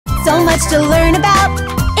so much to learn about.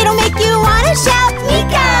 It'll make you want to shout,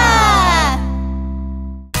 Meekah!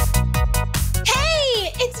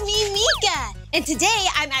 Hey, it's me, Meekah. And today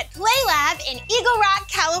I'm at Play Lab in Eagle Rock,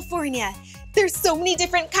 California. There's so many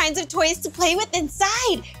different kinds of toys to play with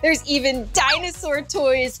inside. There's even dinosaur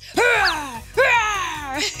toys. And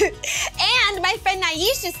my friend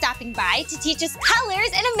Naish is stopping by to teach us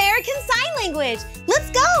colors and American Sign Language. Let's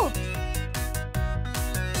go.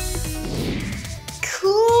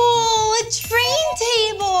 Cool, a train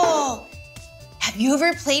table. Have you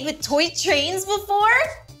ever played with toy trains before?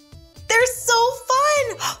 They're so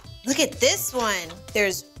fun. Look at this one.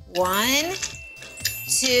 There's 1,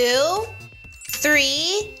 2,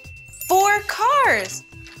 3, 4 cars.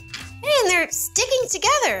 And they're sticking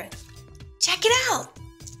together. Check it out.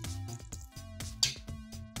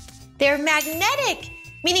 They're magnetic,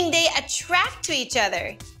 meaning they attract to each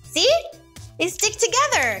other. See? They stick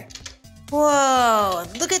together. Whoa,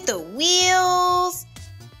 look at the wheels.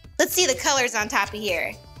 Let's see the colors on top of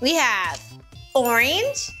here. We have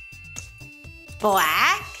orange,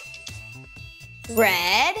 black,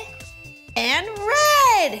 red, and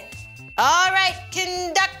red. All right,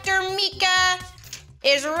 Conductor Meekah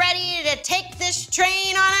is ready to take this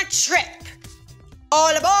train on a trip.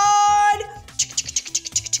 All aboard!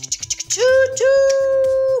 Choo-choo!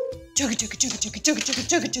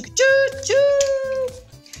 Choo-choo-choo-choo-choo-choo-choo-choo-choo-choo!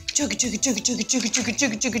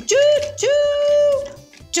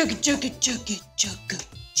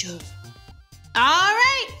 Choo-choo-choo-choo-choo-choo-choo-choo-choo! All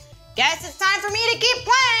right, guess it's time for me to keep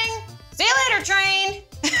playing. See you later, train.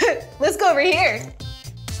 Let's go over here.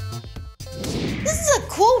 This is a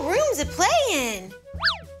cool room to play in.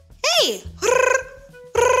 Hey.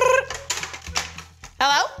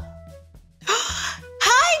 Hello?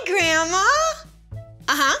 Hi, Grandma.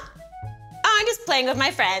 Uh-huh. Oh, I'm just playing with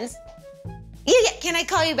my friends. Yeah, can I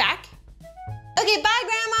call you back? Okay, bye,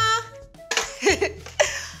 Grandma.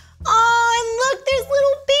 Oh, and look, there's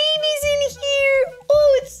little babies in here.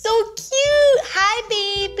 Oh, it's so cute. Hi,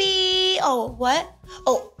 baby. Oh, what?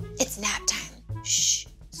 Oh, it's nap time. Shh,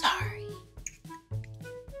 sorry.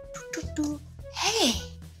 Hey,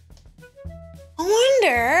 I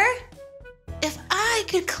wonder if I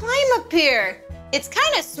could climb up here. It's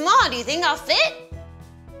kind of small. Do you think I'll fit?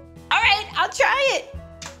 All right, I'll try it.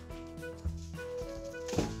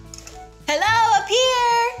 Hello, up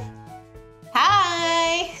here.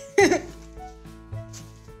 Hi.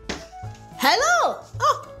 Hello.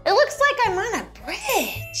 Oh, it looks like I'm on a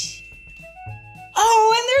bridge.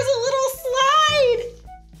 Oh, and there's a little slide.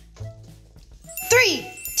 3,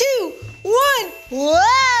 2, 1.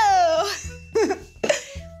 Whoa.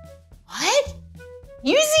 What?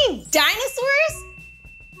 You see dinosaurs?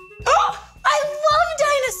 Oh, I love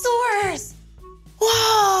dinosaurs.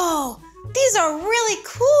 Whoa, these are really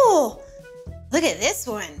cool. Look at this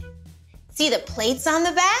one. See the plates on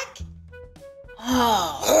the back?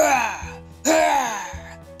 Oh,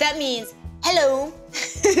 that means hello.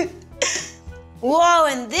 Whoa,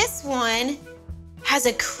 and this one has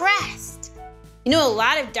a crest. You know a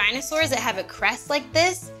lot of dinosaurs that have a crest like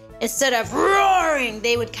this? Instead of roaring,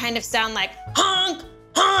 they would kind of sound like honk,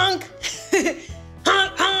 honk,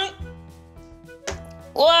 honk, honk.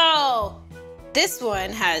 Whoa, this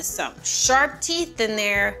one has some sharp teeth in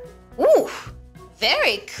there. Ooh,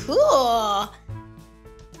 very cool.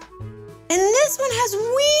 And this one has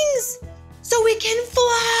wings, so we can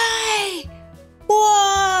fly.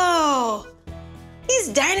 Whoa, these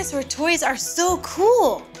dinosaur toys are so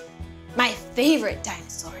cool. My favorite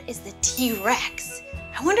dinosaur is the T-Rex.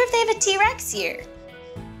 I wonder if they have a T-Rex here.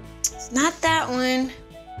 It's not that one.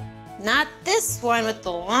 Not this one with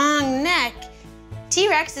the long neck.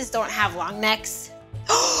 T-Rexes don't have long necks.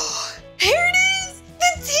 Oh, here it is!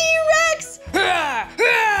 The T-Rex!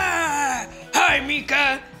 Hi,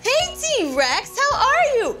 Meekah. Hey, T-Rex, how are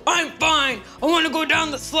you? I'm fine. I want to go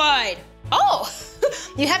down the slide. Oh,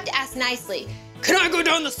 you have to ask nicely. Can I go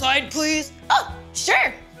down the slide, please? Oh,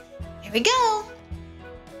 sure. Here we go.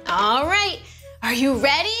 All right, are you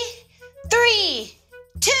ready? 3,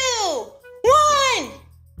 2, 1.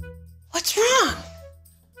 What's wrong?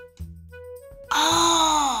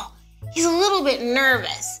 Oh, he's a little bit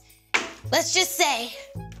nervous. Let's just say,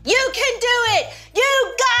 you can do it.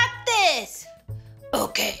 You got this.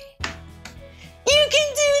 Okay. You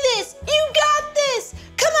can do this. You got this.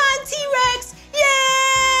 Come on, T-Rex.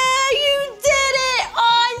 Yeah, you did it.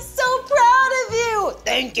 Oh, I'm so proud of you.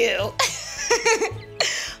 Thank you.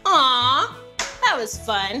 Aw, that was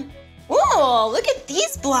fun. Whoa, look at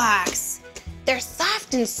these blocks. They're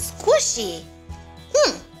soft and squishy.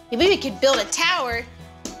 Maybe we could build a tower.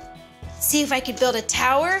 See if I could build a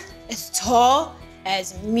tower as tall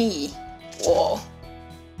as me. Whoa.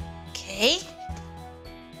 Okay.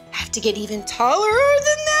 Have to get even taller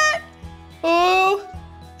than that. Oh,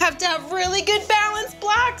 have to have really good balance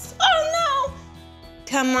blocks. Oh no.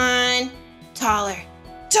 Come on. Taller,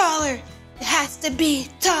 taller. It has to be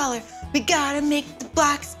taller. We gotta make the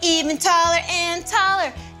blocks even taller and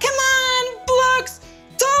taller. Come on, blocks.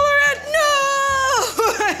 Taller and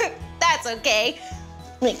no. That's okay.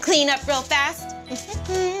 Let me clean up real fast.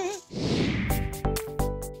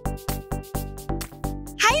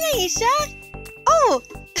 Hi, Naisha. Oh,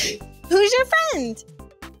 who's your friend?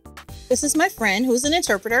 This is my friend who's an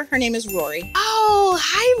interpreter. Her name is Rory. Oh,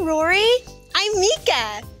 hi, Rory. I'm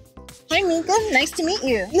Meekah. Hi, Meekah. Nice to meet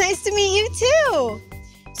you. Nice to meet you, too.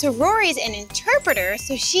 So Rory's an interpreter,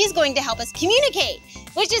 so she's going to help us communicate,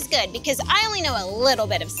 which is good because I only know a little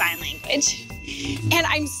bit of sign language. And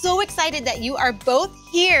I'm so excited that you are both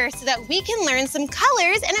here so that we can learn some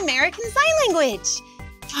colors in American Sign Language.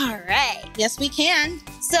 All right. Yes, we can.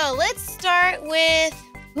 So let's start with,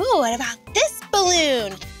 ooh, what about this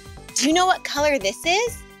balloon? Do you know what color this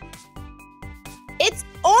is? It's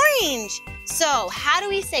orange. So how do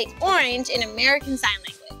we say orange in American Sign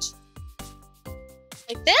Language?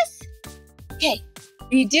 Like this? Okay,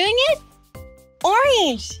 are you doing it?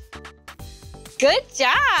 Orange. Good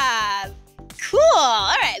job. Cool,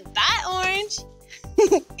 all right, bye orange.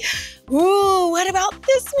 Ooh, what about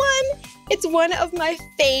this one? It's one of my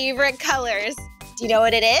favorite colors. Do you know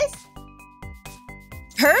what it is?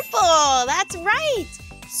 Purple, that's right.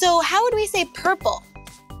 So how would we say purple?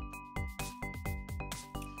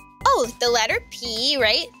 Oh, the letter P,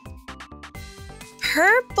 right?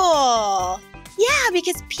 Purple. Yeah,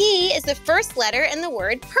 because P is the first letter in the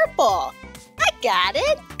word purple. I got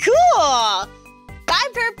it. Cool. Bye,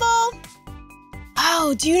 purple.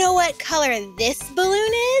 Oh, do you know what color this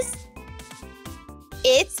balloon is?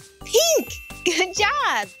 It's pink. Good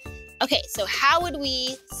job. Okay, so how would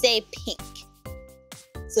we say pink?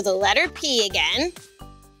 So the letter P again.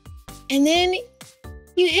 And then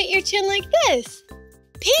you hit your chin like this.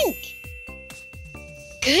 Pink.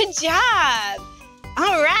 Good job.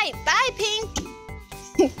 All right, bye,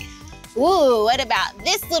 pink. Ooh, what about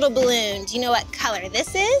this little balloon? Do you know what color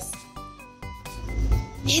this is?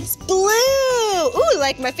 It's blue. Ooh,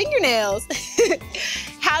 like my fingernails.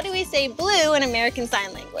 How do we say blue in American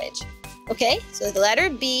Sign Language? Okay, so the letter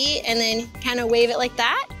B and then kind of wave it like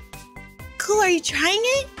that. Cool, are you trying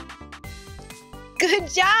it? Good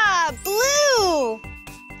job, blue.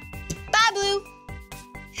 Bye, blue.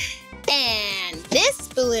 And this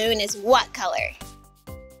balloon is what color?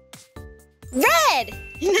 Red.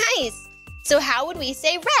 Nice. So how would we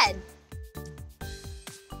say red?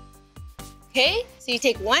 Okay, so you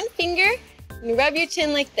take one finger and you rub your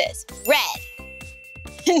chin like this. Red.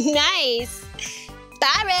 Nice.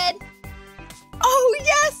 Bye, red. Oh,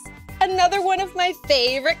 yes. Another one of my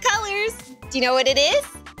favorite colors. Do you know what it is?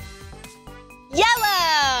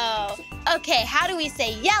 Yellow. Okay, how do we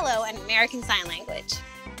say yellow in American Sign Language?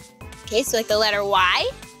 Okay, so like the letter Y,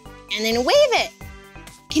 and then wave it.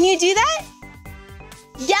 Can you do that?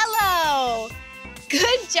 Yellow.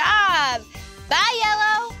 Good job. Bye,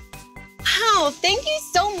 yellow. Wow, thank you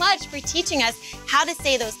so much for teaching us how to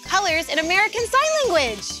say those colors in American Sign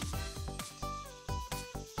Language.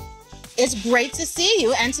 It's great to see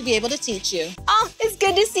you and to be able to teach you. Oh, it's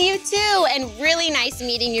good to see you too, and really nice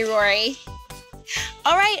meeting you, Rory.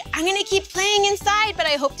 All right, I'm gonna keep playing inside, but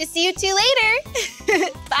I hope to see you two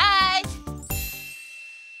later. Bye.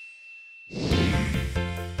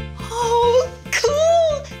 Oh,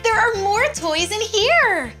 cool! There are more toys in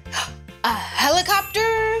here. A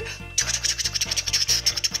helicopter.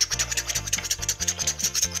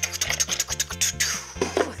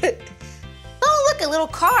 Oh, look, a little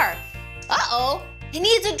car. Uh-oh, it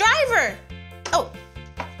needs a driver. Oh,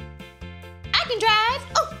 I can drive.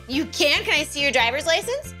 Oh, you can? Can I see your driver's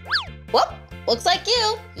license? Whoop, looks like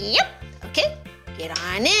you. Yep, okay, get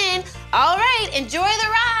on in. All right, enjoy the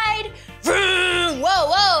ride. Vroom,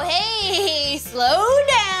 whoa, whoa, hey, slow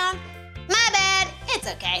down. My bad, it's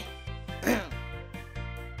okay. Vroom,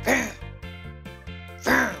 vroom,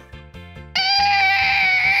 vroom.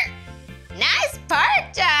 Nice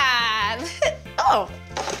park job. Oh,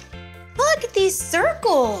 look at these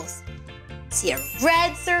circles. See a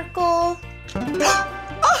red circle.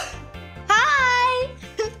 Oh, hi.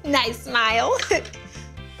 Nice smile.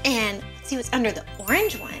 And let's see what's under the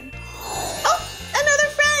orange one. Oh, another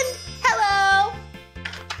friend. Hello.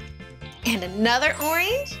 And another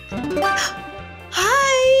orange.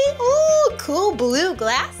 Hi. Ooh, cool blue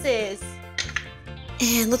glasses.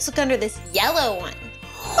 And let's look under this yellow one.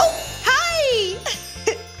 Oh, hi.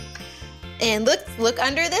 And look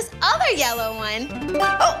under this other yellow one.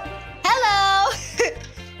 Oh, hello.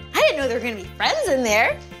 I didn't know there are gonna be friends in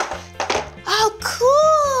there. Oh,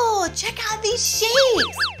 cool! Check out these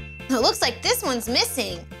shapes. It looks like this one's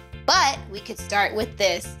missing, but we could start with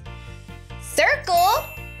this circle.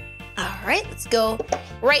 All right, let's go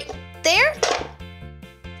right there.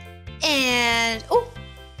 And, oh,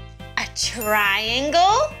 a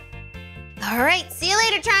triangle. All right, see you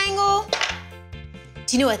later, triangle.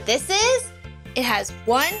 Do you know what this is? It has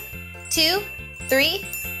 1, 2, 3,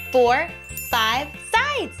 4, 5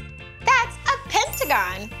 sides. That's a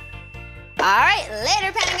pentagon. All right,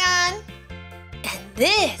 later, pentagon. And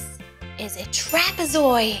this is a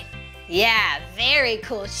trapezoid. Yeah, very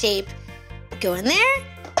cool shape. Go in there.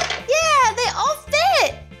 Yeah, they all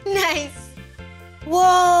fit. Nice.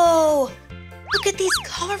 Whoa, look at these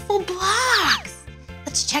colorful blocks.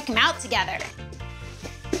 Let's check them out together.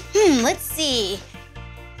 Let's see.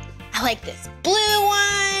 I like this blue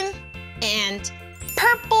one and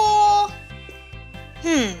purple.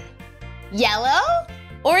 Yellow?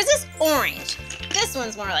 Or is this orange? This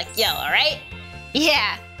one's more like yellow, right?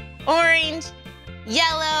 Yeah, orange,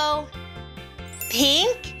 yellow,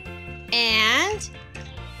 pink, and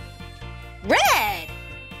red.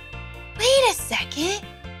 Wait a second.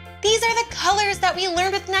 These are the colors that we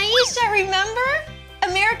learned with Naisha, remember?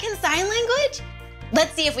 American Sign Language?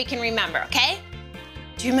 Let's see if we can remember, okay?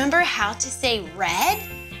 Do you remember how to say red?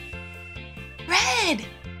 Red.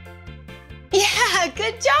 Yeah,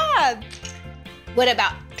 good job. What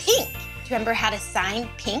about pink? Do you remember how to sign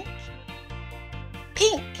pink?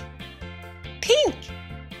 Pink. Pink.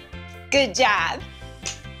 Good job.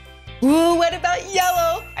 Ooh, what about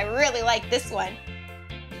yellow? I really like this one.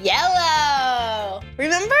 Yellow.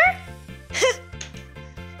 Remember?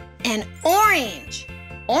 And orange.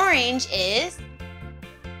 Orange is,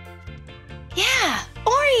 yeah,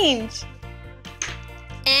 orange.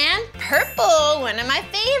 And purple, one of my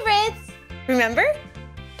favorites. Remember?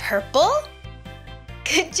 Purple?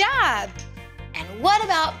 Good job. And what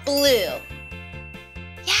about blue?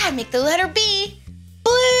 Yeah, make the letter B.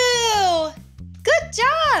 Blue. Good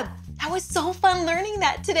job. That was so fun learning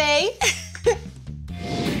that today.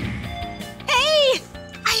 Hey,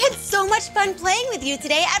 I had so much fun playing with you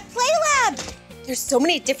today at Play Lab. There's so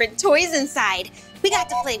many different toys inside. We got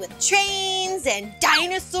to play with trains and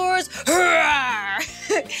dinosaurs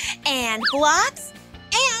and blocks.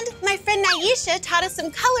 And my friend Naisha taught us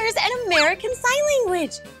some colors and American Sign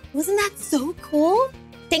Language. Wasn't that so cool?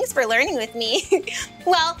 Thanks for learning with me.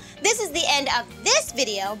 Well, this is the end of this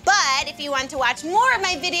video, but if you want to watch more of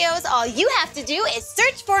my videos, all you have to do is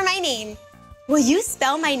search for my name. Will you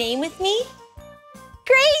spell my name with me?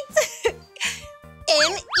 Great!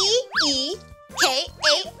 M-E-E-K-A-H.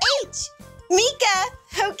 Meekah.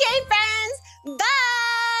 Okay, friends.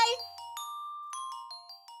 Bye!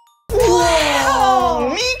 Whoa!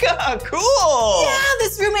 Meekah, cool! Yeah,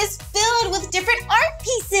 this room is filled with different art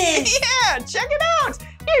pieces. Yeah, check it out.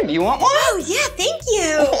 Here, do you want one? Oh, yeah, thank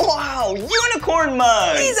you. Wow, unicorn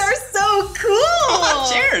mugs. These are so cool.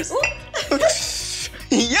 Cheers.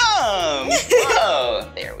 Yum. Whoa,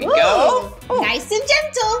 there we go. Nice and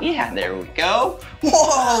gentle. Yeah, there we go.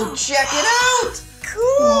 Whoa, check it out.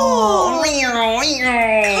 Cool. Cars.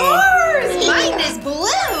 Mine is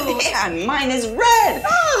blue. Yeah, and mine is red.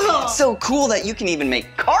 Oh. So cool that you can even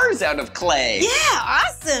make cars out of clay. Yeah,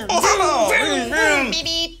 awesome. Oh. Vroom, vroom, beep,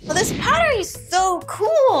 beep. Well, this pottery is so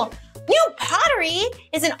cool. You know, pottery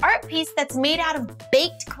is an art piece that's made out of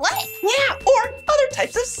baked clay. Yeah, or other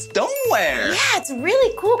types of stoneware. Yeah, it's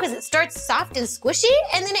really cool because it starts soft and squishy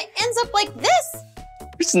and then it ends up like this.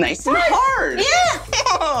 It's nice and hard. Yeah.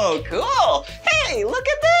 Oh, cool. Hey, look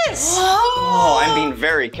at this. Whoa. Oh, I'm being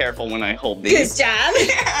very careful when I hold these. Good job.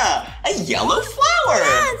 Yeah, a yellow flower.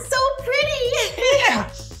 Yeah, it's so pretty. Yeah.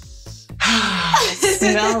 It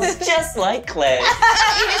smells just like clay.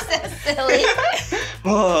 You're so silly.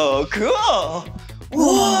 Whoa, cool.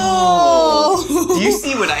 Whoa. Do you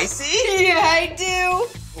see what I see? Yeah, I do.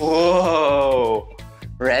 Whoa.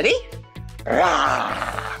 Ready?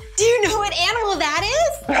 Do you know what animal that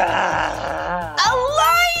is? A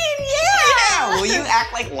lion, yeah! Will you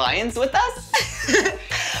act like lions with us?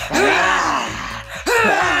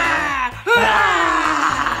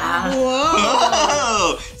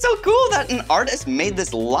 Whoa! So cool that an artist made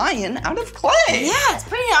this lion out of clay. Yeah, it's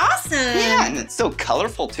pretty awesome. Yeah, and it's so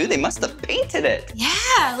colorful too. They must have painted it.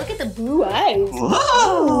 Yeah, look at the blue eyes.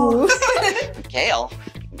 Whoa! Okay, I'll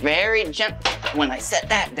very gentle when I set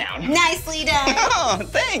that down. Nicely done. Oh,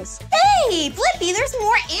 thanks. Hey, Blippi, there's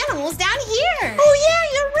more animals down here. Oh yeah,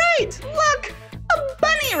 you're right. Look, a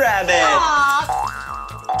bunny rabbit. Aw,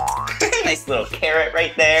 Nice little carrot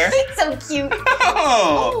right there. it's so cute.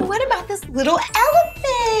 Oh. Oh, what about this little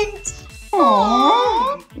elephant?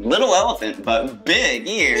 Aww. little elephant, but big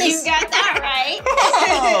ears. You got that right.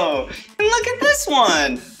 Oh, and look at this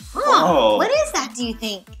one. Oh, what is that, do you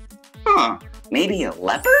think? Huh, maybe a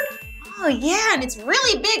leopard? Oh, yeah, and it's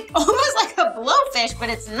really big, almost like a blowfish, but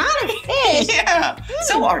it's not a fish. Yeah,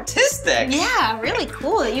 so artistic. Yeah, really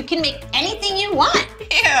cool. You can make anything you want.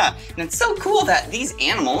 Yeah, and it's so cool that these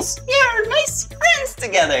animals, are nice friends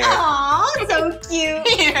together. Aw, so cute.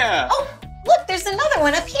 Yeah. Oh, look, there's another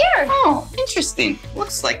one up here. Oh, interesting.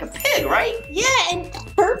 Looks like a pig, right? Yeah, and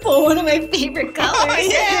purple, one of my favorite colors. Oh,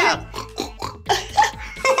 yeah.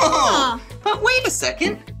 Oh, but wait a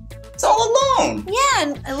second. It's all alone. Yeah,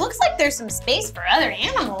 and it looks like there's some space for other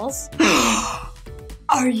animals.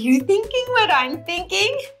 Are you thinking what I'm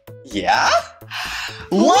thinking? Yeah?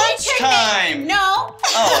 Lunchtime! No.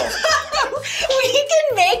 Oh. We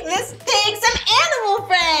can make this pig some animal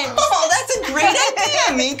friends. Oh, that's a great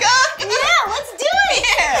idea, Meekah. Yeah, let's do it.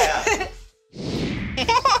 Yeah.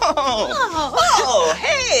 Oh,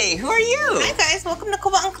 hey, who are you? Hi guys, welcome to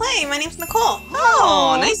Cobalt and Clay. My name's Nicole.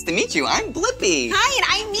 Oh, nice to meet you. I'm Blippi. Hi, and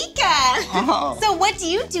I'm Meekah. Oh. So what do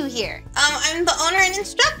you do here? I'm the owner and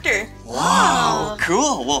instructor. Wow,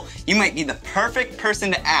 cool. Well, you might be the perfect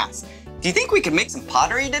person to ask. Do you think we could make some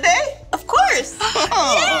pottery today? Of course.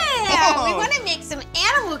 Yeah, we want to make some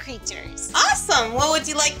animal creatures. Awesome. What would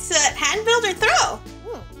you like to hand build or throw?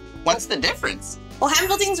 What's the difference? Well, hand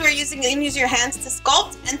building is where you use your hands to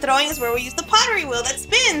sculpt, and throwing is where we use the pottery wheel that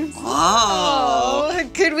spins. Oh.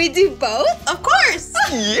 Could we do both? Of course.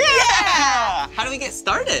 Yeah! How do we get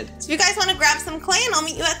started? So if you guys want to grab some clay, and I'll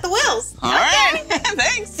meet you at the wheels. All right,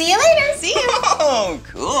 thanks. See you later. See you. Oh,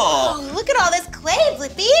 cool. Oh, look at all this clay,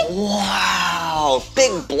 Blippi. Wow,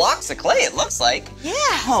 big blocks of clay it looks like. Yeah.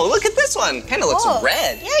 Oh, look at this one. Kind of looks Oh,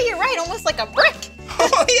 red. Yeah, you're right. Almost like a brick.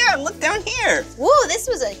 Oh, yeah, look down here. Whoa, this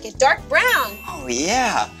was like a dark brown. Oh,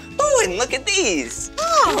 yeah. Oh, and look at these.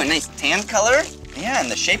 Oh. A nice tan color. Yeah, in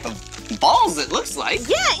the shape of balls it looks like.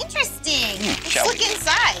 Yeah, interesting. shall Let's look we?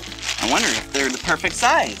 inside. I wonder if they're the perfect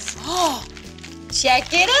size. Oh, check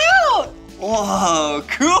it out. Whoa,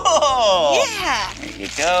 cool. Yeah. There you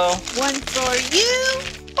go. One for you.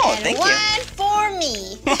 Oh, and thank you. one for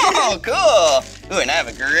me. Oh, cool. Ooh, and I have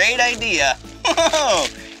a great idea. Oh,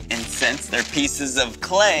 and since they're pieces of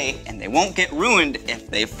clay and they won't get ruined if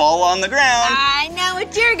they fall on the ground. I know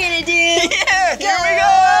what you're gonna do. Yeah, here we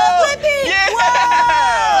go. Blippi. Yeah.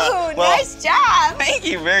 Whoa, Well, nice job. Thank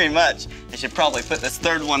you very much. I should probably put this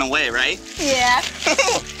third one away, right? Yeah,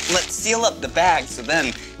 Let's seal up the bag so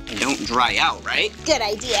then they don't dry out, right? good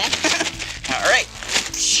idea. All right.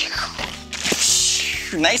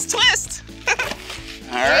 Nice twist.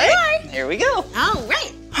 All right, here we go. All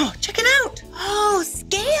right. Oh, check it out. Oh,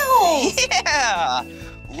 scales. Yeah.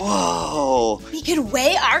 Whoa. We could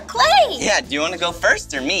weigh our clay. Yeah, do you want to go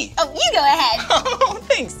first or me? Oh, you go ahead. Oh,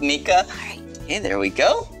 thanks, Meekah. All right. Okay, there we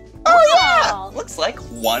go. Wow. Oh, yeah. Looks like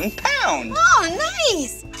 1 pound. Oh,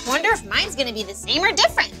 nice. Wonder if mine's gonna be the same or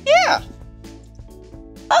different. Yeah.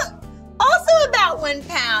 Also about 1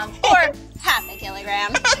 pound or half a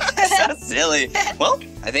kilogram. So silly. Well,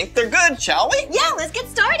 I think they're good, shall we? Yeah, let's get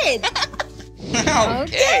started.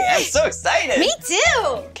 Okay, I'm so excited. Me too.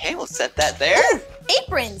 Okay, we'll set that there. Ooh,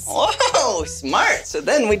 aprons. Whoa, smart. So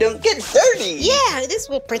then we don't get dirty. Yeah, this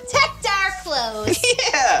will protect our clothes.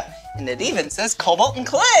 Yeah, and it even says cobalt and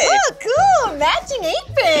clay. Oh, cool. Matching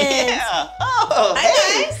aprons. Yeah. Oh, Hi,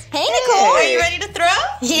 hey. guys. Hey, Nicole. Are you ready to throw?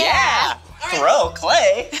 Yeah. Throw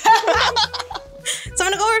clay. So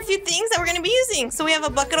I'm gonna go over a few things that we're gonna be using. So we have a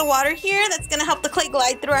bucket of water here that's gonna help the clay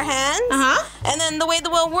glide through our hands. Uh-huh. And then the way the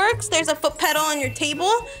wheel works, there's a foot pedal on your table.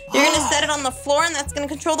 You're gonna set it on the floor, and that's gonna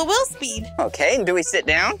control the wheel speed. Okay, and do we sit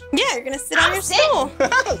down? Yeah, you're gonna sit on I'm your sitting. stool.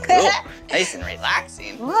 Cool. Nice and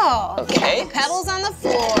relaxing. Whoa. Okay. Pedals on the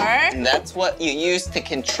floor. And that's what you use to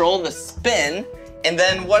control the spin. And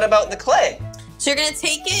then what about the clay? So you're gonna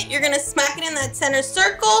take it, you're gonna smack it in that center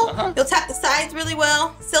circle. You'll tap the sides really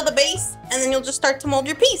well, seal the base, and then you'll just start to mold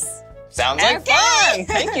your piece. Sounds like Okay. fun.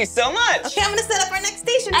 Thank you so much. Okay, I'm gonna set up our next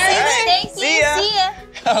station. All See you right, then. thank you. See ya. See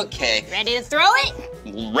ya. Okay, Ready to throw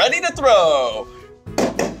it? ready to throw.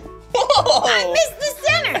 Whoa. I missed the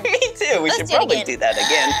center. Me too. We Let's should do it probably again. do that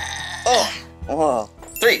again. Oh, whoa.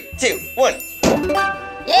 3, 2, 1.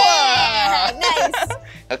 Yeah, nice.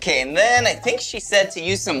 Okay, and then I think she said to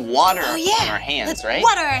use some water Oh, yeah. on our hands, Let's right?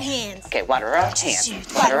 water our hands. Okay, water our hands.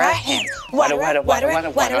 Water our hands.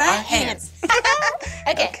 Water our hands.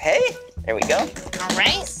 Okay. Okay, there we go. All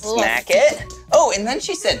right. Smack it. Oh, and then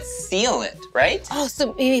she said seal it, right? Oh,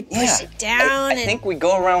 so maybe push it down I and. think we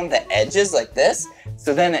go around the edges like this,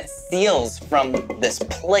 so then it seals from this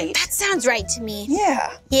plate. That sounds right to me.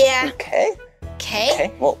 Yeah. Yeah. Okay. Okay. Okay.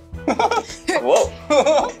 Whoa.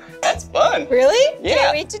 Whoa. Really? Yeah.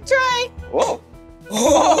 Can't wait to try. Whoa.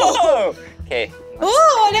 Whoa. Okay.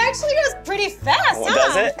 Oh, it actually goes pretty fast, What huh?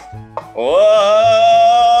 does it?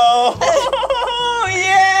 Whoa!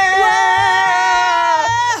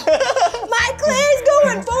 Yeah! My clay's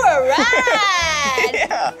going for a ride.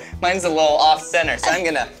 Yeah, mine's a little off center, so I'm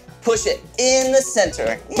gonna push it in the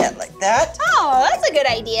center. Yeah, like that. Oh, that's a good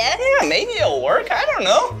idea. Yeah, maybe it'll work. I don't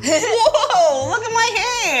know. Whoa! Look at my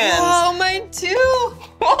hands. Oh, mine too.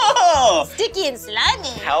 Whoa! Sticky and slimy.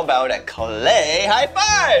 How about a clay high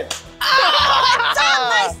five? Oh, it's on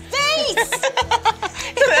my face.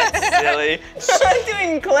 That's silly.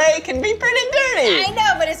 Doing clay can be pretty dirty. I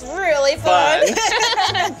know, but it's really fun.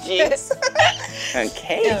 Jeez.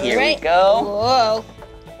 Okay, here Right. we go. Whoa.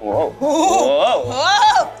 Whoa. Whoa.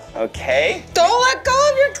 Whoa. Okay. Don't let go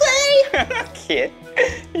of your clay. Kid,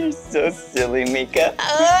 you're so silly, Meekah.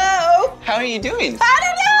 Oh. How are you doing? I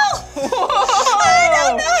don't know. Whoa. I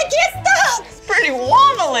don't know. I can't stop. It's pretty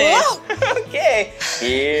wobbly. Whoa. Okay,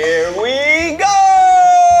 here we go.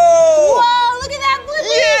 Whoa, look at that,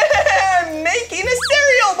 Blippi. Yeah, making a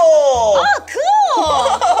cereal bowl. Oh, cool.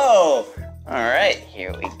 Whoa. All right,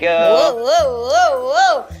 here we Whoa, go. whoa, whoa,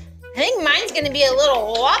 whoa. I think mine's gonna be a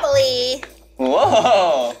little wobbly.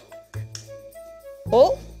 Whoa.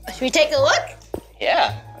 Oh, should we take a look?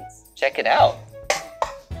 Yeah, let's check it out.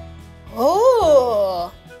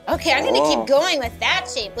 Oh, okay, I'm gonna Whoa. keep going with that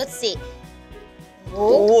shape. Let's see.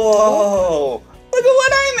 Whoa. Whoa. Look at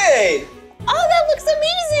what I made. Oh, that looks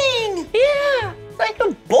amazing. Yeah, it's like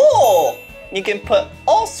a bowl. You can put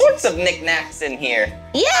all sorts of knickknacks in here.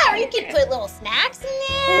 Yeah, or you could put little snacks in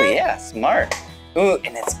Oh there. yeah, smart. Ooh,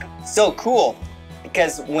 and it's so cool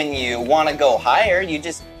because when you want to go higher, you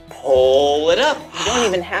just pull it up. You don't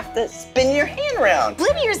even have to spin your hand around.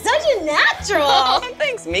 Blippi, you're such a natural. Oh,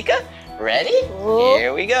 thanks, Meekah. Ready? Whoa.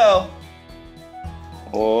 Here we go.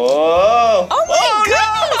 Whoa! Oh my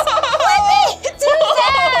goodness! Blippi, too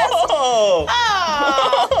fast. Whoa!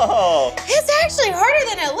 Oh, it's actually harder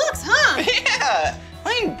than it looks, huh? Yeah,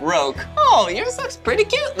 mine broke. Oh, yours looks pretty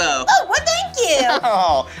cute though. Oh, well, thank you.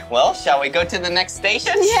 Oh, well, shall we go to the next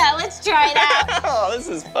station? Yeah, let's try it out. Oh, this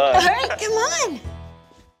is All fun. right, come on.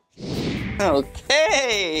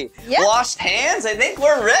 Okay. Yep. Washed hands, I think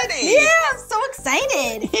we're ready. Yeah, I'm so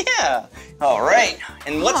excited. Yeah. All right.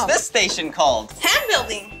 And what's Oh. this station called? Hand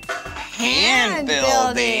building. Hand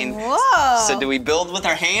building. Whoa. So do we build with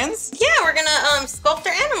our hands? Yeah, we're gonna sculpt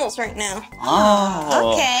our animals right now.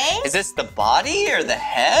 Oh. Okay. Is this the body or the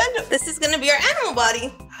head? This is gonna be our animal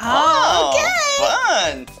body. Oh, okay.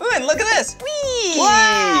 Fun. Ooh, and look at this. Whee!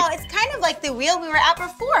 Wow, it's kind of like the wheel we were at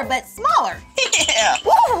before, but smaller. Yeah.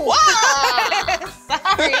 Whoa. Wow.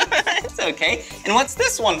 Sorry. It's okay. And what's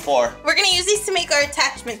this one for? We're gonna use these to make our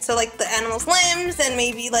attachments, so like the animal's limbs and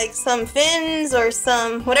maybe like some fins or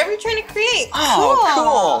some whatever you're trying to create. Oh, Cool.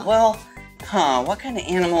 cool. Well, what kind of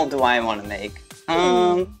animal do I want to make?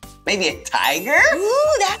 Maybe a tiger?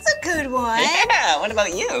 Ooh, that's a good one. Yeah, what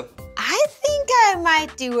about you? I think I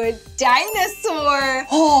might do a dinosaur.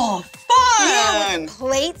 Oh, Yeah, fun! with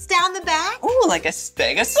plates down the back. Ooh, like a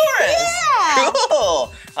stegosaurus. Yeah.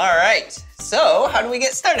 Cool. All right. So, how do we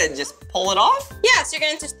get started? Just pull it off? Yeah, so you're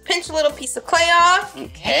gonna just pinch a little piece of clay off,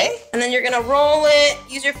 Okay. and then you're gonna roll it.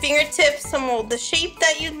 Use your fingertips to mold the shape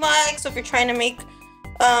that you'd like. So if you're trying to make,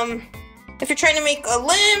 a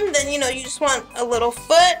limb, then you just want a little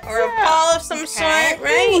foot or a paw of some sort,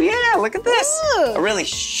 right? Ooh, yeah, look at this. Ooh. A really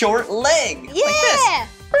short leg. Yeah.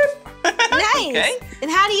 Like this. Nice. Okay. And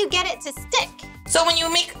how do you get it to stick? So when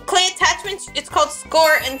you make clay attachments, it's called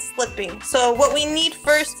score and slipping. So what we need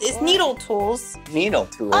first is needle tools. Needle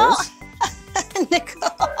tools. Oh, Nicole.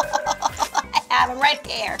 I have them right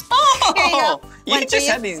here. Oh, Here you go. you One for just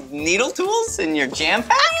you. have these needle tools in your jam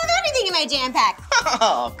pack? I have everything in my jam pack.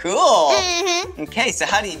 Oh, cool. Mm-hmm. Okay, so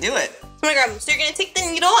how do you do it? I'm gonna grab them. So you're gonna take the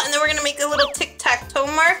needle and then we're gonna make a little tic-tac-toe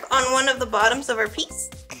mark on one of the bottoms of our piece.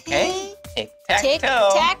 Okay, tic-tac-toe.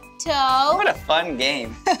 Tic-tac-toe. What a fun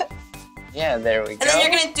game. Yeah, there we go. And then you're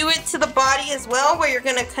gonna do it to the body as well, where you're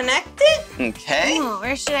gonna connect it. Okay. Oh,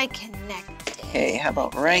 where should I connect it? Okay, how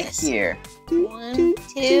about right here? 1,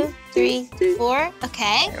 2, 3, 4.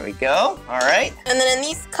 Okay. There we go. All right. And then in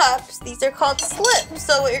these cups, these are called slips.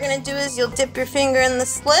 So what you're gonna do is you'll dip your finger in the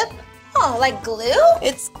slip. Oh, like glue?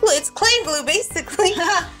 It's clay glue, basically.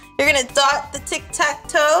 You're gonna dot the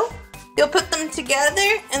tic-tac-toe. You'll put them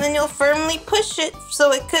together, and then you'll firmly push it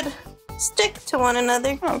so it could stick to one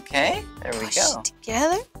another. Okay, there we Push go. it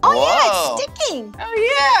together. Oh, Whoa. yeah, it's sticking. Oh,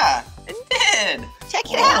 yeah, it did.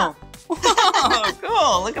 Check it out. Whoa,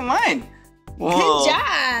 cool. Look at mine. Whoa. Good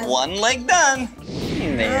job. One leg done.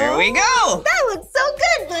 There we go. That looks so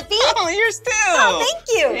good, Blippi. Oh, yours too. Oh, thank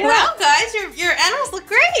you. Yeah. Wow, guys, your animals look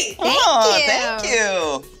great. Thank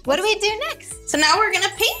you. What do we do next? So now we're gonna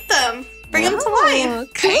paint them. Bring them to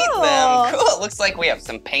life. Paint them. Cool. It looks like we have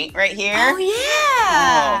some paint right here. Oh,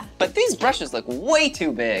 yeah. Oh, but these brushes look way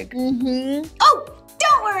too big. Oh,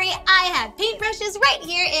 don't worry. I have paintbrushes right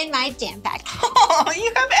here in my jam pack. Oh,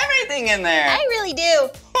 you have everything in there. I really do.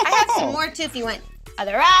 I have some more too if you want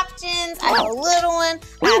other options. I have a little one.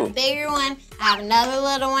 I have a bigger one. I have another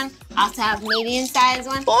little one. I also have a medium-sized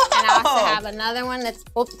one. Whoa. And I also have another one that's,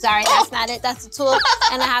 oops, sorry, that's not it. That's a tool.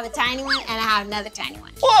 And I have a tiny one, and I have another tiny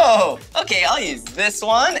one. Whoa. Okay, I'll use this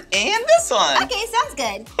one and this one. Okay, sounds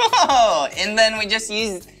good. Whoa. And then we just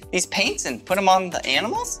use these paints and put them on the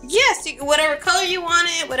animals? Yes, whatever color you want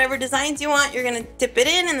it, whatever designs you want, you're gonna dip it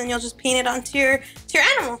in, and then you'll just paint it onto your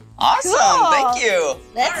animal. Awesome. Cool. Thank you.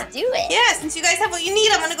 Let's do it. Yeah, since you guys have what you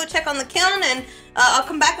need, I'm gonna go check on the kiln, and I'll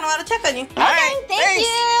come back in a while to check on you. All right, thank thanks.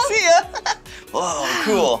 you. See ya. Whoa,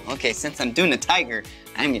 cool. Okay, since I'm doing a tiger,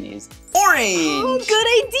 I'm gonna use orange. Oh, good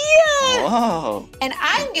idea. Whoa. And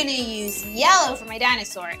I'm gonna use yellow for my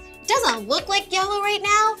dinosaur. It doesn't look like yellow right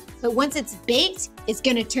now, but once it's baked, it's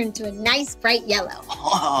gonna turn to a nice bright yellow.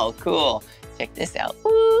 Oh, cool. Check this out.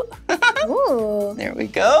 Ooh. There we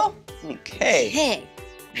go. Okay. Hey,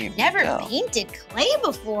 Here we never go. painted clay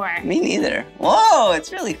before. Me neither. Whoa,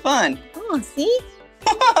 it's really fun. Oh, see?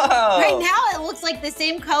 Whoa. Right now it looks like the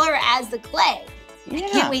same color as the clay. I Yeah.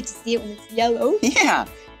 can't wait to see it when it's yellow. Yeah.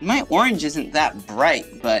 My orange isn't that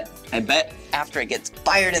bright, but I bet after it gets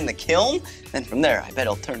fired in the kiln, then from there, I bet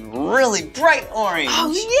it'll turn really bright orange.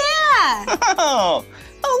 Oh, yeah. Oh,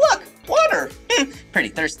 look, water. Pretty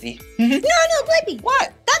thirsty. No, Blippi.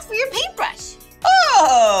 What? That's for your paintbrush.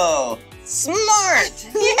 Oh, smart.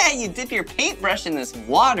 Yeah, you dip your paintbrush in this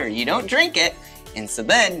water. You don't drink it. And so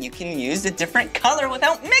then you can use a different color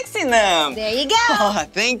without mixing them. There you go. Oh,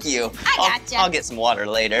 thank you. I gotcha. I'll get some water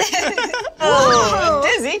later. Whoa.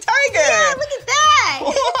 Dizzy tiger. Yeah, look at that.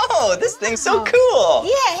 Whoa, this thing's so cool.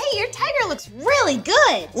 Yeah, hey, your tiger looks really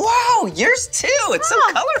good. Wow, yours too. It's so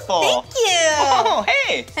Oh, colorful. Thank you. Oh,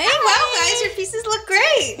 hey. Hey, wow, guys, your pieces look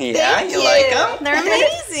great. Yeah, Thank you like you. them? They're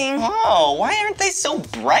amazing. Oh, why aren't they so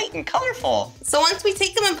bright and colorful? So once we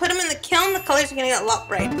take them and put them in the kiln, the colors are gonna get a lot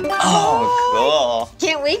brighter. Oh, cool.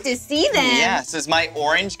 Can't wait to see them. Yeah, so is my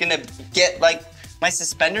orange gonna get like my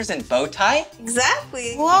suspenders and bow tie?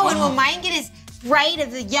 Exactly. Whoa, and will mine get as bright as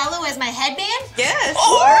the yellow as my headband? Yes.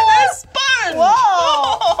 Or the sponge!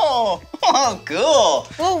 Whoa. Oh, cool.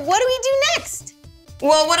 Well, what do we do next?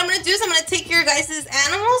 Well, what I'm gonna do is I'm gonna take your guys'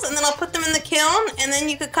 animals and then I'll put them in the kiln, and then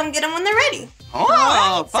you could come get them when they're ready.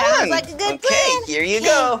 Oh, fun. Sounds like a good okay, plan. here you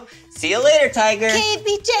go. See you later, tiger. Okay,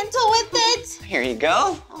 be gentle with it. Here you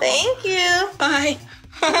go. Thank you. Bye.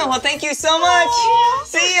 Well, thank you so much. Aw.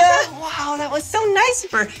 See ya. Wow, that was so nice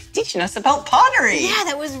for teaching us about pottery. Yeah,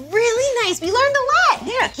 that was really nice. We learned a lot.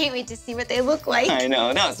 Yeah. I can't wait to see what they look like. I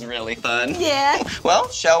know, that was really fun. Yeah. Well,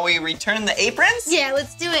 shall we return the aprons? Yeah,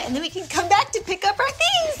 let's do it, and then we can come back to pick up our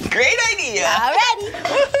things. Great idea. Alrighty.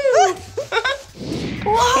 Woohoo.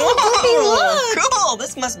 Whoa, Blippi, look. Cool.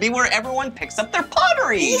 This must be where everyone picks up their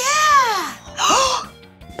pottery. Yeah.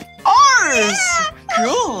 Ours. Yeah.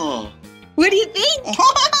 Cool. What do you think?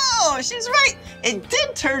 Wow, she's right. It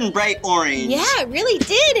did turn bright orange. Yeah, it really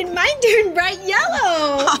did, and mine turned bright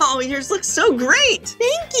yellow. Oh, yours looks so great.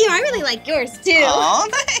 Thank you. I really like yours too. Oh,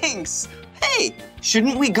 thanks. Hey,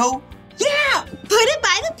 shouldn't we go? Yeah. Put it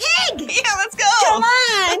by the pig. Yeah, let's go. Come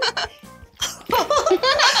on.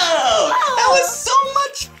 That was so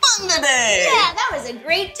much fun today. Yeah, that was a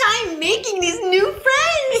great time making these new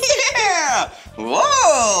friends. Yeah.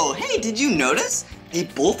 Whoa. Hey, did you notice? They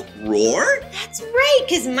both roar? That's right,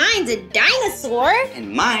 because mine's a dinosaur. And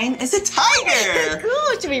mine is a tiger.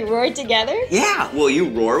 Cool. Should we roar together? Yeah, will you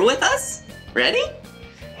roar with us? Ready?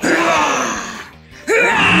 Oh,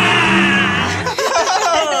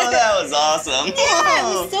 that was awesome. Yeah, it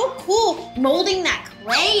was so cool molding that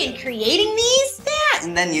clay and creating these. Yeah,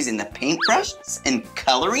 and then using the paintbrushes and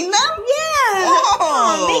coloring them? Yeah.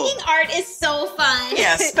 Oh. Making art is so fun.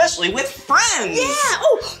 Yeah, especially with friends. Yeah.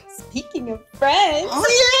 Oh, speaking of friends. Oh,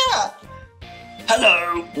 yeah.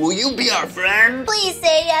 Hello, will you be our friend? Please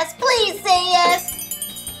say yes. Please say yes.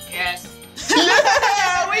 Yes. We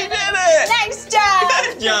did it! Nice job.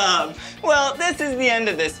 Good job. Well, this is the end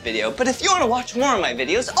of this video, but if you want to watch more of my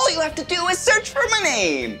videos, all you have to do is search for my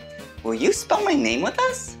name. Will you spell my name with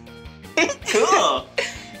us? Cool.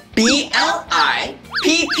 Blippi.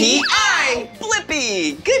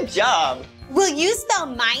 Blippi. Good job. Will you spell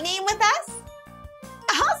my name with us?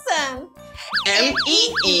 Awesome.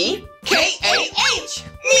 Meekah. K-A-H,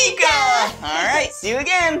 Meekah. All right, see you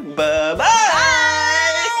again. Bye-bye.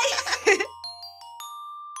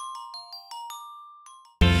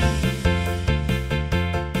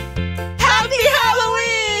 Happy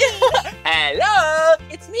Halloween! Hello,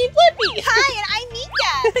 it's me, Blippi. Hi, and I'm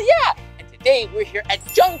Meekah. Yeah, and today we're here at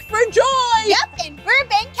Junk for Joy. Yep, in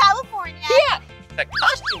Burbank, California. Yeah, it's a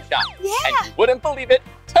costume shop. Yeah. And you wouldn't believe it,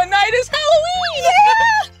 tonight is Halloween.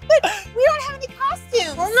 Yeah, but we don't have any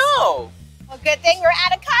costumes. Oh Well, good thing we're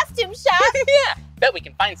at a costume shop. no. Yeah, bet we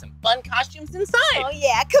can find some fun costumes inside. Oh,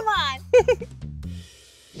 yeah, come on.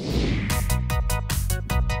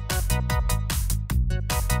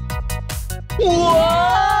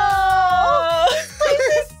 Whoa! This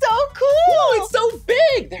is so cool. Whoa, it's so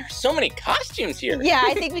big. There are so many costumes here. Yeah,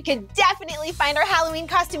 I think we could definitely find our Halloween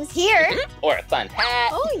costumes here. Or a fun hat.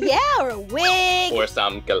 Oh, yeah, or a wig. Or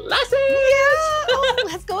some glasses. Yeah. Oh,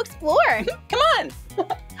 let's go explore. Come on.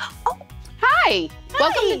 Hi.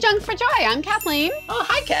 Welcome to Junk for Joy. I'm Kathleen. Oh,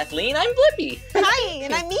 hi, Kathleen. I'm Blippi. Hi,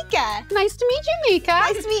 and I'm Meekah. Nice to meet you, Meekah.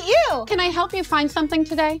 Nice to meet you. Can I help you find something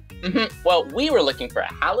today? Well, we were looking for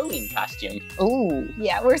a Halloween costume. Ooh.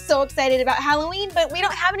 Yeah, we're so excited about Halloween, but we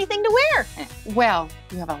don't have anything to wear. Well,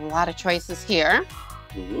 you have a lot of choices here.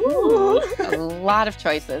 Ooh. A lot of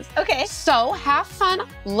choices. Okay. So have fun.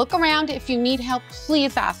 Look around. If you need help,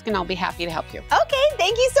 please ask, and I'll be happy to help you. Okay,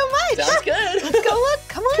 thank you so much. Sounds good. Let's go look.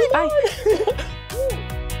 Come on. Bye.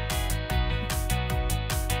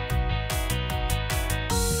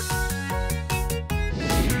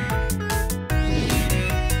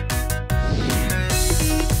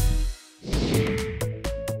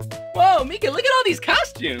 Whoa, Meekah, look at all these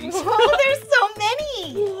costumes. Whoa, there's so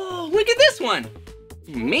many. Whoa, look at this one.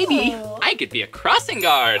 Maybe Whoa. I could be a crossing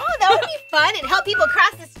guard. Oh, that would be fun and help people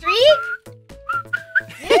cross the street.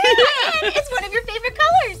 Yeah, and it's one of your favorite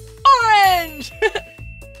colors. Orange!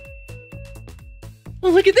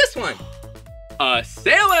 Well, look at this one. A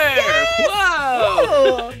sailor! Whoa!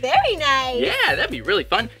 Oh, very nice. Yeah, that'd be really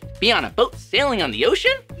fun. Be on a boat sailing on the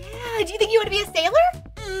ocean? Yeah, do you think you want to be a sailor?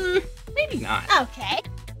 Maybe not. Okay.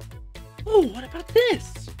 Oh, what about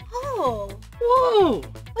this? Oh, Whoa!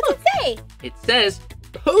 what's it say? It says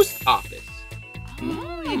post office.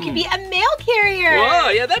 Oh, you could be a mail carrier. Whoa,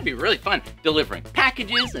 yeah, that'd be really fun. Delivering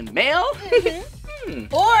packages and mail.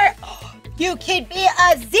 Or you could be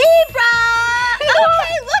a zebra.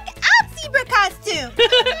 Okay, look, I'm zebra costume.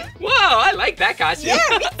 Whoa, I like that costume.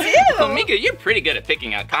 Yeah, me too. Well, Meekah, you're pretty good at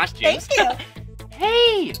picking out costumes. Thank you.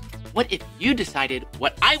 Hey, what if you decided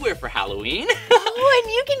what I wear for Halloween? Oh,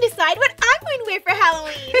 and you can decide what I'm going to wear for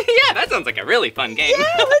Halloween. Yeah, that sounds like a really fun game.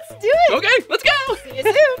 Yeah, let's do it. Okay, let's go. See you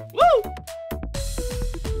soon. Woo!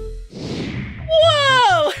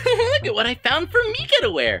 Whoa! Look at what I found for Meekah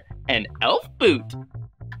to wear. An elf boot.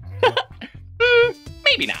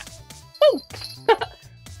 Maybe not. Whoa!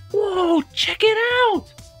 Whoa, check it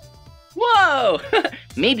out. Whoa!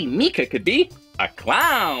 Maybe Meekah could be a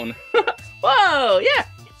clown. Whoa, yeah.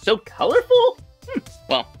 It's so colorful.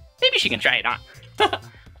 Well, maybe she can try it on.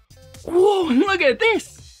 Whoa, and look at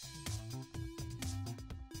this.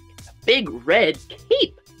 It's a big red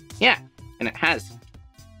cape. Yeah, and it has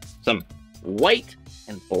some white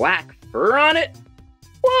and black fur on it.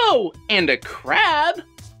 Whoa, and a crab.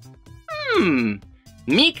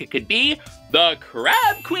 Meekah could be the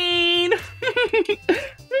crab queen.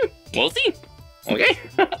 We'll see. Okay.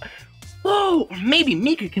 Whoa, or maybe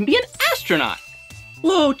Meekah can be an astronaut.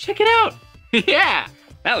 Whoa, check it out. Yeah,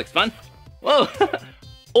 that looks fun. Whoa.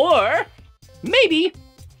 Or maybe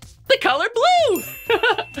the color blue.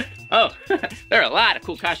 Oh, there are a lot of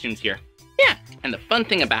cool costumes here. Yeah, and the fun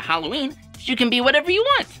thing about Halloween is you can be whatever you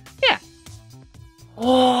want. Yeah.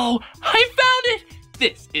 Whoa, I found it.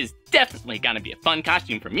 This is definitely gonna be a fun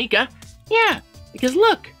costume for Meekah. Yeah, because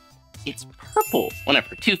look, it's purple, one of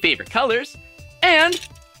her two favorite colors. And,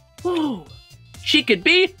 whoa, she could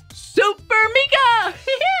be Super Meekah.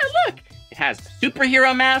 Yeah, look, it has a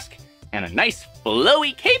superhero mask and a nice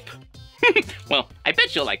flowy cape. Well, I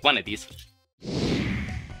bet you'll like one of these.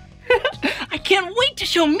 I can't wait to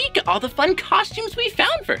show Meekah all the fun costumes we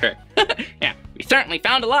found for her. Yeah, we certainly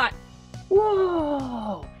found a lot.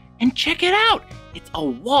 Whoa, and check it out. It's a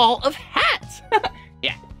wall of hats.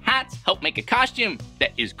 Yeah, hats help make a costume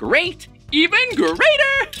that is great, even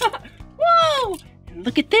greater. Whoa, and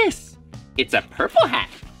look at this. It's a purple hat.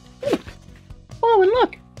 Oh, and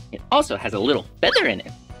look, it also has a little feather in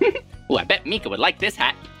it. Oh, I bet Meekah would like this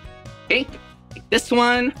hat. Okay, take this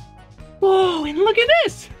one. Whoa, and look at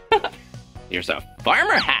this. There's a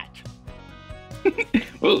farmer hat.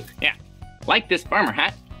 Oh, yeah, like this farmer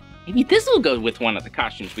hat. Maybe this will go with one of the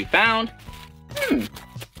costumes we found.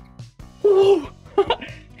 Whoa,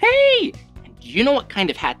 Hey, and do you know what kind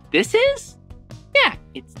of hat this is? Yeah,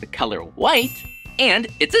 it's the color white, and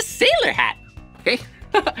it's a sailor hat. Okay,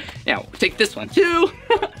 now we'll take this one too.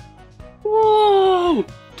 Whoa!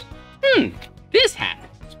 This hat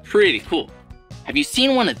is pretty cool. Have you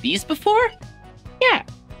seen one of these before? Yeah,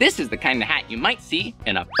 this is the kind of hat you might see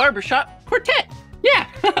in a barbershop quartet. Yeah,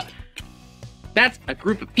 that's a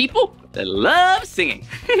group of people that love singing.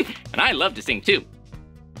 And I love to sing too.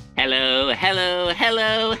 Hello, hello,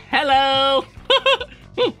 hello, hello.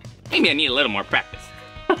 Maybe I need a little more practice.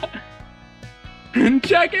 And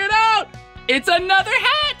check it out! It's another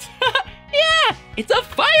hat! Yeah, it's a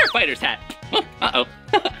firefighter's hat. Oh, uh-oh,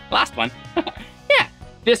 lost one. Yeah,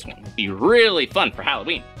 this one would be really fun for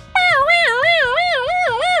Halloween.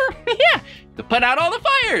 Yeah, to put out all the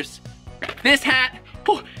fires. Grab this hat.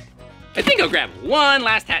 Oh, I think I'll grab one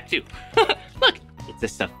last hat too. Look, it's a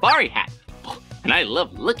safari hat. Oh, and I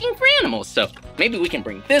love looking for animals, so maybe we can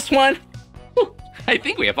bring this one. Oh, I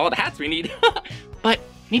think we have all the hats we need. But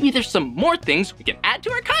maybe there's some more things we can add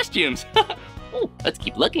to our costumes. Oh, let's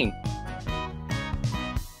keep looking.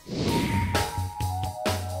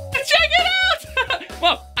 Check it out!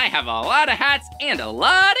 Well, I have a lot of hats and a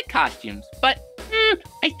lot of costumes, but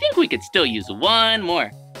I think we could still use one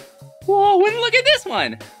more. Whoa, and look at this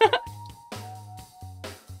one.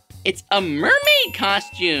 It's a mermaid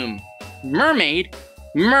costume. Mermaid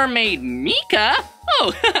Meekah?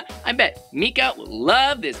 Oh, I bet Meekah will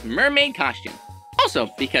love this mermaid costume.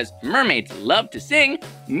 Also, because mermaids love to sing,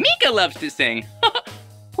 Meekah loves to sing.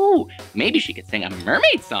 Oh, maybe she could sing a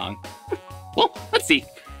mermaid song. Well, let's see.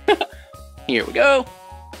 Here we go.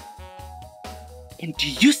 And do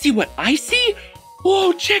you see what I see?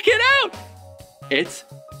 Whoa, check it out. It's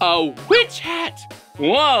a witch hat.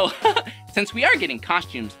 Whoa, since we are getting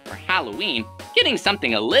costumes for Halloween, getting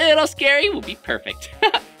something a little scary will be perfect.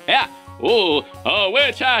 Yeah, oh, a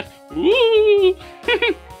witch hat. Woo.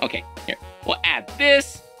 Okay, here, we'll add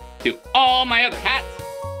this to all my other hats.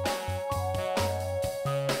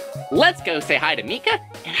 Let's go say hi to Meekah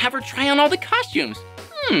and have her try on all the costumes.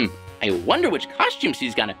 I wonder which costume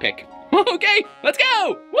she's gonna pick. Okay, let's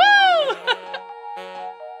go! Woo!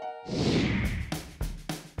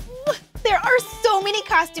 There are so many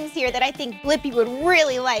costumes here that I think Blippi would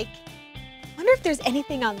really like. Wonder if there's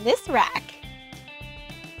anything on this rack.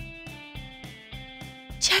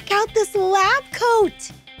 Check out this lab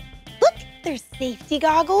coat. Look, there's safety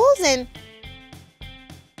goggles and...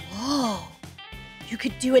 Whoa, you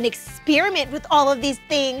could do an experiment with all of these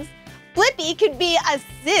things. Blippi could be a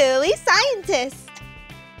silly scientist.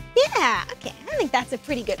 Yeah, okay, I think that's a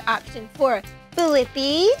pretty good option for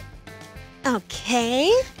Blippi.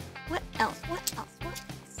 Okay, what else?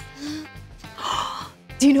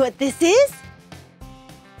 Do you know what this is?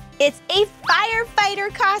 It's a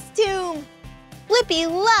firefighter costume. Blippi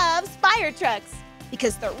loves fire trucks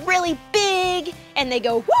because they're really big and they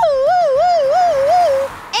go woo, woo, woo, woo, woo,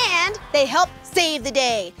 and they help save the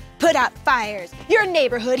day. Put out fires, your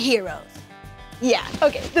neighborhood heroes. Yeah,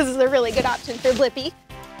 okay, this is a really good option for Blippi.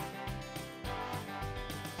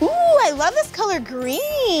 Ooh, I love this color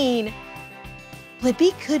green.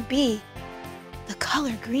 Blippi could be the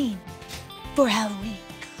color green for Halloween.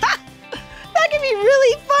 Ha! That could be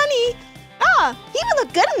really funny. Ah, he would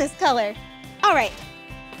look good in this color. All right,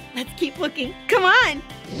 let's keep looking. Come on.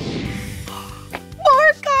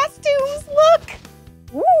 More costumes,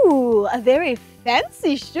 look. Ooh, a very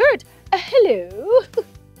fancy shirt. Hello.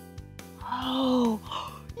 Oh,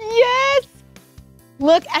 yes.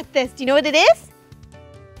 Look at this. Do you know what it is?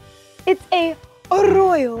 It's a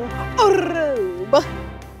royal robe.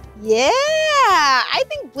 Yeah, I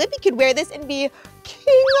think Blippi could wear this and be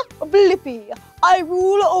King Blippi. I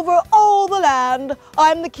rule over all the land.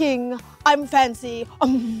 I'm the king. I'm fancy.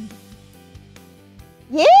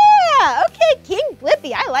 Yeah, okay, King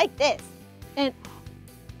Blippi. I like this. And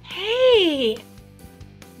hey,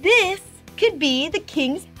 this could be the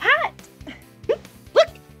king's hat. Look,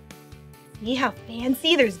 see how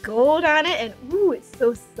fancy? There's gold on it, and ooh, it's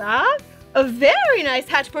so soft. A very nice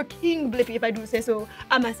hat for King Blippi, if I do say so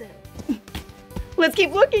myself. Let's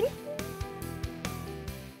keep looking.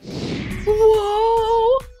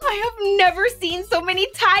 Whoa, I have never seen so many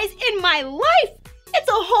ties in my life. It's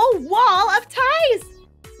a whole wall of ties.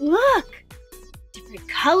 Look, different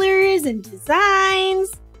colors and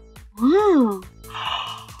designs. Wow.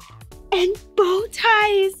 And bow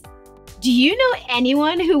ties. Do you know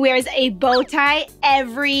anyone who wears a bow tie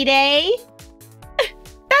every day?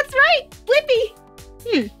 That's right, Blippi.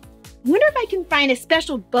 I wonder if I can find a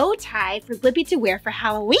special bow tie for Blippi to wear for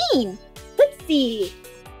Halloween. Let's see.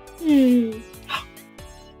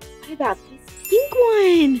 What about this pink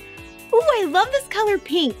one? Ooh, I love this color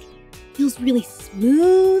pink. Feels really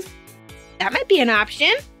smooth. That might be an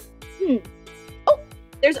option. Oh,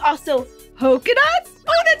 there's also polka dots.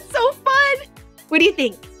 Oh, that's so fun. What do you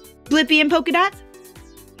think? Blippi and polka dots?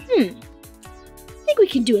 I think we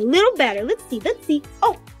can do a little better. Let's see.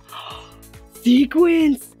 Oh,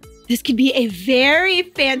 sequins. This could be a very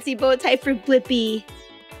fancy bow tie for Blippi.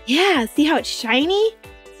 Yeah, see how it's shiny?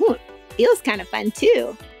 Ooh, it feels kind of fun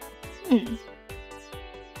too.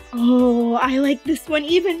 Oh, I like this one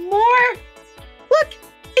even more. Look,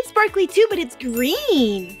 it's sparkly too, but it's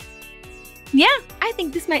green. Yeah, I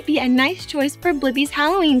think this might be a nice choice for Blippi's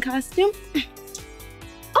Halloween costume.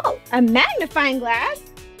 Oh, a magnifying glass.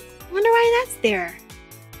 Wonder why that's there.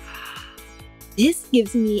 This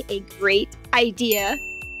gives me a great idea.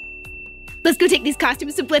 Let's go take these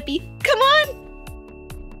costumes to Blippi. Come on.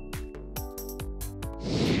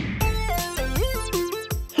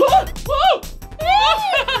 Whoa!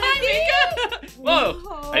 Meekah!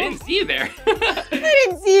 Whoa, I didn't see you there. I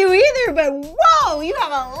didn't see you either, but whoa, you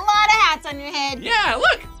have a lot of hats on your head. Yeah,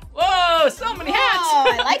 look. Whoa, so many hats. Oh,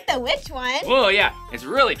 I like the witch one. Whoa, yeah, it's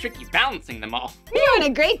really tricky balancing them all. You're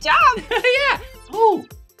doing a great job. Yeah. Oh,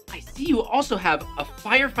 I see you also have a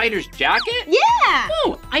firefighter's jacket. Yeah.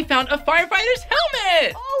 Oh, I found a firefighter's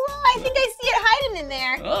helmet. Oh, well, I think I see it hiding in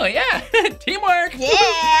there. Oh, yeah. Teamwork.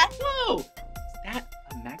 Yeah. Whoa. Is that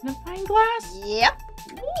a magnifying glass? Yep.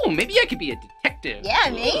 Oh, maybe I could be a detective. Yeah,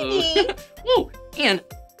 maybe. Whoa, and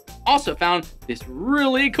also found this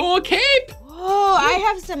really cool cape. Oh, I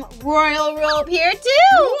have some royal robe here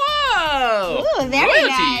too. Whoa. Ooh, very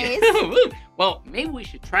nice. Well, maybe we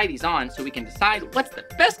should try these on so we can decide what's the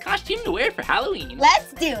best costume to wear for Halloween.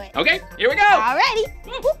 Let's do it. Okay, here we go. Alrighty.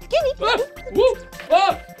 Whoop, give me. Whoa, whoa,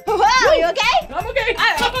 whoa. Wow, you okay? I'm okay. All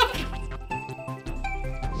right.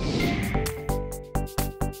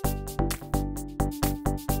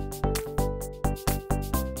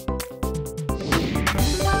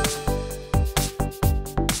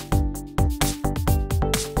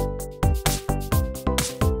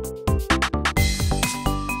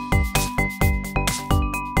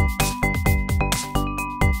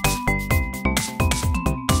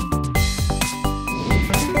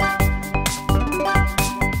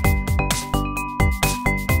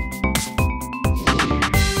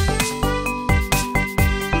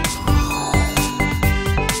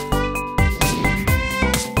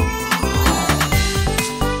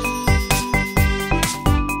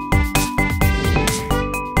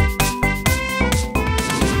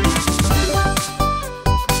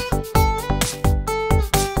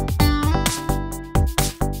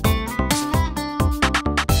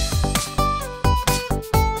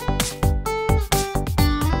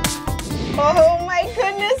 Oh my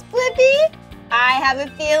goodness, Blippi. I have a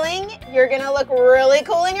feeling you're gonna look really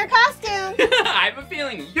cool in your costume. I have a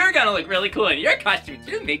feeling you're gonna look really cool in your costume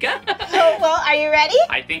too, Meekah. Oh, well, are you ready?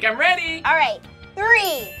 I think I'm ready. All right,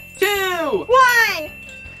 3, 2. 1.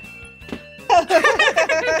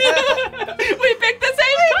 We picked the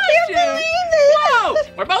same I costume. can't believe it. Whoa,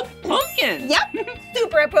 we're both pumpkins. Yep,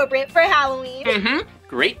 super appropriate for Halloween.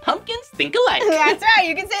 Great pumpkins think alike. That's right,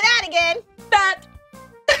 you can say that again. That.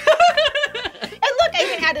 And look, I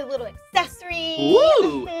even added a little accessory.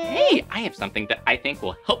 Ooh, hey, I have something that I think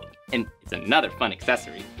will help you, and it's another fun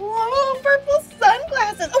accessory. Whoa, purple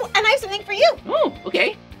sunglasses. Oh, and I have something for you. Oh,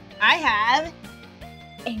 okay. I have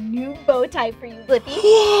a new bow tie for you, Blippi.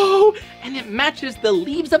 Whoa, and it matches the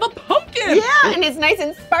leaves of a pumpkin. Yeah, and it's nice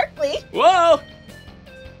and sparkly. Whoa.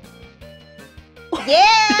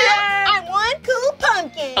 Yeah, I'm one cool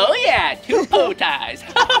pumpkin. Oh yeah, 2 bow ties.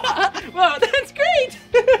 Whoa, that's great.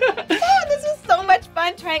 Oh, this was so much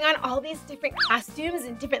fun trying on all these different costumes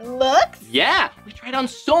and different looks. Yeah, we tried on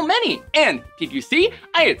so many. And did you see?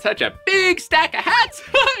 I had such a big stack of hats.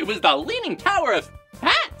 It was the Leaning Tower of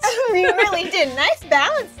hats. You really did. Nice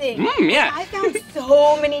balancing. Yeah. I found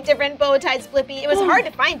so many different bow ties, Blippi. It was hard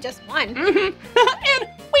to find just one. And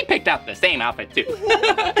we picked out the same outfit too.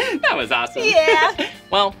 That was awesome. Yeah.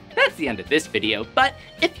 Well, that's the end of this video, but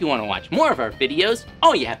if you want to watch more of our videos,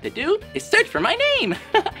 all you have to do is search for my name.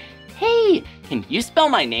 Hey, can you spell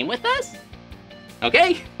my name with us?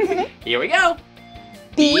 Okay, here we go.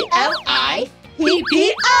 B-L-I-P-P-I.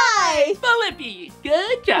 Blippi,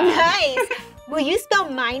 good job. Nice. Will you spell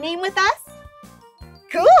my name with us?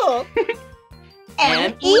 Cool.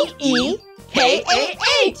 M-E-E-K-A-H.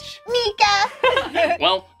 Meekah.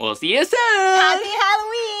 Well, we'll see you soon. Happy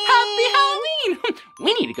Halloween. Happy Halloween.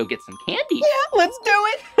 We need to go get some candy. Yeah, let's do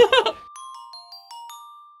it.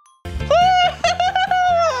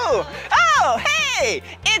 Oh, hey,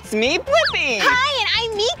 it's me, Blippi. Hi, and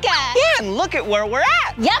I'm Meekah. Yeah, and look at where we're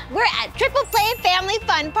at. Yep, we're at Triple Play Family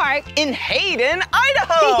Fun Park. In Hayden,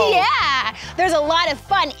 Idaho. Yeah, there's a lot of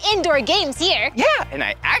fun indoor games here. Yeah, and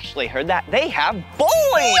I actually heard that they have bowling.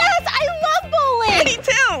 Yes, I love bowling. Me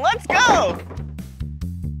too, let's go.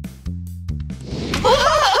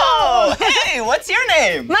 Whoa! Hey, what's your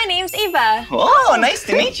name? My name's Eva. Oh, nice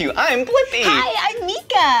to meet you. I'm Blippi. Hi, I'm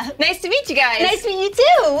Meekah. Nice to meet you guys. Nice to meet you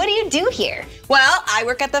too. What do you do here? Well, I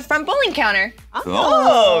work at the front bowling counter.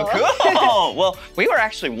 Oh, cool. Well, we were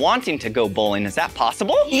actually wanting to go bowling. Is that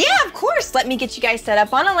possible? Yeah, of course. Let me get you guys set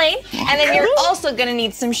up on a lane. And then you're also gonna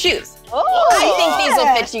need some shoes. Oh, I think these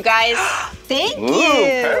will fit you guys. Thank Ooh,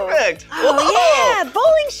 you. perfect. Oh, yeah,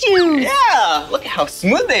 bowling shoes. Yeah, look at how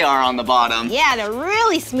smooth they are on the bottom. Yeah, they're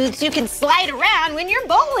really smooth so you can slide around when you're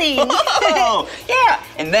bowling. Oh, yeah,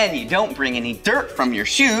 and then you don't bring any dirt from your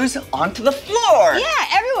shoes onto the floor. Yeah,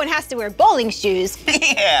 everyone has to wear bowling shoes.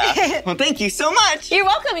 Yeah. Well, thank you so much. You're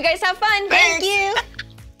welcome. You guys have fun. Thanks. Thank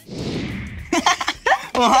you.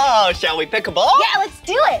 Whoa, shall we pick a ball? Yeah, let's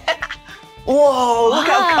do it. Whoa, look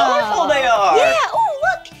how colorful they are. Yeah, oh,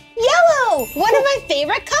 look, yellow. One of my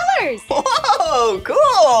favorite colors. Whoa,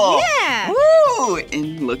 cool. Yeah. Ooh,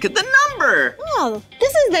 and look at the number. Oh,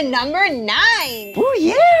 this is the number 9. Ooh,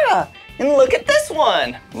 yeah. And look at this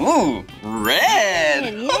one. Ooh,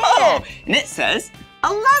 red. Yeah. Whoa, and it says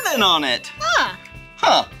 11 on it. Huh.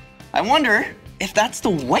 Huh, I wonder if that's the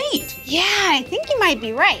weight. Yeah, I think you might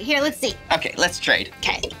be right. Here, let's see. Okay, let's trade.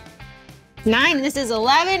 Okay. 9, this is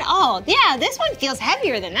 11. Oh, yeah, this one feels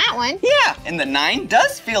heavier than that one. Yeah, and the 9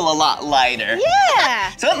 does feel a lot lighter.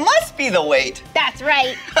 Yeah. So it must be the weight. That's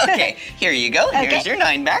right. Okay, here you go. Okay. Here's your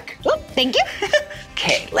 9 back. Oh, thank you.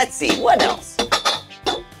 Okay, let's see, what else?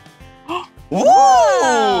 Ooh,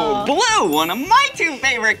 Whoa. blue, one of my 2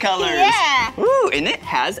 favorite colors. Yeah. Ooh, and it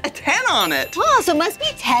has a 10 on it. Oh, so it must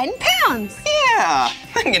be 10 pounds. Yeah,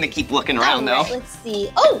 I'm gonna keep looking around All right, though. let's see.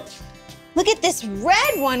 Oh, look at this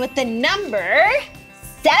red one with the number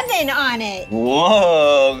 7 on it.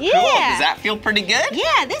 Whoa, cool. Yeah. Does that feel pretty good?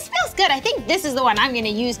 Yeah, this feels good. I think this is the one I'm gonna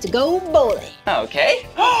use to go bowling. Okay.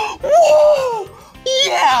 Whoa!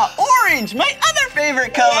 Yeah, orange, my other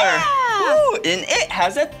favorite color. Yeah. Ooh, and it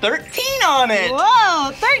has a 13 on it.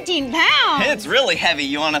 Whoa, 13 pounds. It's really heavy.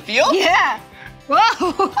 You want to feel? Yeah.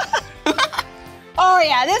 Whoa. Oh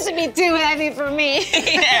yeah, this would be too heavy for me.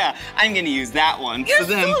 Yeah, I'm gonna use that one. You're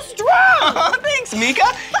so strong. Thanks,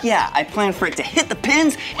 Meekah. Yeah, I plan for it to hit the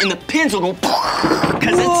pins, and the pins will go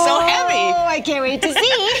because it's so heavy. Oh, I can't wait to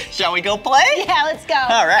see. Shall we go play? Yeah, let's go.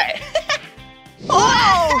 All right.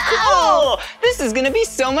 Oh, cool! This is gonna be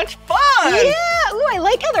so much fun. Yeah. Ooh, I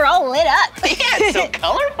like how they're all lit up. Yeah, it's so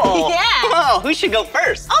colorful. Yeah. Oh, who should go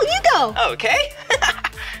first? Oh, you go. Okay.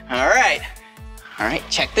 All right. All right,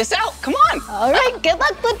 check this out. Come on. All right, good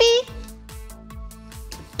luck, Blippi.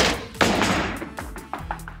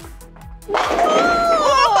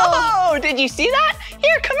 Whoa! Did you see that?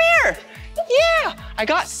 Here, come here. Yeah, I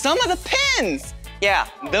got some of the pins. Yeah,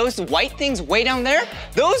 those white things way down there,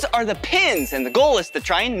 those are the pins, and the goal is to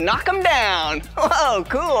try and knock them down. Whoa,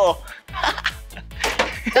 cool.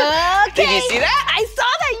 Okay. Did you see that? I saw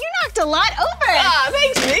that. You knocked a lot over. Ah,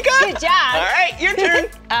 thanks, Meekah. Good job. All right, your turn.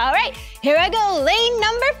 All right, here I go. Lane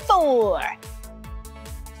number 4.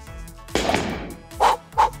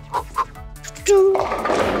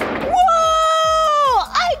 Whoa!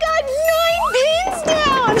 I got 9 pins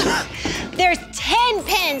down. There's 10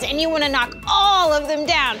 pins, and you want to knock all of them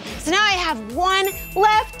down. So now I have 1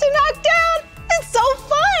 left to knock down. It's so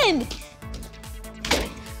fun.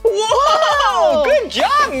 Whoa! Good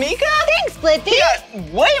job, Meekah. Thanks, Blippi. You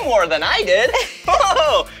got way more than I did.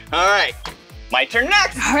 Whoa! All right, my turn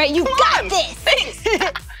next. All right, you Come got on. this. Thanks.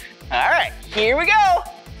 All right, here we go.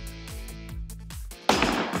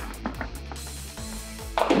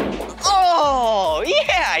 Oh,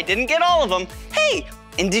 yeah, I didn't get all of them. Hey,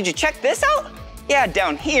 and did you check this out? Yeah,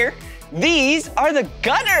 down here, these are the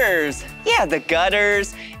gutters. Yeah, the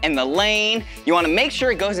gutters and the lane. You want to make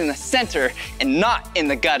sure it goes in the center and not in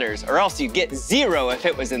the gutters, or else you get 0 if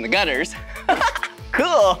it was in the gutters. Cool.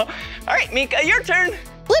 All right, Meekah, your turn.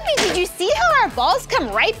 Blippi, did you see how our balls come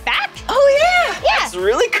right back? Oh, yeah. Yeah. That's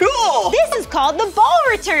really cool. This is called the ball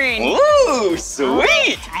return. Ooh,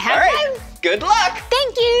 sweet. I have All right, mine. good luck.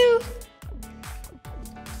 Thank you.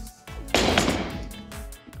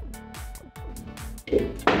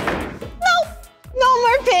 Nope, no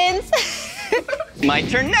more pins. My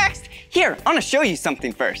turn next. Here, I want to show you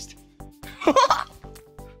something first. Do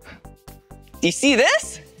you see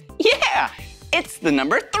this? Yeah, it's the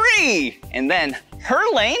number 3. And then her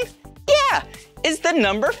lane, yeah, is the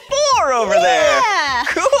number 4 over there.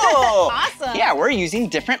 Cool. Awesome. Yeah, we're using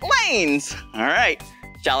different lanes. All right,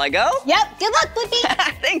 shall I go? Yep, good luck, Blippi.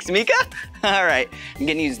 Thanks, Meekah. All right, I'm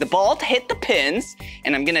gonna use the ball to hit the pins,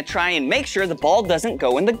 and I'm gonna try and make sure the ball doesn't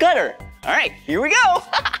go in the gutter. All right, here we go.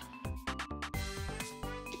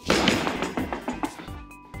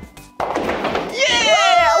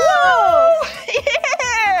 Yeah! Whoa!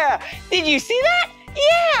 Yeah! Did you see that?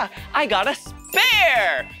 Yeah, I got a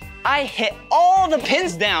spare. I hit all the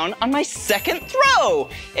pins down on my second throw.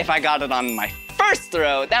 If I got it on my first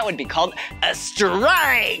throw, that would be called a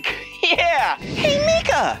strike. Yeah. Hey,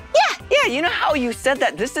 Meekah. Yeah, you know how you said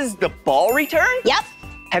that this is the ball return? Yep.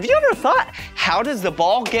 Have you ever thought, how does the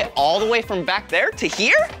ball get all the way from back there to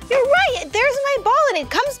here? You're right. There's my ball, and it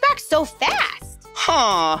comes back so fast.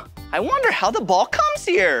 Huh. I wonder how the ball comes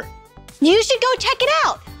here. You should go check it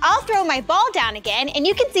out. I'll throw my ball down again, and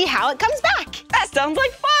you can see how it comes back. That sounds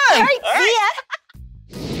like fun. All right, see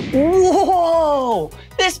ya. Whoa,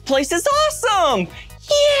 this place is awesome.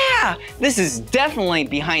 Yeah, this is definitely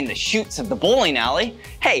behind the chutes of the bowling alley.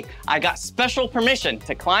 Hey, I got special permission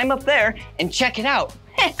to climb up there and check it out.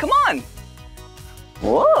 Hey, come on.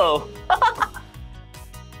 Whoa.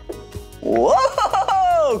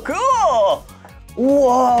 Whoa, cool.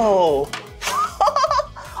 Whoa.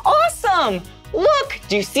 Awesome. Look,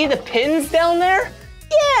 do you see the pins down there?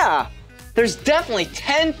 Yeah, there's definitely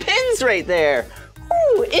 10 pins right there.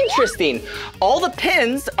 Ooh, interesting. All the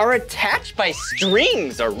pins are attached by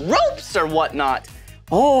strings or ropes or whatnot.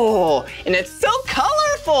 Oh, and it's so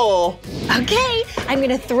colorful. Okay, I'm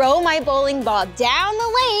gonna throw my bowling ball down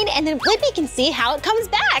the lane, and then Blippi can see how it comes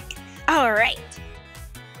back. All right,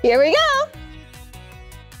 here we go.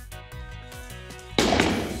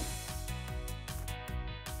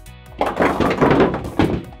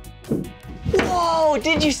 Whoa,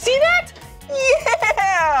 did you see that?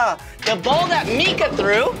 Yeah! The ball that Meekah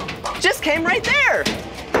threw just came right there.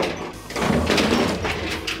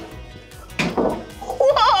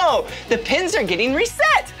 Whoa, the pins are getting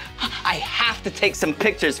reset. I have to take some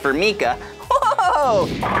pictures for Meekah. Whoa!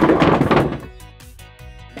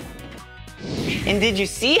 And did you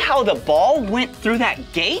see how the ball went through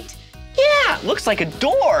that gate? Yeah, looks like a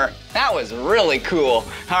door. That was really cool.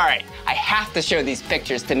 All right, I have to show these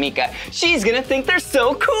pictures to Meekah. She's gonna think they're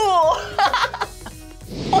so cool.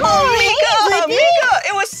 Oh, Meekah,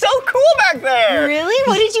 it was so cool back there. Really?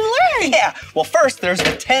 What did you learn? Yeah, well first there's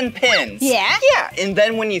the 10 pins. Yeah? Yeah, and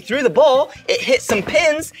then when you threw the ball, it hit some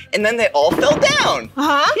pins and then they all fell down.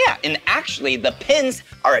 Uh-huh. Yeah, and actually the pins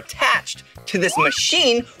are attached to this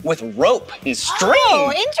machine with rope and string.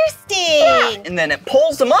 Oh, interesting. Yeah, and then it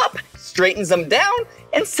pulls them up, straightens them down,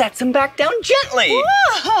 and sets them back down gently.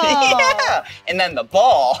 Whoa. Yeah, and then the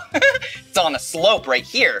ball, it's on a slope right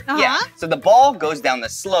here. Uh-huh. Yeah, so the ball goes down the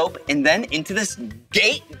slope and then into this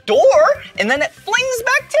gate door, and then it flings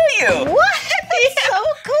back to you. What? That's so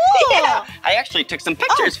cool. Yeah, I actually took some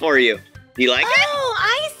pictures for you. You like it? Oh,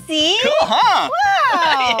 I see. Cool, huh?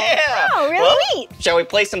 Wow. Yeah. Wow, really Well, neat. Shall we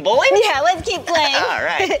play some bowling? Yeah, let's keep playing. All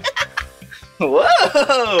right. Whoa.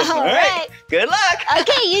 All right. Good luck.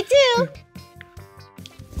 Okay, you too.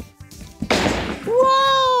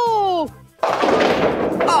 Whoa!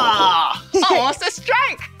 Ah, almost a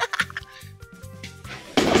strike.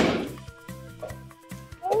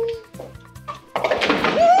 Whoa,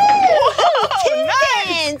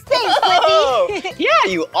 nice. Thanks, Blippi. Yeah,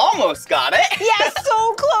 you almost got it. Yeah,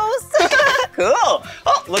 so close. Cool.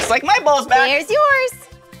 Oh, looks like my ball's back. There's yours.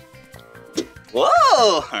 Whoa.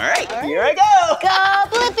 All right, here I go. Go,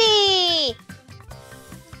 Blippi.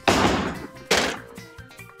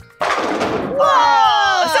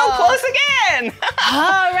 Whoa, so close again.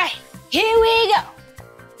 All right, here we go.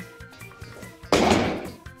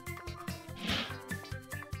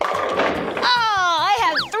 Oh, I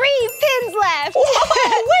have 3 pins left.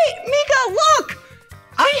 Whoa, wait, Meekah, look.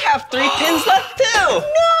 I have 3 pins left too. No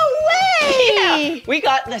way. Yeah, we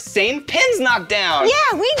got the same pins knocked down.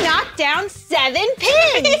 Yeah, we knocked down 7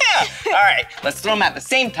 pins. Yeah. All right, let's throw them at the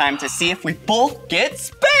same time to see if we both get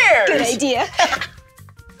spares. Good idea.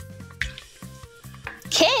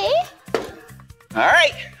 Okay. All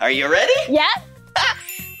right, are you ready? Yep.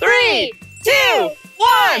 3, 2,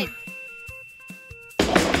 1.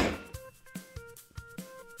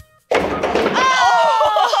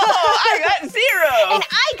 Oh, I got 0. And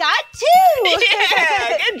I got 2.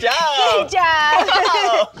 Yeah, good job. Good job.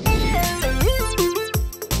 Wow.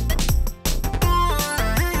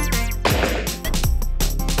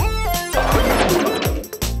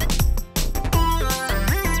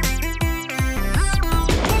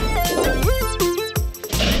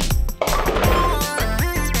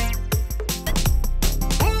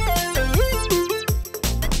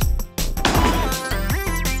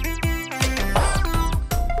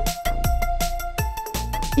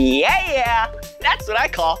 Yeah, that's what I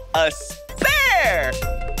call a spare.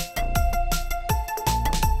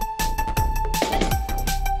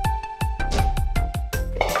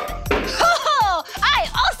 Oh, I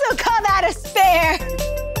also call that a spare.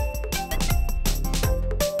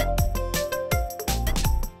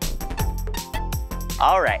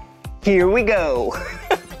 All right, here we go.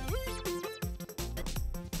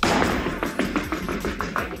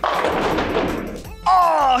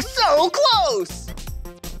 Oh, so close.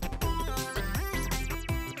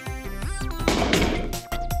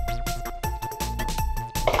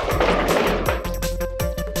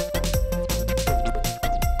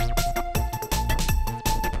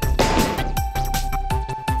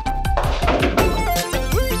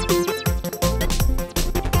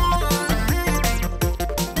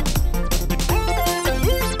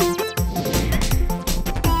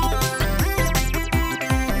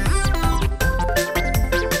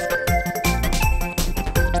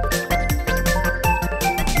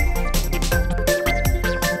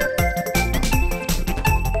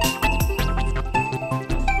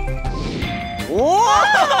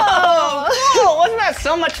 Whoa! Cool. Wasn't that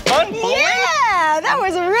so much fun bowling? Yeah, that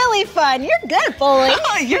was really fun. You're good at bowling.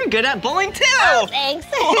 Oh, you're good at bowling too. Oh, thanks.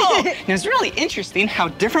 Whoa. It was really interesting how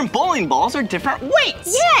different bowling balls are different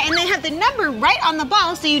weights. Yeah, and they have the number right on the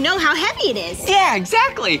ball so you know how heavy it is. Yeah,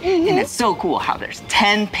 exactly. And it's so cool how there's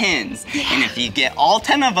 10 pins. And if you get all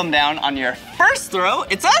 10 of them down on your first throw,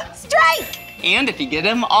 it's a strike. And if you get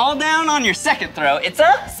them all down on your second throw, it's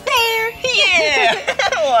a spare. Yeah.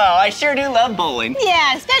 Well, I sure do love bowling.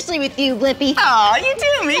 Yeah, especially with you, Blippi. Aw, you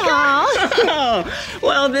too, Meekah.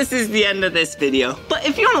 Well, this is the end of this video. But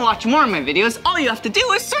if you want to watch more of my videos, all you have to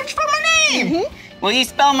do is search for my name. Will you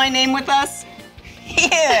spell my name with us?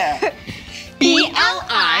 Yeah.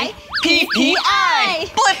 B-L-I-P-P-I.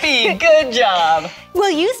 Blippi, good job.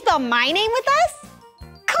 Will you spell my name with us?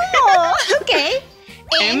 Cool. Okay.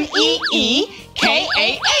 M-E-E-K-A-H.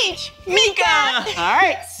 Meekah. All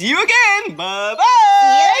right, see you again. Bye-bye. See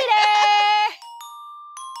you later.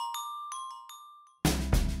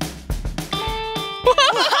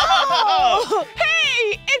 Whoa.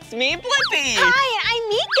 Hey, it's me, Blippi. Hi, I'm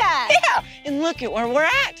Meekah. Yeah, and look at where we're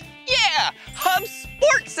at. Yeah, Hub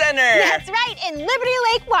Sports Center. That's right, in Liberty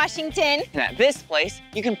Lake, Washington. And at this place,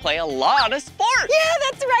 you can play a lot of sports. Yeah,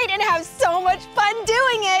 that's right, and have so much fun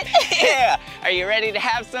doing it. Yeah, are you ready to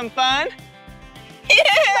have some fun? Yeah.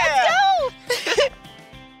 Let's go.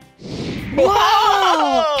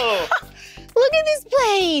 Whoa! Look at this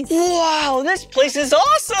place. Wow, this place is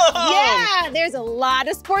awesome. Yeah, there's a lot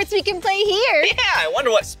of sports we can play here. Yeah, I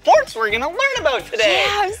wonder what sports we're gonna learn about today.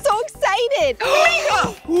 Yeah, I'm so excited.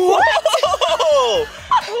 Meekah! Whoa!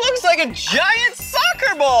 Looks like a giant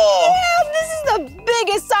soccer ball. Yeah, this is the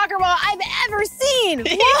biggest soccer ball I've ever seen.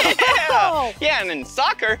 Whoa. Yeah, and in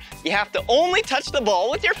soccer, you have to only touch the ball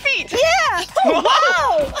with your feet. Yeah.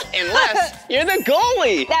 Whoa. Unless you're the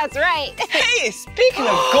goalie. That's right. Hey, speaking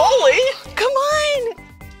of goalie. Come on.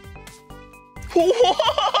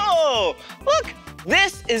 Whoa! Look,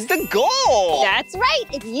 this is the goal. That's right.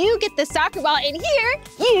 If you get the soccer ball in here,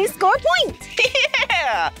 you score points.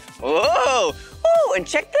 Yeah. Whoa. Oh, and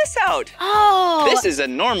check this out. Oh. This is a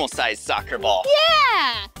normal sized soccer ball.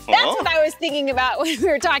 Yeah. That's what I was thinking about when we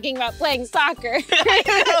were talking about playing soccer.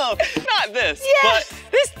 I know, not this, but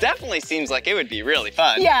this definitely seems like it would be really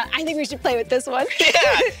fun. Yeah, I think we should play with this one.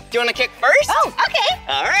 Yeah. Do you want to kick first? Oh, okay.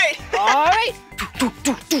 All right. All right.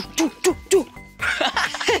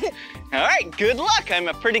 All right, good luck. I'm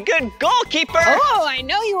a pretty good goalkeeper. Oh, I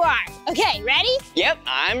know you are. Okay, ready? Yep,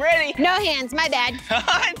 I'm ready. No hands, my bad.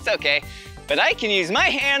 It's okay, but I can use my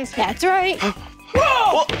hands. That's right.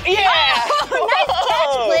 Whoa! Yeah! Oh, nice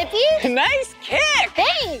catch, Blippi. Nice kick.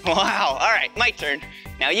 Thanks. Wow, all right, my turn.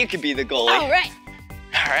 Now you can be the goalie. All right.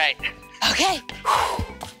 All right. Okay.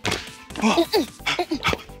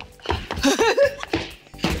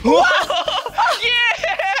 Whoa!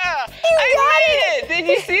 Yeah! I made it! Did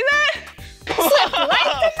you see that? Slipped right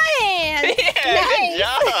from my hand. Yeah,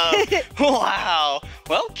 nice. good job. Wow.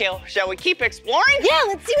 Well, Kale, shall we keep exploring? Yeah,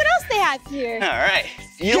 let's see what else they have here. All right.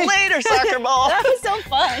 See you later, soccer ball. That was so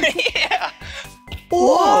fun. Yeah.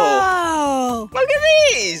 Whoa. Look at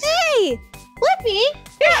these. Hey, Blippi,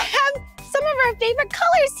 we have some of our favorite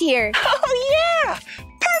colors here. Oh, yeah.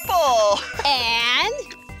 Purple. And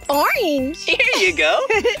orange. Here you go.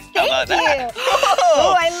 How about Thank you. that?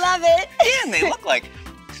 Oh, I love it. Yeah, and they look like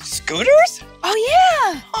scooters? Oh,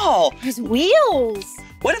 yeah. Oh, There's wheels.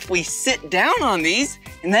 what if we sit down on these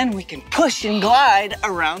and then we can push and glide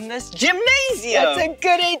around this gymnasium? That's a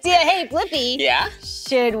good idea. Hey, Blippi. Yeah?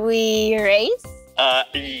 Should we race?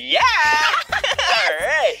 Yeah. All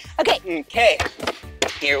right. Okay. Okay.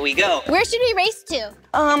 here we go. Where should we race to?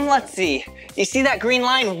 Let's see. You see that green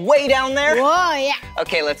line way down there? Whoa, yeah.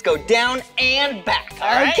 Okay, let's go down and back, all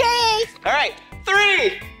right? Okay. All right,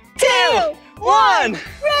 3, 2, 1.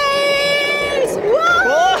 Race! Whoa!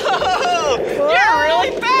 Whoa! You're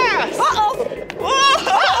really fast! Uh-oh.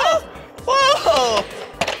 Whoa! Whoa!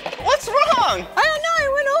 What's wrong? I don't know, I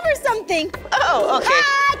went over something. Oh, okay.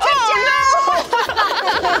 Ah, Oh,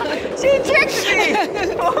 no! She tricked me!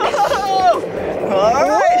 Whoa! All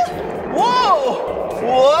right. Whoa!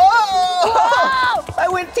 Whoa! I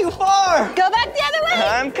went too far. Go back the other way.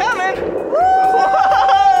 I'm coming.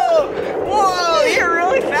 Whoa! Whoa! You're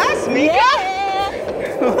really fast, Meekah.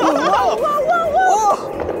 Yeah. Whoa! Whoa, whoa, whoa.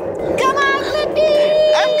 Come on,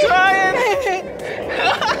 Blippi. I'm trying.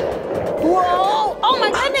 Whoa. Oh, my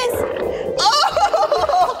goodness.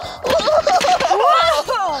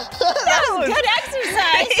 Whoa. That was good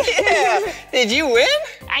exercise. Yeah. Did you win?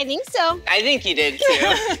 I think so. I think you did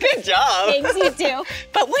too. Good job. Thanks, you too.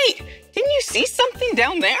 But wait, didn't you see something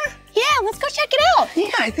down there? Yeah, let's go check it out.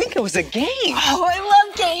 Yeah, I think it was a game. Oh, I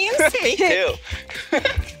love games. Me too.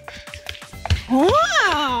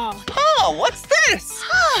 Wow. Oh, what's this?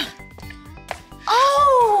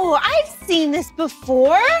 Oh, I've seen this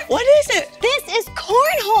before. What is it? This is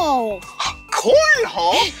cornhole.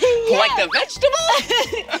 Cornhole? Yeah. Like the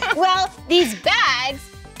vegetable? Well, these bags,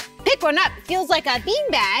 pick one up. It feels like a bean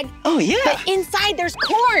bag, Oh, yeah. but inside there's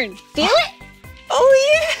corn. Feel it?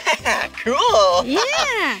 Oh, yeah. Cool.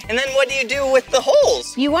 Yeah. And then what do you do with the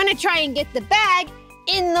holes? You want to try and get the bag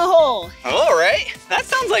in the hole. All right. That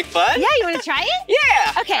sounds like fun. Yeah, you want to try it?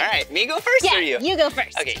 Yeah. Okay. All right. Me go first Yeah, or you? you go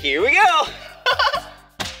first. Okay, here we go. Oh,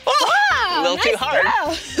 Wow, a little too nice hard.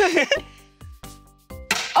 throw.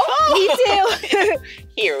 Me too.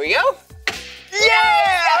 Here we go.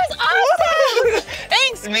 Yeah! That was awesome.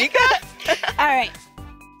 Thanks, Meekah. All right.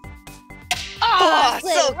 Oh,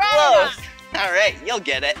 slid so right close. on. All right, you'll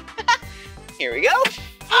get it. Here we go.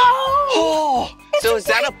 Oh. So is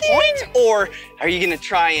that a point, or are you gonna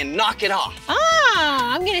try and knock it off?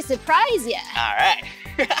 Ah, I'm gonna surprise you. All right.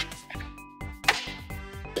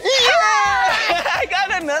 Yeah! I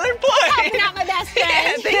got another point. Oh, not my best Yeah,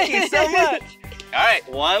 friend. thank you so much. All right,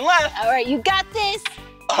 one left. All right, you got this.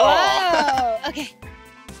 Oh. Whoa. Okay.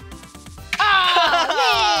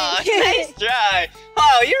 Oh, man. Nice try.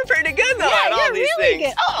 Oh, you're pretty good though Yeah, at all you're these really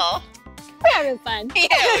things. good. Oh. We're having fun. Yeah,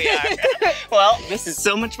 we are. Well, this is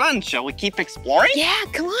so much fun. Shall we keep exploring? Yeah,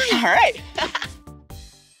 come on. All right.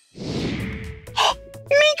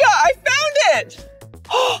 Meekah, I found it.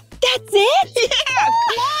 That's it? Yeah,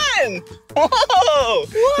 come on. Whoa.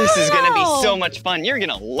 This is going to be so much fun. You're going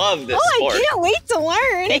to love this sport. I can't wait to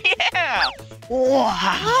learn. Yeah.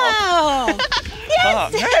 Wow. Wow. Yeah,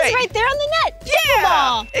 it says right. right there on the net. Yeah,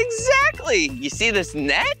 Pickleball. exactly. You see this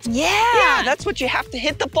net? Yeah. Yeah, that's what you have to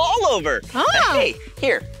hit the ball over. Oh. Hey,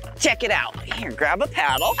 here, check it out. Here, grab a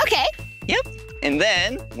paddle. Okay. Yep. And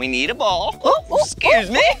then we need a ball. Oh, Excuse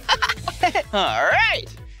me. All right.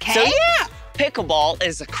 Okay. So yeah, pickleball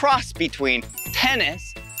is a cross between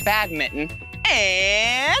tennis, badminton,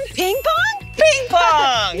 and Ping pong? ping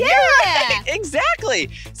pong. Yeah. You're right. Exactly.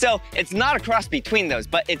 So it's not a cross between those,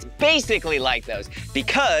 but it's basically like those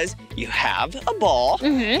because you have a ball,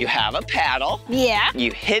 you have a paddle, Yeah.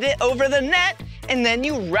 you hit it over the net, and then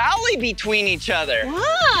you rally between each other. Wow,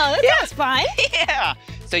 that sounds fun. Yeah.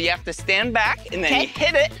 So you have to stand back, and then Okay. you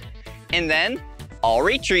hit it, and then I'll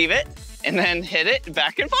retrieve it, and then hit it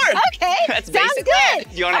back and forth. Okay, That's sounds basic good. that.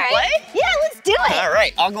 Do you want to All play? right. Yeah, let's do it. All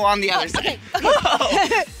right, I'll go on the other side. okay.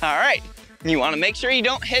 Whoa. All right. You want to make sure you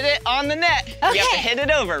don't hit it on the net. You have to Okay. hit it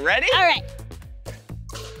over. Ready? All right.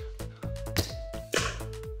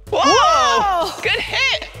 Whoa! Whoa. Good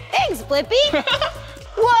hit. Thanks, Blippi.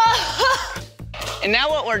 Whoa. And now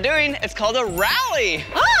what we're doing is called a rally.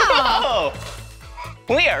 Oh.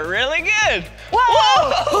 Whoa. We are really good.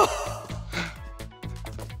 Whoa.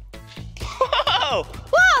 Whoa.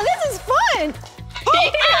 Whoa, this is fun.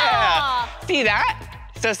 Yeah. See that?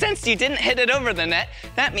 So since you didn't hit it over the net,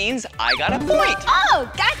 that means I got a point.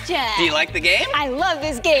 Oh, gotcha. Do you like the game? I love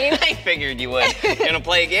this game. I figured you would. You gonna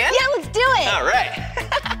play again? Yeah, let's do it. All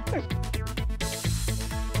right.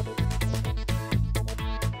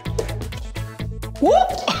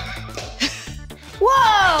 Whoop!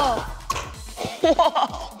 Whoa.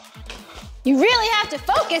 Whoa! You really have to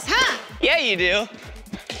focus, huh? Yeah, you do.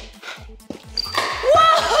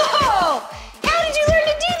 Whoa. How did you learn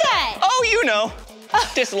to do that? Oh, you know.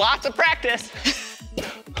 Just lots of practice.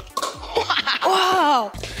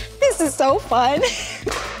 Whoa. This is so fun.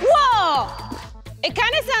 Whoa. It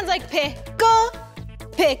kind of sounds like pickle,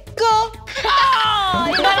 pickle. Oh,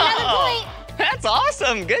 you got another point. that's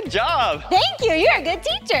awesome. Good job. Thank you. You're a good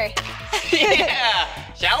teacher. Yeah.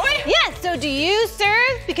 Shall we? Yeah, so do you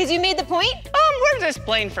serve because you made the point? We're just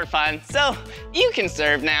playing for fun, so you can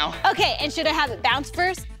serve now. Okay, and should I have it bounce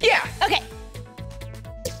first? Yeah. Okay.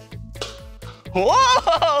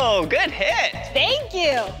 Whoa, good hit. Thank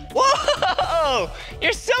you. Whoa,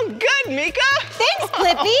 you're so good, Meekah. Thanks,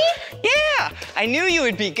 Blippi. Yeah, I knew you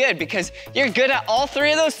would be good because you're good at all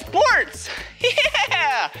three of those sports.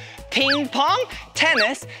 Yeah, ping pong,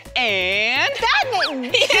 tennis, and... Badminton.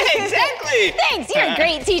 Yeah, exactly. Thanks, you're a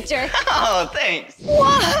great teacher. Oh, thanks.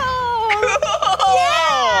 Whoa. Cool.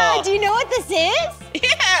 Yeah, do you know what this is?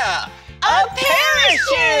 Yeah. A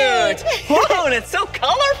parachute! Whoa, and it's so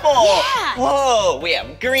colorful! Yeah! Whoa, we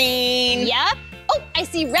have green. Yep. Oh, I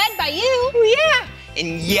see red by you. Oh, yeah.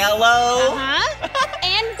 And yellow. Uh-huh.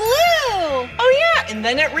 And blue. Oh, yeah, and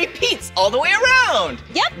then it repeats all the way around.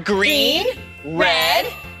 Yep. Green,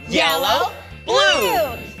 red, yellow,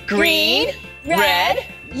 blue. Green, red,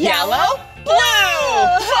 yellow,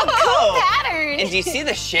 blue. Cool pattern. And do you see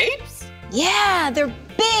the shapes? Yeah, they're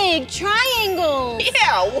big triangles.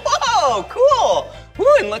 Yeah, whoa, cool.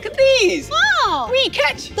 Ooh, and look at these. Wow. Wee,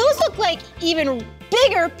 catch. Those look like even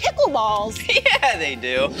bigger pickleballs. Yeah, they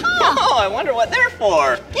do. Oh, I wonder what they're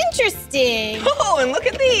for. Interesting. Oh, and look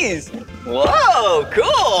at these. Whoa,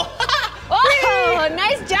 cool. Whoa,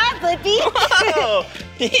 nice job, Blippi. Whoa.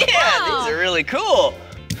 Yeah, Wow. these are really cool.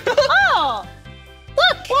 Oh,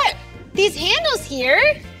 look. What? These handles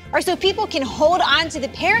here are so people can hold on to the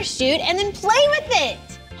parachute and then play with it.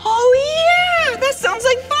 Oh, yeah, that sounds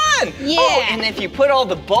like fun. Yeah. Oh, and if you put all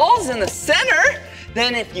the balls in the center,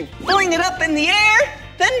 then if you fling it up in the air,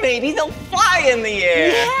 then maybe they'll fly in the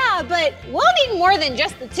air. Yeah, but we'll need more than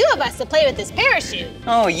just the two of us to play with this parachute.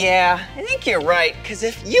 Oh, yeah, I think you're right, because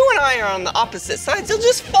if you and I are on the opposite sides, they'll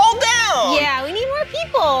just fall down. Yeah, we need more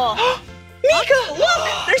people. Meekah,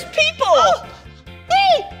 look, there's people. Oh,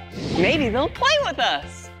 hey. Maybe they'll play with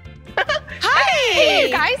us. Hi. Hey,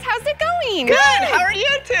 you guys, how's it going? Good, how are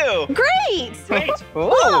you two? Great. Ooh,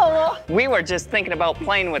 Whoa. we were just thinking about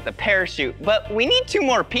playing with the parachute, but we need 2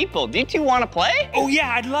 more people. Do you 2 want to play? Oh,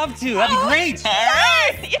 yeah, I'd love to. That'd be great. All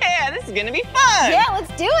right, yeah, this is gonna be fun. Yeah, let's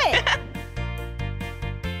do it.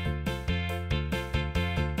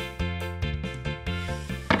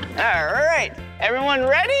 All right, everyone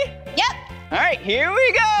ready? Yep. All right, here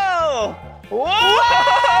we go. Whoa!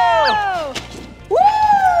 Whoa. Woo!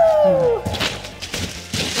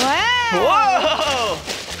 Wow. Whoa!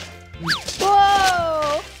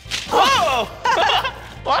 Whoa. Whoa!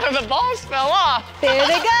 A lot of the balls fell off. There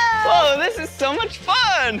they go. Whoa, this is so much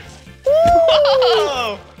fun.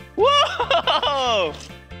 Whoa! Whoa!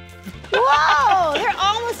 Whoa, they're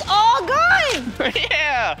almost all gone.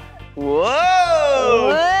 Yeah. Whoa!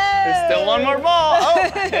 Whoa. There's still one more ball.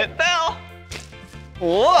 Oh, it fell.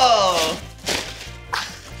 Whoa!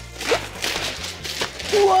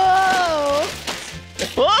 Whoa.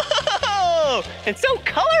 Whoa! It's so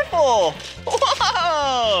colorful.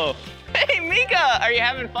 Whoa! Hey, Meekah, are you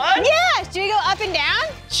having fun? Yeah, should we go up and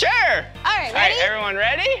down? Sure. All right, ready? All right, everyone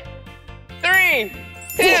ready? 3,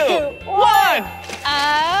 2, 1.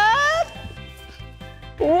 Up.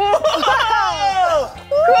 Whoa!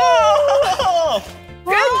 Cool!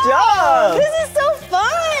 Good job! This is so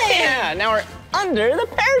fun. Yeah, now we're under the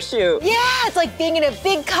parachute. Yeah, it's like being in a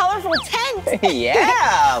big, colorful tent.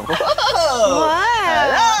 Yeah! Whoa! Wow.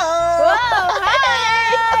 Hello! Whoa, hi.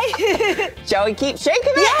 Shall we keep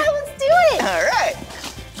shaking it? Yeah, let's do it. All right.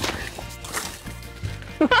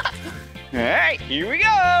 All right, here we go.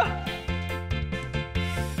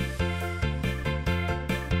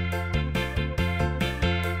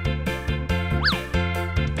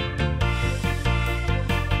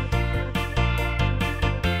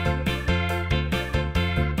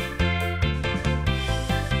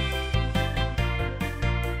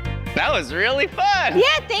 That was really fun.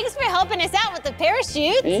 Yeah, thanks for helping us out with the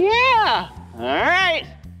parachute. Yeah. All right.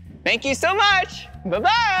 Thank you so much.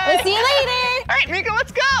 Bye-bye. We'll see you later. All right, Meekah,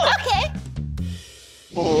 let's go. Okay.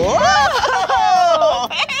 Whoa!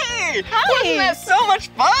 Hey! Hi. Wasn't that so much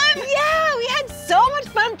fun? Yeah, we had so much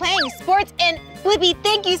fun playing sports, and Blippi,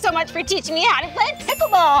 thank you so much for teaching me how to play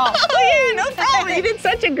pickleball. Oh yeah, no problem. You did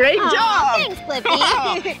such a great Aw, job. thanks,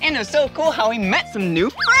 Blippi. And it was so cool how we met some new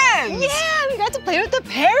friends. Yeah, we got to play with the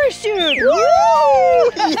parachute.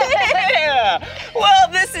 Woo! Yeah! Well,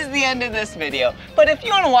 this is the end of this video. But if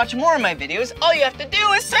you want to watch more of my videos, all you have to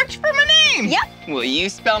do is search for my name. Yep. Will you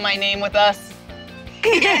spell my name with us?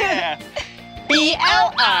 Yeah.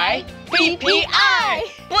 B-L-I-P-P-I.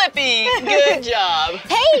 Blippi, good job.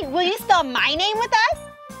 Hey, will you spell my name with us?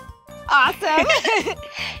 Awesome.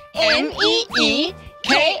 M-E-E-K-A-H.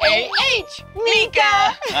 K-A-H,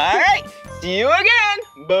 Meekah. All right, see you again.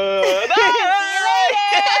 Bye-bye. See you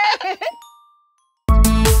later.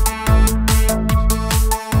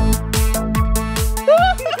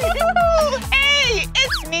 Hey,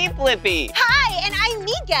 it's me, Blippi. Hi, and I'm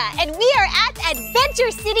Meekah, and we are at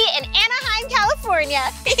Adventure City in Anaheim,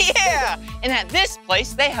 California. Yeah, and at this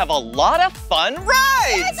place, they have a lot of fun rides.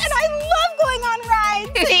 Yes, and I love going on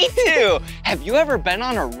rides. Me too. Have you ever been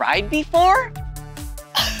on a ride before?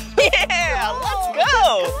 Yeah, let's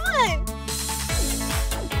go. Come on.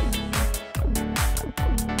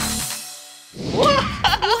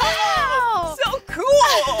 Wow. So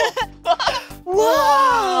cool.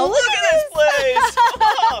 Whoa, Look at this place.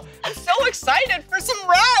 Whoa, I'm so excited for some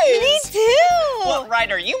rides. Me too. What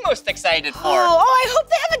ride are you most excited for? Oh, I hope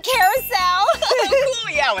they have a carousel. Oh,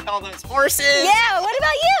 cool, yeah, with all those horses. Yeah, what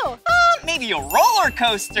about you? Maybe a roller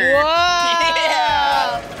coaster. Whoa.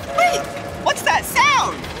 Yeah. Wait, what's that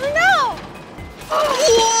sound? No.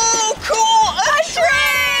 Whoa, cool, a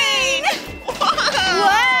train!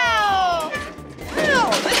 Wow. Wow,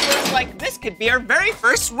 this looks like this could be our very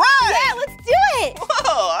first ride. Yeah, let's do it.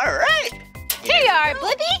 Whoa, all right. Here you are,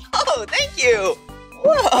 Blippi. Oh, thank you.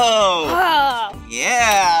 Whoa. Oh.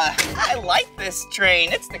 Yeah, I like this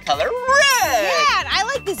train. It's the color red. Yeah, and I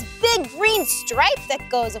like this big green stripe that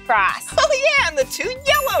goes across. Oh, yeah, and the 2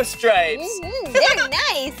 yellow stripes. Very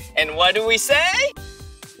nice. And what do we say?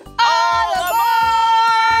 All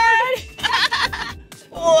aboard!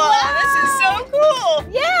 Whoa, wow. This is so cool.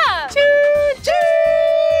 Yeah. Choo choo.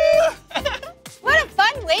 What a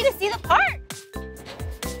fun way to see the park.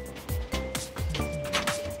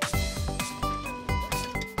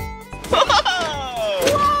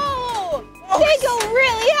 Whoa. Whoa. They go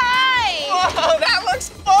really high. Whoa, that looks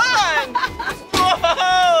fun.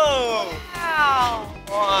 Whoa. Wow.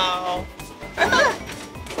 Wow.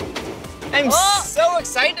 I'm so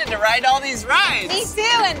excited to ride all these rides. Me too,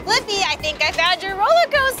 and Blippi, I think I found your roller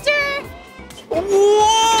coaster.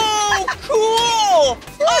 Whoa, cool!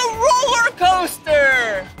 A roller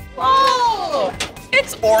coaster! Whoa!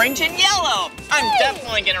 It's orange and yellow. I'm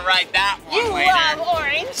definitely gonna ride that one You later. love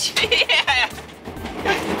orange. Yeah,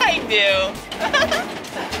 I do.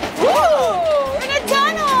 Whoa! We're in a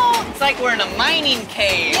tunnel. It's like we're in a mining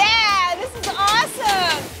cave. Yeah, this is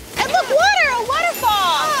awesome. And look, water, a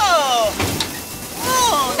waterfall. Oh!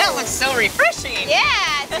 Oh, that looks so refreshing.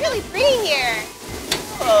 Yeah, it's really pretty here.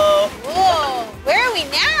 Whoa. Whoa, where are we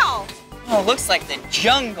now? Oh, looks like the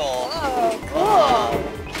jungle. Oh, cool.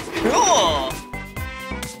 Cool.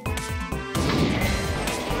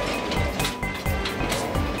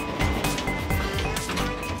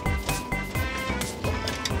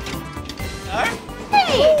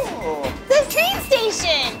 Hey, Cool. the train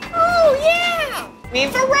station. Oh, yeah.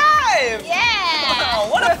 We've arrived. Yeah. Wow,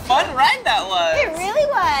 what a fun ride that was. It really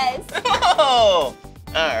was. Oh,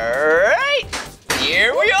 all right.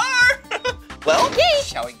 Here we are. Well, Okay.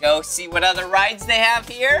 shall we go see what other rides they have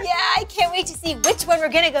here? Yeah, I can't wait to see which one we're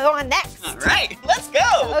gonna go on next. All right, let's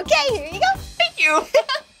go. Okay, here you go. Thank you.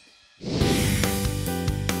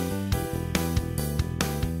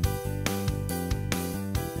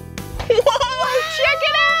 Whoa, check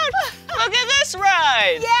it out. Look at this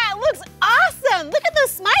ride. Yeah, it looks awesome. Look at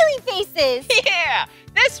those smiley faces. Yeah,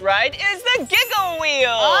 this ride is the Giggle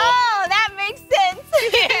Wheel. Oh, that makes sense.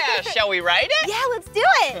 Yeah, shall we ride it? Yeah, let's do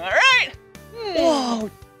it. All right.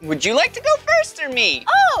 Whoa, would you like to go first or me?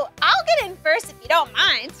 Oh, I'll get in first if you don't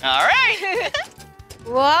mind. All right.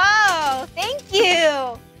 Whoa, thank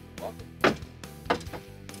you.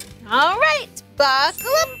 All right,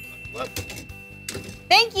 buckle up.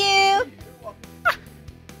 Thank you.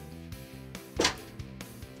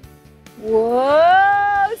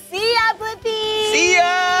 Whoa, see ya, Blippi. See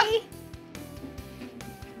ya.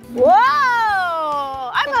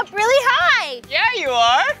 Whoa, I'm up really high. Yeah, you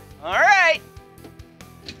are. All right.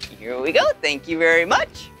 Here we go. Thank you very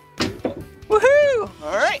much. Woohoo!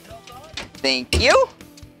 All right. Thank you.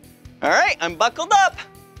 All right, I'm buckled up.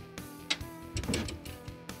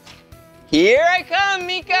 Here I come,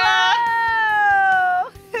 Meekah.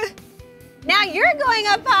 Whoa. Now you're going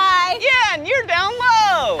up high. Yeah, and you're down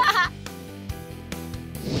low.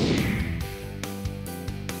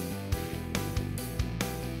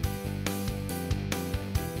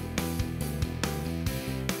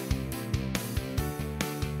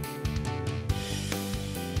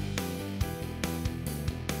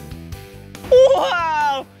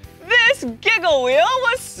 Wow! This Giggle Wheel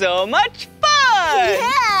was so much fun!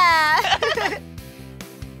 Yeah.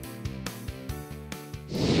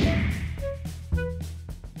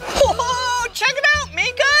 Whoa! Check it out,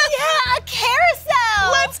 Meekah! Yeah, a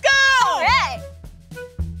carousel. Let's go! All right.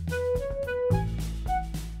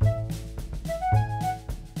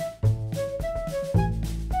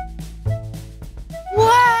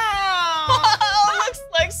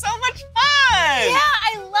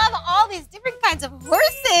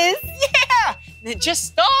 just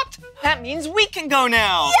stopped. That means we can go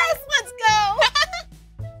now. Yes, let's go.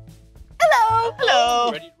 Hello.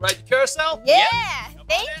 Hello. Ready to ride the carousel? Yeah,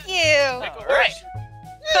 thank you. All right.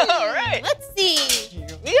 All right. Let's see. Here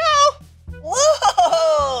we go.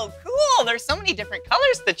 Whoa, cool. There's so many different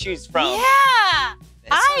colors to choose from. Yeah,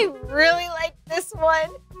 I really like this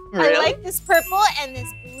one. Really? I like this purple and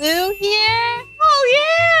this blue here.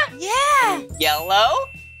 Oh, yeah. Yeah. Yellow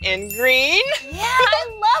and green. Yeah, I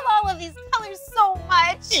love all of these colors so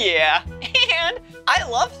much. Yeah, and I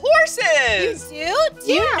love horses. You do?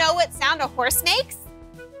 Do you know what sound a horse makes?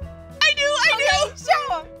 I do.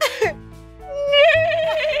 Show them.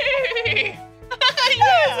 Nay. That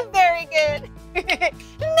Yeah. was very good.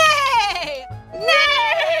 Nay!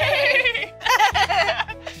 Nay!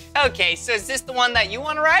 Okay, so is this the one that you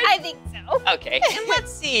want to ride? I think so. Okay, and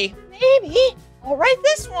let's see. Maybe I'll ride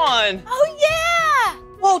this one. Oh, yeah!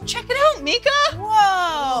 Whoa, check it out, Meekah.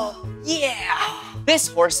 Whoa! Yeah, this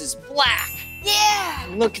horse is black. Yeah!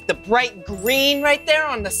 Look at the bright green right there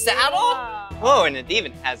on the saddle. Wow. Oh, and it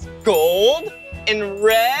even has gold and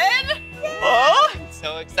red. Oh, I'm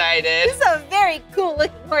so excited. This is a very cool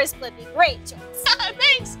looking horse, Blippi. Great choice.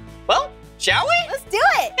 Thanks. Well, shall we? Let's do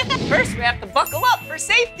it. First, we have to buckle up for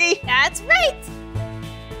safety. That's right.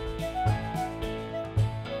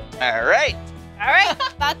 All right. All right,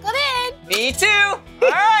 buckled in. Me too. All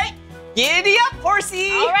right. Giddy up,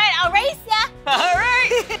 horsey. All right, I'll race ya. All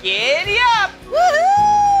right. Giddy up.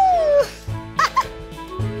 Woohoo!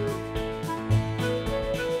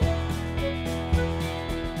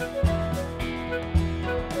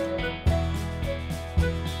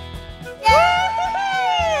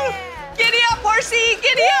 Yeah! Giddy up, horsey.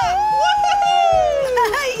 Giddy up.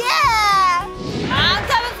 Yeah! I'm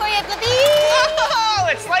coming for you, Blippi. Oh,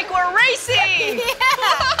 it's like we're racing. Yeah!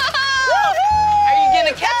 Are you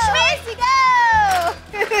gonna catch me? Go!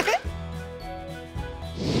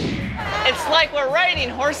 It's like we're riding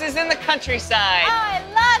horses in the countryside. Oh, I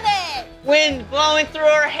love it. Wind blowing through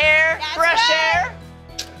our hair, That's fresh right. air.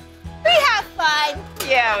 We have fun.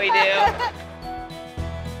 Yeah, we do.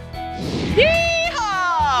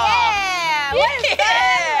 Yeehaw! Yeah! What a fun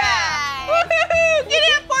ride. Woohoo!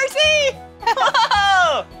 Giddy up, horsey!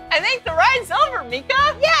 Whoa! I think the ride's over,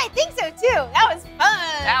 Meekah. Yeah, I think so too. That was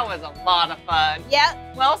fun. That was a lot of fun.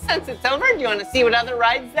 Yep. Well, since it's over, do you want to see what other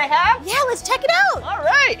rides they have? Yeah, let's check it out. All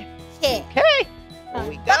right. Yeah. Okay. Here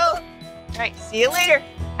we go. All right, see you later.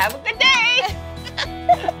 Have a good day.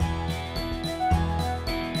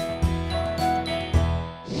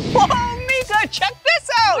 Whoa, Meekah, check this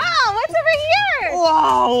out. Wow, what's over here?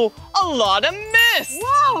 Whoa, a lot of mist.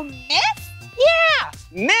 Whoa, mist? Yeah,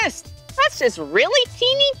 mist. That's just really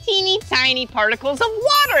teeny tiny particles of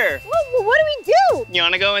water. Whoa, what do we do? You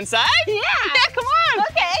want to go inside? Yeah. Yeah, come on.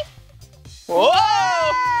 Okay. Whoa.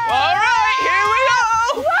 All right, here we go.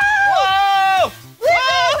 Whoa. Whoa.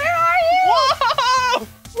 Blippi, where are you? Whoa.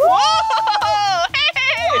 Whoa.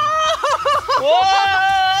 Hey.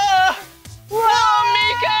 Whoa. Whoa,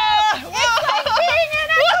 Meekah. It's like being in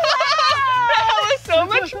a That was so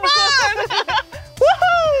much fun.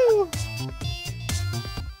 Woohoo.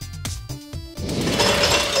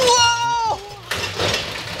 Whoa.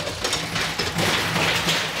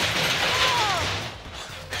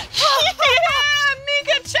 Yeah,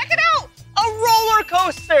 Meekah, check it out. A roller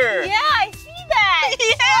coaster. Yeah, I see that.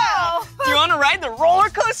 Yeah. Whoa. Do you want to ride the roller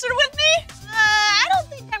coaster with me? I don't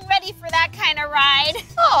think I'm ready for that kind of ride.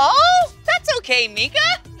 Oh, that's okay,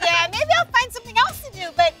 Meekah. Yeah, maybe I'll find something else to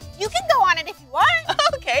do, but you can go on it if you want.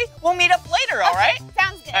 Okay, we'll meet up later, all right?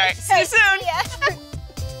 Sounds good. All right, see you soon. Yeah.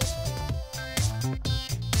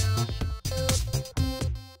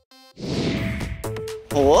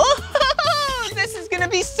 Whoa, this is gonna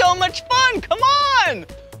be so much fun, come on.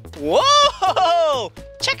 Whoa,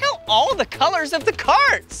 check out all the colors of the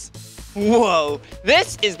carts. Whoa,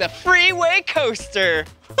 this is the freeway coaster.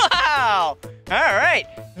 Wow, all right,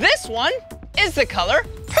 this one is the color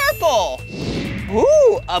purple.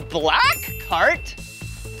 Ooh, a black cart.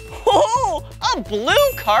 Oh, a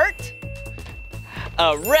blue cart,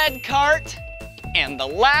 a red cart, and the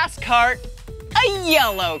last cart, a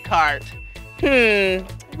yellow cart.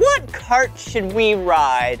 What cart should we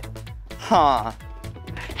ride? Huh.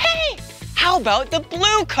 Hey, how about the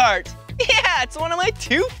blue cart? Yeah, it's one of my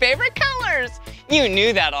 2 favorite colors. You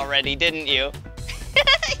knew that already, didn't you?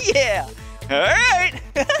 Yeah. All right.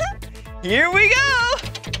 Here we go.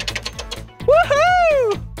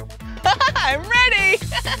 Woohoo! I'm ready.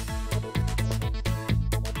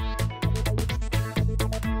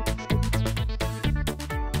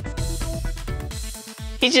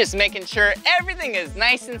 He's just making sure everything is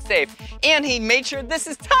nice and safe. And he made sure this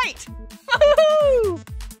is tight. Woohoo!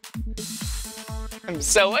 I'm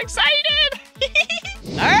so excited.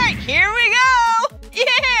 All right, here we go.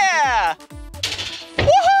 Yeah.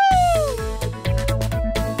 Woohoo!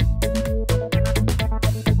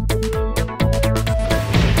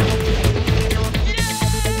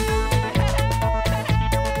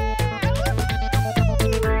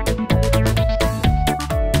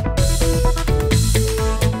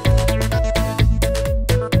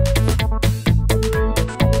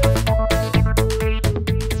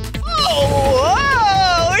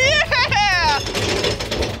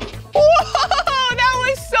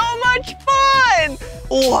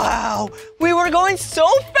 Wow, we were going so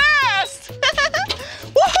fast!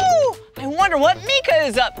 Woohoo! I wonder what Meekah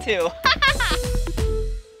is up to.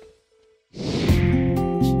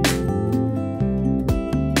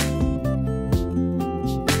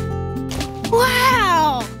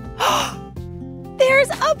 Wow! There's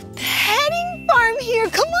a petting farm here.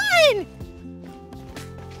 Come on!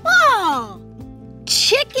 Oh,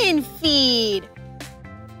 chicken feed.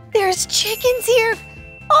 There's chickens here.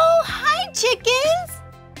 Oh, hi, chickens.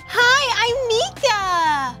 Hi, I'm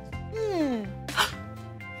Meekah.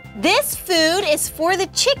 This food is for the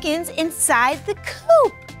chickens inside the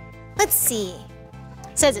coop. Let's see.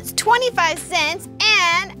 It says it's 25 cents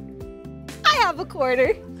and I have a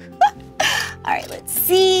quarter. All right, let's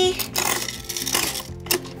see.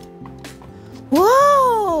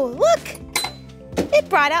 Whoa, look. It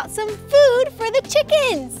brought out some food for the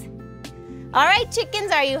chickens. All right,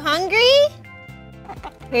 chickens, are you hungry?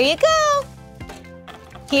 Here you go.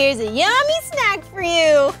 Here's a yummy snack for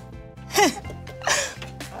you.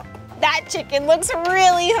 That chicken looks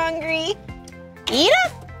really hungry. Eat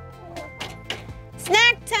up.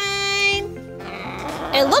 Snack time.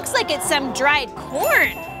 It looks like it's some dried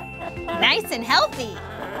corn. Nice and healthy.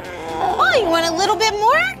 Oh, you want a little bit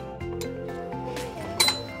more?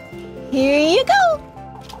 Here you go.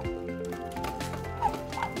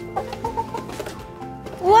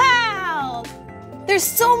 Wow. There's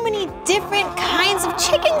so many different kinds of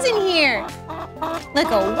chickens in here. Like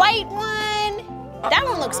a white one. That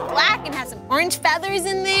one looks black and has some orange feathers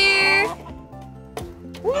in there.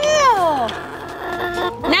 Wow.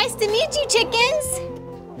 Nice to meet you, chickens.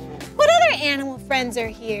 What other animal friends are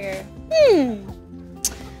here?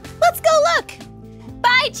 Let's go look.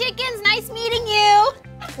 Bye, chickens. Nice meeting you.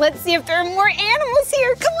 Let's see if there are more animals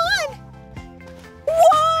here. Come on.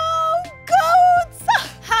 Whoa, goats.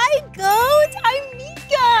 Hi, goats. I'm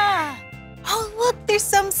Meekah. Oh, look, there's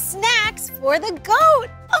some snacks for the goat.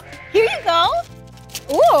 Oh, here you go.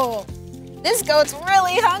 Ooh, this goat's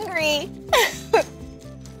really hungry.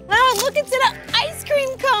 Oh, look, it's in an ice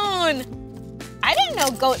cream cone. I didn't know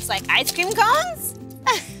goats like ice cream cones.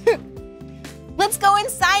 Let's go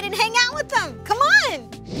inside and hang out with them. Come on.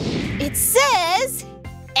 It says,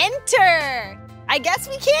 enter. I guess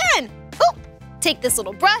we can. Oh, take this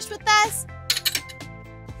little brush with us.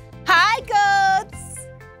 Hi, goats.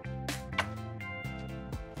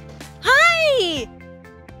 Hi.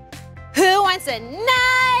 Who wants a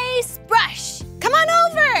nice brush? Come on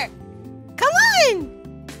over. Come on.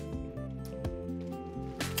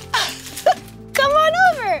 Come on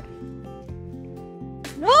over.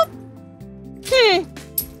 Whoop.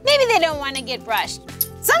 Maybe they don't want to get brushed.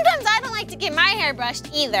 Sometimes I don't like to get my hair brushed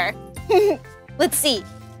either. Let's see.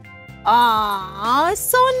 Aw, it's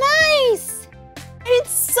so nice. And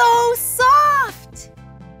it's so soft.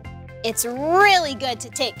 It's really good to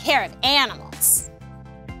take care of animals.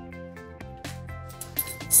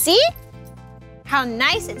 See how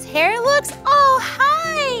nice its hair looks? Oh,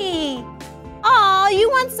 hi. Aw, you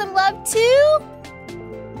want some love too?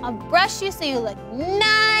 I'll brush you so you look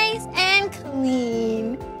nice and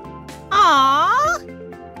clean. Aw,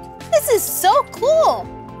 this is so cool.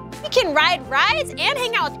 We can ride rides and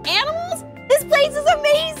hang out with animals. This place is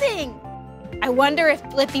amazing. I wonder if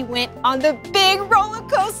Blippi went on the big roller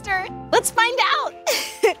coaster. Let's find out.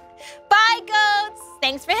 Bye, goats.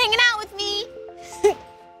 Thanks for hanging out with me.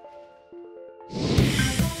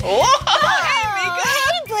 Whoa, hey, Meekah.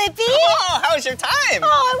 Hey, Blippi. Oh, how was your time?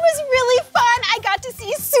 Oh, it was really fun. I got to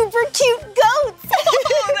see super cute goats.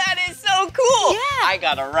 Oh, that is so cool. Yeah. I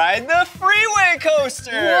got to ride the freeway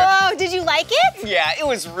coaster. Whoa, did you like it? Yeah, it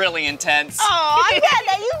was really intense. Oh, I'm glad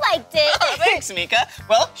that you liked it. Oh, thanks, Meekah.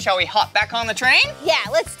 Well, shall we hop back on the train? Yeah,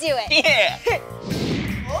 let's do it. Yeah.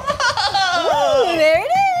 Whoa, there it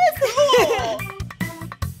is. Cool.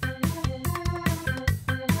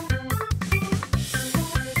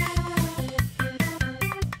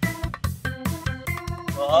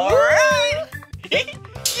 All right.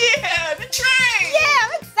 Yeah, the train. Yeah,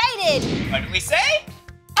 I'm excited. What did we say?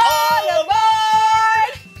 All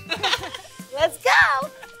aboard. Let's go.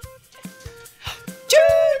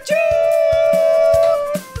 Choo-choo.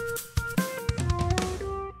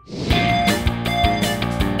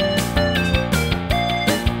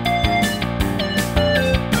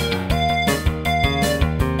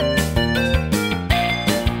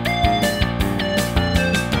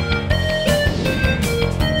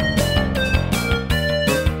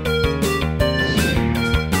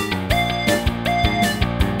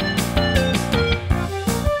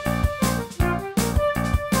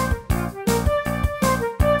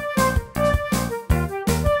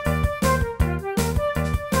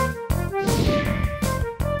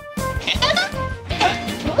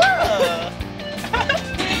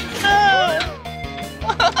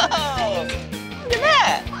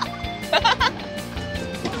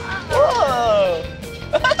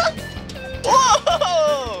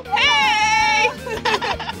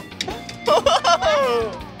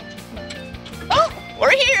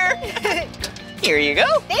 Here you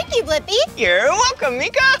go. Thank you, Blippi. You're welcome,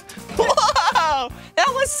 Meekah. Whoa, that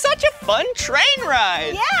was such a fun train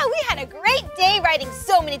ride. Yeah, we had a great day riding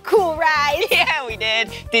so many cool rides. Yeah, we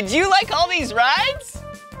did. Did you like all these rides?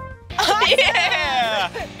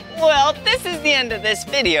 Yeah! Well, this is the end of this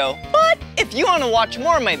video, but if you want to watch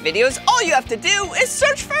more of my videos, all you have to do is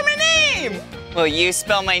search for my name. Will you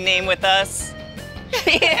spell my name with us?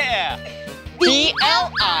 Yeah!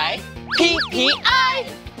 B-L-I-P-P-I,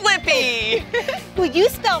 Blippi! Will you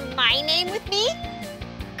spell my name with me?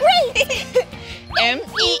 Great!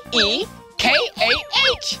 M-E-E-K-A-H,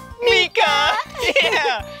 Meekah!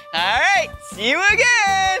 Yeah! All right, see you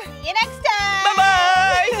again! See you next time!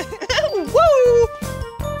 Bye-bye! Woo!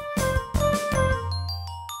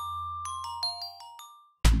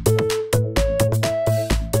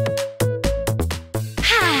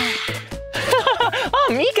 Oh,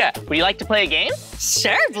 Meekah, would you like to play a game?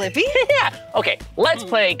 Sure, Blippi. Yeah. Okay, let's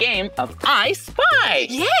play a game of I Spy.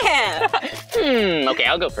 Yeah. Okay,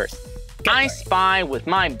 I'll go first. I spy with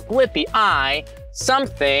my Blippi eye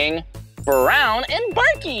something brown and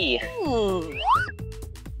barky.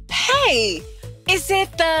 Hey, is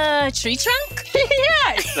it the tree trunk?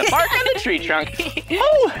 Yeah, it's the bark on the tree trunk.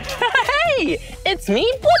 Oh, hey, it's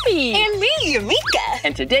me, Blippi. And me, Meekah.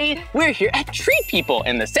 And today, we're here at Tree People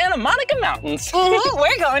in the Santa Monica Mountains. We're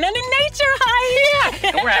going on a nature hike. Yeah,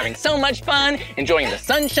 and we're having so much fun, enjoying the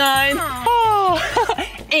sunshine,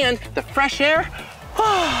 and the fresh air,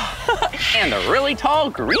 and the really tall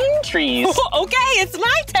green trees. Okay, it's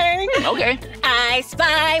my turn. Okay. I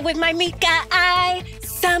spy with my Meekah eye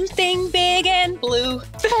something big and blue.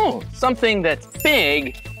 Oh, something that's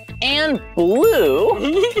big and blue.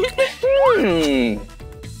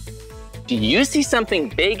 Do you see something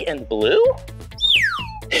big and blue?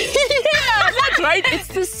 Yeah, that's right, it's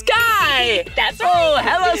the sky. That's right. Oh,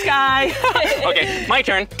 hello, sky. Okay, my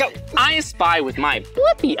turn. Go. I spy with my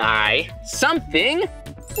Blippi eye something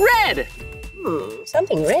red.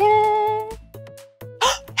 Something red.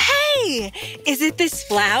 Hey, is it this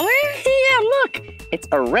flower? Yeah, look, it's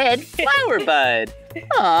a red flower bud.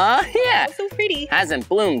 Aw, yeah. So pretty. Hasn't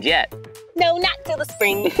bloomed yet. No, not till the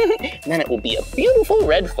spring. Then it will be a beautiful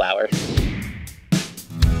red flower.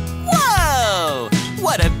 Whoa!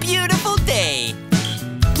 What a beautiful day!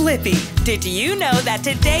 Blippi, did you know that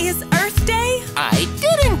today is Earth Day? I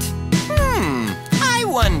didn't! I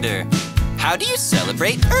wonder, how do you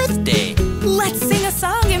celebrate Earth Day? Let's sing a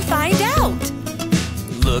song and find out.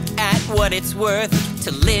 Look at what it's worth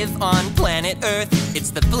to live on planet Earth.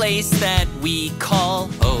 It's the place that we call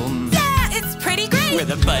home. Yeah, it's pretty great. Where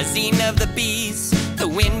the buzzing of the bees, the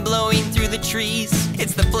wind blowing through the trees,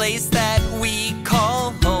 it's the place that we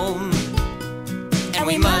call home. And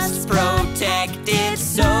we must protect it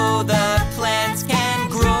so the plants can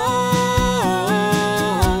grow.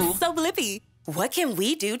 So, Blippi, what can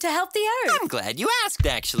we do to help the Earth? I'm glad you asked,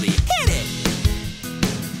 actually. Hit it!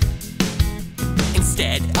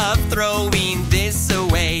 Instead of throwing this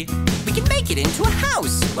away, we can make it into a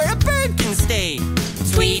house where a bird can stay.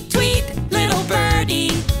 Tweet, tweet, little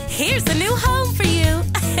birdie, here's a new home for you.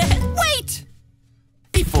 Wait!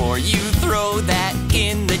 Before you throw that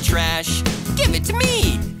in the trash, give it to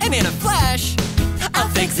me, and in a flash, I'll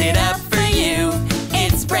fix it up for you.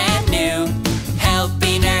 It's brand new.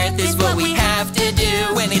 Helping Earth is what we have to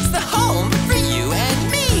do when it's the home for you and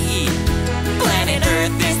me. Planet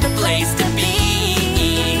Earth is the place to be.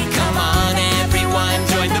 Come on, everyone,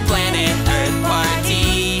 join the Planet Earth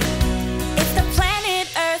party. It's the Planet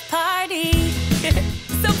Earth party.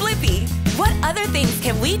 So, Blippi, what other things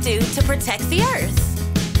can we do to protect the Earth?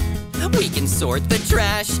 We can sort the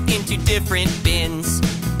trash into different bins.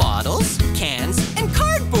 Bottles, cans, and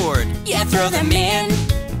cardboard. Yeah, throw them in,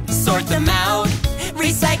 sort them out.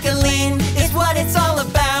 Recycling is what it's all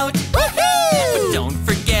about. Woohoo! But don't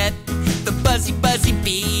forget the buzzy, buzzy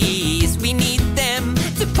bees. We need them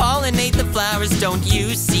to pollinate the flowers, don't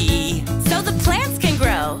you see? So the plants can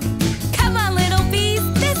grow. Come on, little bees,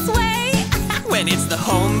 this way. When it's the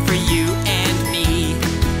home for you and me.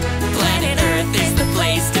 Planet Earth is the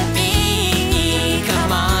place to be.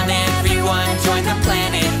 Come on, everyone, join the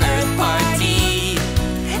Planet Earth party.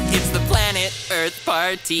 It's the Planet Earth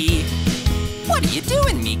party. What are you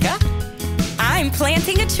doing, Meekah? I'm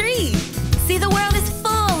planting a tree. See, the world is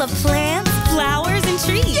full of plants, flowers, and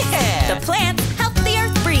trees. Yeah! The plants help the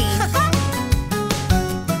Earth breathe.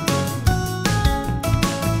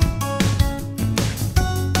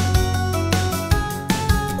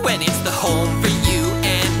 When it's the home for you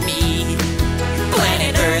and me.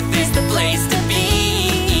 Planet Earth is the place to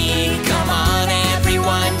be. Come on,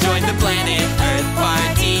 everyone, join the Planet Earth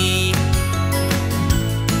party.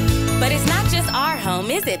 But it's not just our home,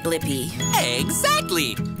 is is it, Blippi?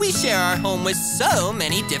 Exactly! We share our home with so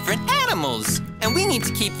many different animals. And we need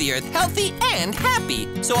to keep the Earth healthy and happy,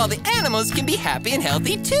 so all the animals can be happy and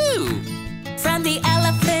healthy too. From the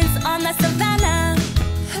elephants on the savannah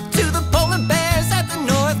to the polar bears at the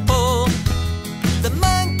North Pole, the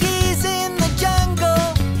monkeys in the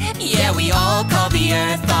jungle. Yeah, we all call the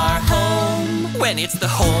Earth our home. When it's the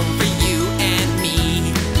home for you and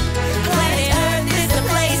me. Planet Earth is the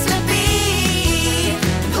place to be.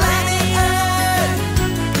 Planet Earth.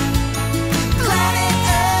 Planet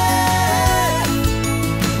Earth.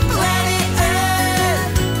 Planet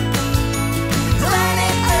Earth.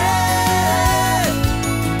 Planet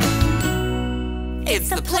Earth. It's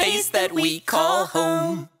the place that we call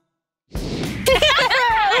home.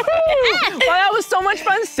 Well, that was so much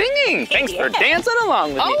fun singing. Thanks for dancing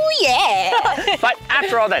along with me. Oh, yeah. But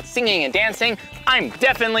after all that singing and dancing, I'm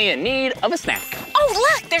definitely in need of a snack. Oh,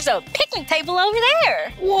 look, there's a picnic table over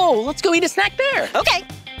there. Whoa, let's go eat a snack there. Okay.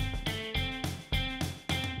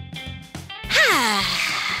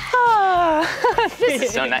 This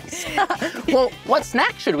is so nice. Well, what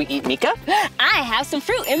snack should we eat, Meekah? I have some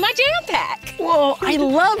fruit in my jam pack. Whoa, I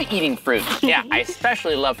love eating fruit. Yeah, I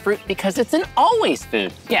especially love fruit because it's an always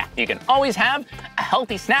food. Yeah, you can always have a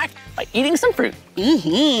healthy snack by eating some fruit.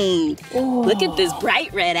 Look at this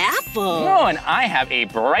bright red apple. Oh, and I have a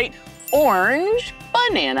bright orange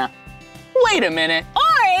banana. Wait a minute.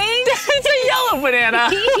 Orange? It's a yellow banana.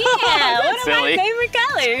 Yeah, one of silly. my favorite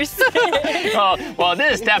colors. Oh, well,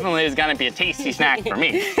 this definitely is gonna be a tasty snack for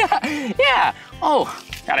me. Yeah. Oh,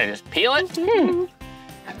 gotta just peel it. And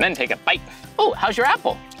then take a bite. Oh, how's your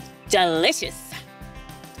apple? Delicious.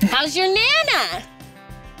 How's your nana?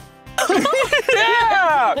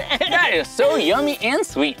 Yeah! That is so yummy and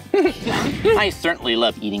sweet. I certainly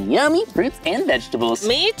love eating yummy fruits and vegetables.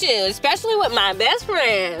 Me too, especially with my best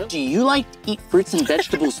friend. Do you like to eat fruits and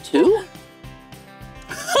vegetables too?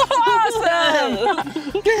 Awesome!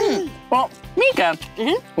 Well, Meekah,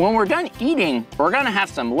 when we're done eating, we're gonna have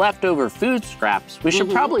some leftover food scraps. We should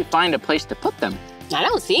probably find a place to put them. I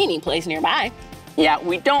don't see any place nearby. Yeah,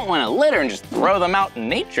 we don't want to litter and just throw them out in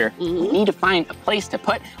nature. We need to find a place to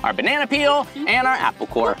put our banana peel and our apple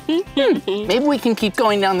core. Maybe we can keep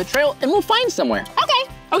going down the trail and we'll find somewhere. Okay.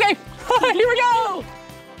 Okay, here we go.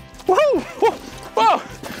 Woo! Whoa!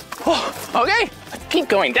 Whoa. Okay, let's keep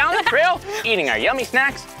going down the trail, eating our yummy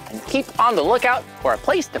snacks, and keep on the lookout for a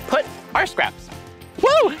place to put our scraps.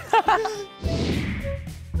 Woo!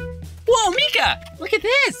 Whoa, Meekah, look at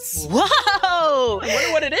this. Whoa! I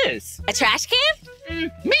wonder what it is. A trash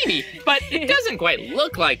can? Maybe, but it doesn't quite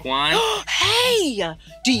look like one. Hey,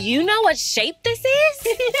 do you know what shape this is?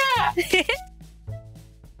 Yeah.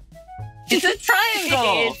 It's a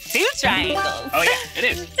triangle. It's two triangles. Oh yeah, it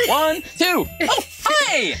is. 1, 2. Oh,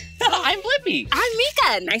 hi. I'm Blippi. I'm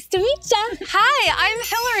Meekah. Nice to meet ya. Hi, I'm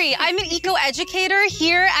Hillary. I'm an eco-educator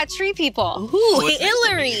here at Tree People. Ooh,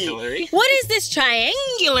 Hillary. What is this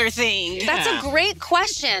triangular thing? That's a great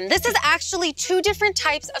question. This is actually 2 different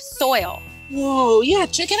types of soil. Whoa, yeah,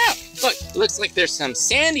 check it out. Look, it looks like there's some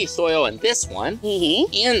sandy soil in this one,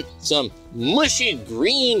 and some mushy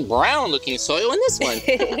green brown looking soil in this one.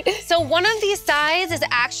 So one of these sides is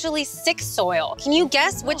actually 6 soil. Can you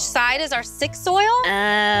guess which side is our 6 soil?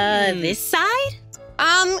 This side?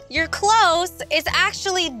 You're close. It's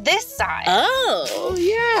actually this side. Oh.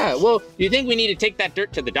 Yeah, well, do you think we need to take that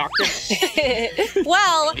dirt to the doctor?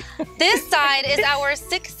 Well, this side is our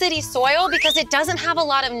 6 city soil because it doesn't have a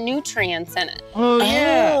lot of nutrients in it. Oh,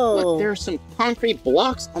 yeah. Oh. Look, there are some concrete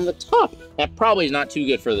blocks on the top. That probably is not too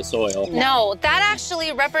good for the soil. No, that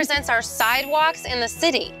actually represents our sidewalks in the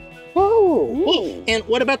city. Oh. And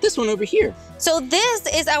what about this one over here? So this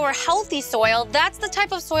is our healthy soil. That's the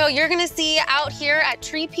type of soil you're gonna see out here at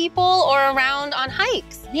Tree People or around on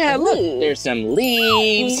hikes. Yeah, look, there's some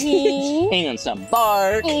leaves and some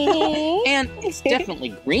bark. And it's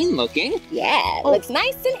definitely green looking. Yeah, looks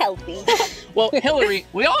nice and healthy. Well, Hillary,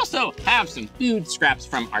 we also have some food scraps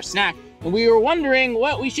from our snack, and we were wondering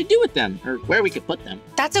what we should do with them, or where we could put them.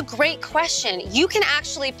 That's a great question. You can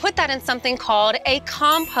actually put that in something called a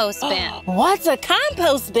compost bin. What's a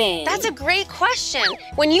compost bin? That's a great question.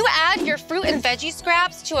 When you add your fruit and veggie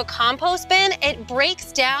scraps to a compost bin, it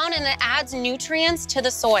breaks down and it adds nutrients to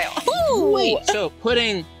the soil. Ooh. Wait, so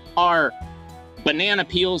putting our banana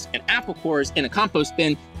peels and apple cores in a compost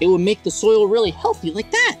bin, it would make the soil really healthy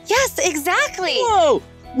like that. Yes, exactly. Whoa!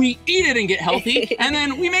 We eat it and get healthy, and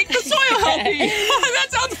then we make the soil healthy. That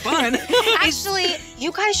sounds fun. Actually, you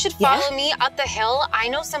guys should follow me up the hill. I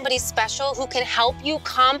know somebody special who can help you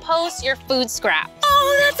compost your food scraps.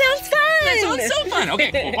 Oh, that sounds fun. That sounds so fun.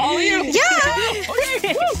 Okay, we'll follow you. Yeah.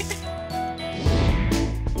 Okay.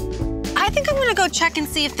 gonna go check and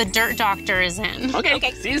see if the dirt doctor is in. Okay.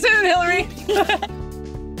 See you soon, Hillary.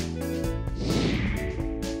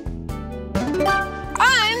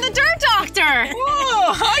 I'm the dirt doctor.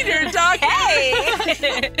 Whoa, hi, Dirt Doctor.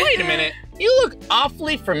 Hey. Wait a minute. You look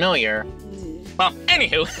awfully familiar. Well,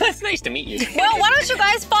 anywho, it's nice to meet you. Well, why don't you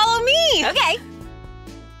guys follow me? Okay.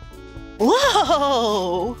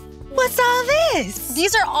 Whoa! What's all this?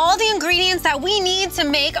 These are all the ingredients that we need to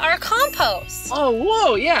make our compost. Oh,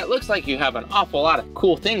 whoa, yeah, it looks like you have an awful lot of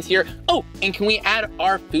cool things here. Oh, and can we add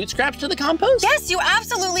our food scraps to the compost? Yes, you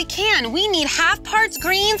absolutely can. We need half parts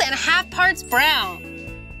greens and half parts brown.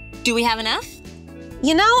 Do we have enough?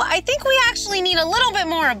 You know, I think we actually need a little bit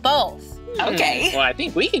more of both. Okay. Well, I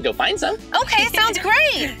think we can go find some. Okay, sounds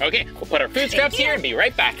great. Okay, we'll put our food scraps here and be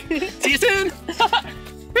right back. See you soon.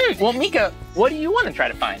 Well, Meekah, what do you want to try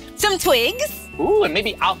to find? Some twigs. Ooh, and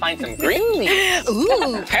maybe I'll find some green leaves.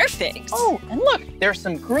 Ooh, perfect. Oh, and look, there's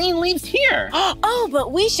some green leaves here. Oh,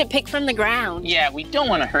 but we should pick from the ground. Yeah, we don't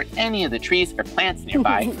want to hurt any of the trees or plants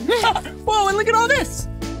nearby. Whoa, and look at all this.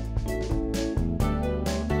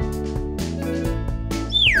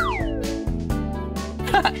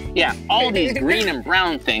 Yeah, all these green and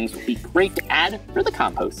brown things would be great to add for the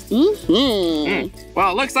compost.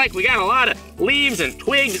 Well, it looks like we got a lot of leaves and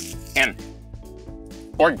twigs and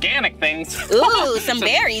organic things. Ooh, some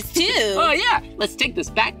berries too. Oh yeah, let's take this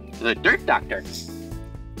back to the dirt doctor.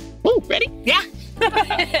 Ooh, ready? Yeah.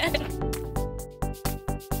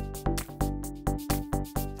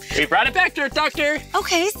 We brought it back, dirt doctor.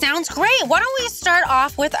 Okay, sounds great. Why don't we start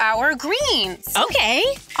off with our greens? Okay.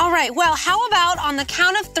 All right, well, how about on the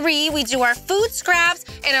count of 3, we do our food scraps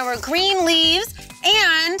and our green leaves,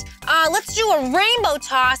 and let's do a rainbow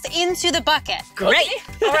toss into the bucket. Great.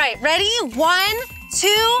 Okay. All right, ready? 1, 2,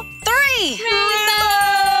 3.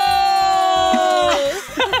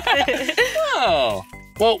 Oh.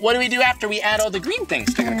 Well, what do we do after we add all the green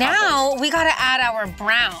things to the compost? Now we gotta add our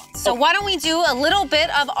browns. So why don't we do a little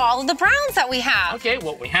bit of all of the browns that we have? Okay,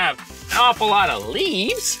 well, we have an awful lot of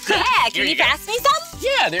leaves. Yeah, can you pass me some?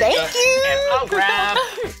 Yeah, there you go. Thank you. And I'll grab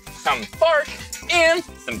some bark and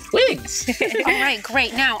some twigs. All right,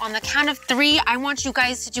 great. Now, on the count of 3, I want you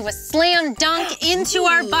guys to do a slam dunk into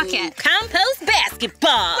our bucket. Compost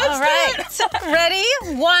basketball. All right, ready?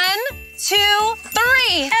 1, 2,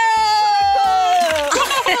 3.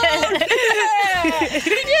 We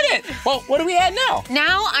did it! Well, what do we add now?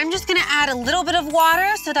 Now, I'm just gonna add a little bit of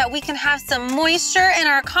water so that we can have some moisture in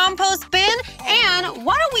our compost bin. And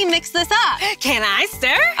why don't we mix this up? Can I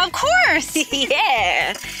stir? Of course.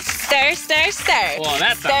 Yeah. Stir, stir, stir. Well,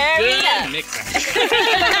 that Stir sounds it good. up. Mixing.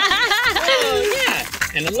 Oh, yeah.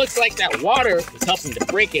 And it looks like that water is helping to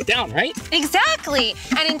break it down, right? Exactly.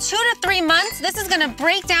 And in 2 to 3 months, this is gonna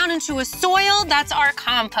break down into a soil that's our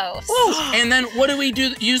compost. Whoa. And then what do we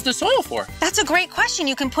use the soil for? That's a great question.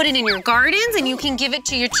 You can put it in your gardens and you can give it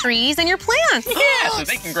to your trees and your plants. Yeah, so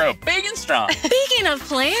they can grow big and strong. Speaking of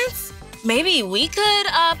plants, maybe we could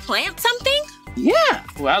plant something? Yeah,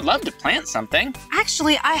 well, I'd love to plant something.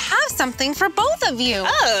 Actually, I have something for both of you.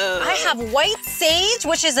 Oh. I have white sage,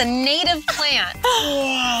 which is a native plant.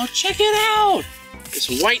 Wow, check it out. This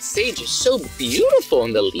white sage is so beautiful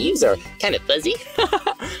and the leaves are kind of fuzzy.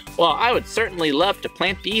 Well, I would certainly love to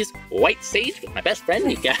plant these white sage with my best friend,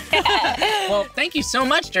 Meekah. Well, thank you so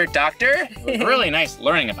much, Dirt Doctor. It was really nice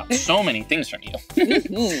learning about so many things from you.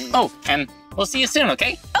 Oh, and we'll see you soon,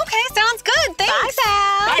 okay? Okay, sounds good. Thanks. Bye,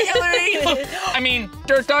 pal. Bye, Hillary. I mean,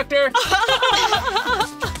 Dirt Doctor.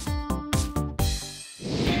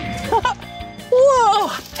 Whoa,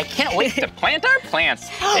 I can't wait to plant our plants.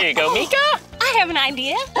 There you go, Meekah. I have an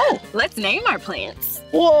idea. Let's name our plants.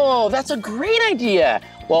 Whoa, that's a great idea.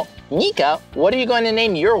 Well, Meekah, what are you going to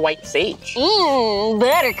name your white sage?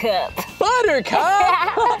 Buttercup.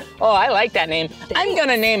 Buttercup? Oh, I like that name. I'm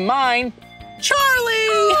gonna name mine Charlie.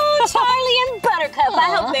 Oh, Charlie and Buttercup.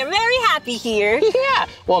 I hope they're very happy here. Yeah.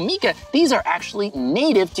 Well, Meekah, these are actually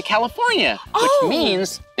native to California, which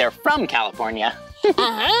means they're from California.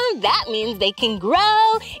 That means they can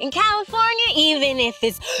grow in California even if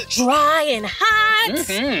it's dry and hot.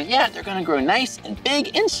 Yeah, they're gonna grow nice and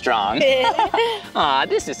big and strong. Aw,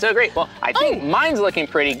 this is so great. Well, I think mine's looking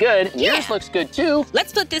pretty good. And yours looks good too.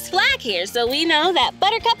 Let's put this flag here so we know that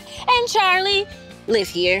Buttercup and Charlie live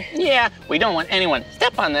here. Yeah, we don't want anyone to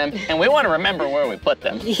step on them, and we want to remember where we put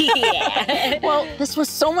them. Yeah. Well, this was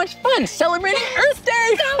so much fun celebrating Earth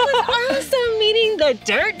Day. That was awesome meeting the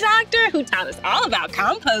Dirt Doctor who taught us all about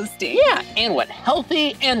composting. Yeah, and what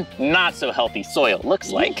healthy and not so healthy soil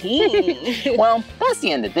looks like. Well, that's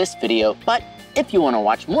the end of this video, but if you want to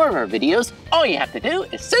watch more of our videos, all you have to do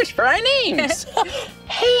is search for our names.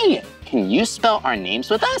 Hey, can you spell our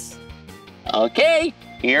names with us? Okay,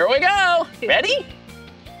 here we go. Ready?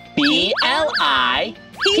 B-L-I-P-P-I.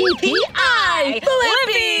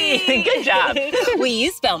 Blippi! Good job. Will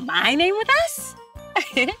you spell my name with us?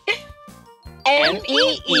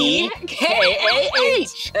 M-E-E-K-A-H.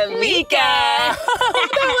 Meekah!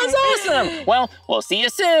 That was awesome. Well, we'll see you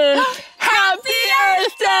soon. Happy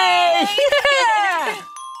Earth Day! Yeah!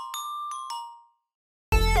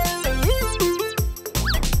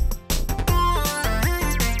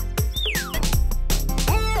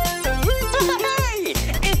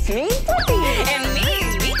 It's me, Blippi. And me,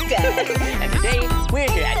 Meekah. And today, we're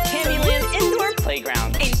here at Candyland Indoor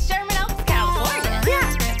Playground. In Sherman Oaks, California.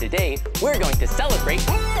 Yeah. And today, we're going to celebrate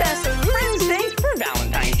Best Friends Day for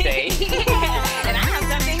Valentine's Day. Yeah. And I have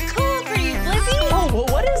something cool for you, Blippi. Oh, well,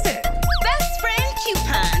 what is it? Best friend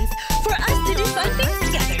coupons for us to do fun things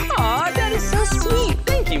together. Aw, that is so sweet.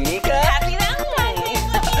 Thank you, Meekah. Happy Valentine's Day,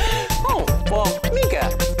 Blippi. Oh, well, Meekah,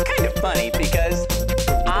 kind of funny because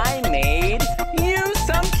I made you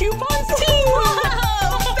some coupons too.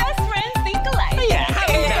 Whoa, best friends think alike. Yeah,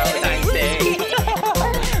 happy Valentine's Day.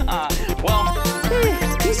 Well,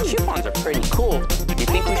 these coupons are pretty cool. Do you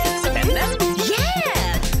think we should spend them?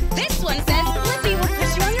 Yeah. This one says Blippi will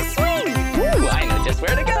push you on the swing. Ooh, I know just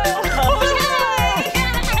where to go.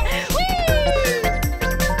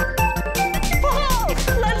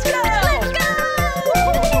 Let's go. Let's go.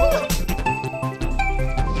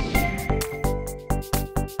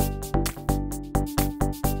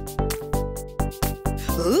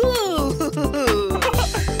 Ooh.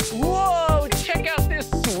 Whoa, check out this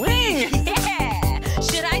swing. Yeah.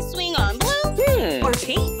 Should I swing on blue or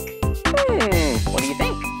pink? What do you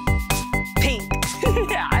think? Pink.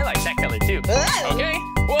 Yeah, I like that color too. Okay,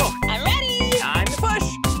 whoa, I'm ready. time to push.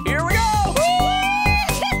 Here we go.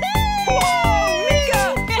 Whoa,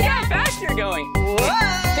 Meekah, look how fast you're going.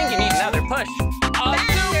 I think you need another push. A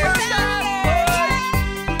super fast push.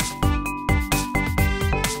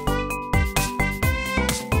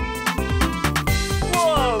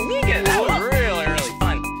 Whoa, Meekah, that was really, really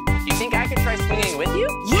fun. Do you think I could try swinging with you?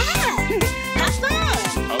 Yeah. Have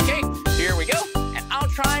fun. Okay, here we go. And I'll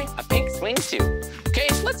try a pink swing too. Okay,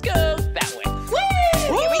 let's go that way. Woo.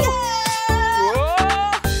 Here we go. Whoa!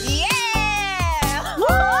 Yeah.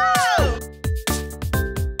 Whoa!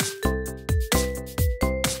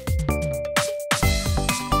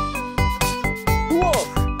 Whoa!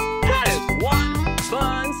 That is one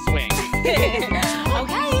fun swing. Okay.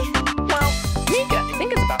 Well, Meekah, I think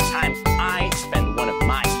it's about time I spend one of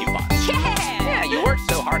my coupons. Yeah. Yeah, you worked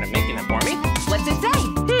so hard on making them for me. What's it say?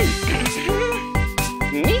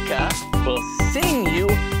 Meekah will sing you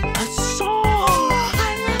a song.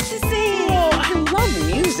 I love to sing. Oh, I love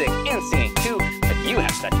music and singing too, but you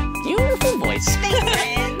have such a beautiful voice. Thanks,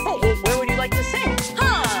 friend. Oh, well, where would you like to sing?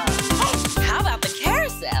 Huh. How about the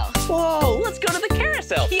carousel? Whoa, let's go to the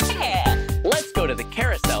carousel. Yeah. Let's go to the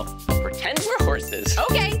carousel and pretend we're horses.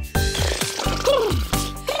 Okay.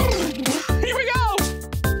 Here we go.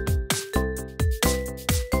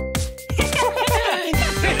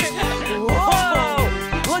 Whoa,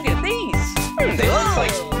 look at these. They look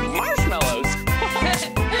like marshmallows.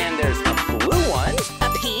 And there's a blue one, A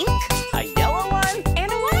pink, a yellow one,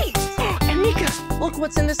 and a white. and Meekah, look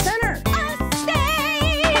what's in the center. A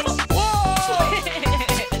stage. Whoa!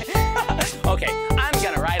 Okay, I'm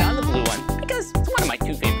gonna ride on the blue one because it's one of my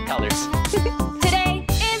two favorite colors. Today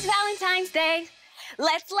is Valentine's Day.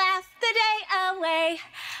 Let's laugh the day away.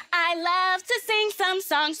 I love to sing some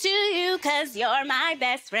songs to you cause you're my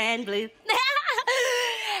best friend, Blue.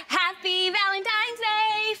 Happy Valentine's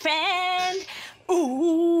Day, friend.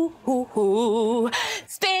 Ooh, ooh, ooh.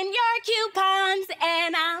 Spin your coupons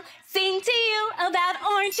and I'll sing to you about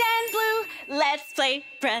orange and blue. Let's play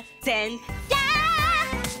pretend. Yeah!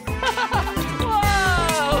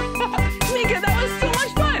 Whoa! Meekah, that was so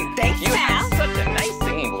much fun. Thanks, You have Sal. such a nice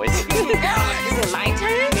singing voice. Is it my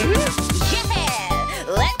turn? Yeah,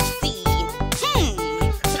 let's see.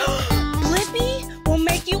 Blippi will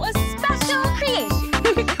make you a special creation.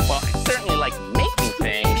 Well, I certainly like making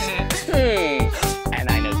things. And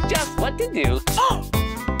I know just what to do. Oh!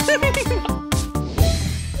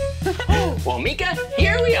 Well, Meekah,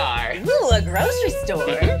 here we are. Ooh, a grocery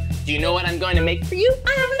store. Do you know what I'm going to make for you?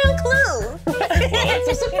 I have no clue. Well, it's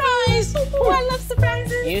a surprise. Oh, I love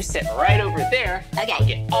surprises. You sit right over there. Okay. I'll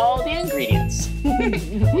get all the ingredients.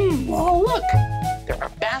 Oh, look. There are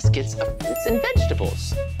baskets of fruits and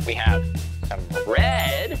vegetables. We have some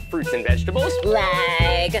red fruits and vegetables.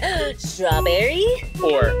 Like strawberry.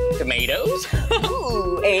 Or tomatoes.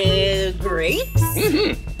 Ooh, and grapes.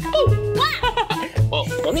 Oh, wow. Well,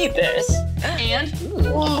 we'll need this. And,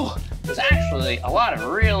 whoa, there's actually a lot of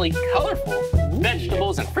really colorful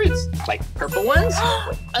vegetables and fruits, like purple ones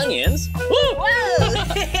with onions,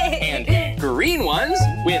 and green ones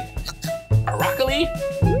with broccoli.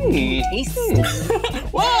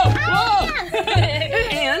 Whoa!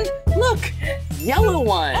 And look, yellow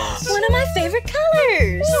ones. One of my favorite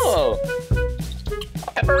colors. Whoa!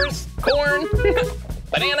 Peppers, corn,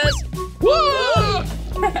 bananas. Whoa!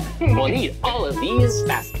 We'll need all of these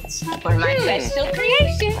baskets For my special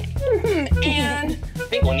creation. And I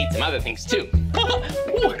think we'll need some other things too.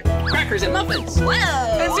 Ooh, crackers and muffins. Whoa!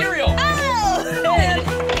 And cereal. Oh!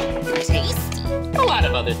 Tasty. A lot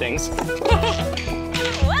of other things.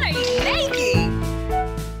 What are you making?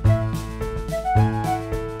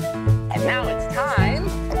 And now it's time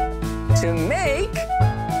to make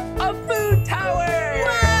a food tower.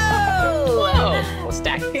 Whoa! We'll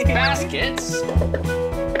stack these baskets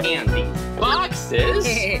and these boxes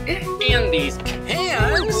and these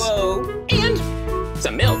cans. Whoa! And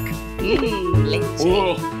some milk. Leche.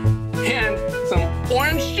 Whoa! And some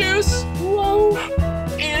orange juice. Whoa!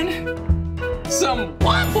 And some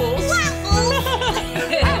waffles. Waffles!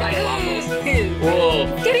 I like waffles. Whoa!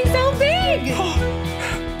 Getting so big!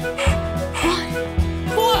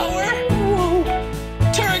 Flour. Whoa!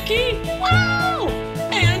 Turkey. Wow!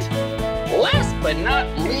 And last but not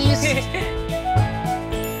least,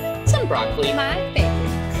 some broccoli. My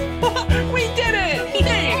favorite. We did it!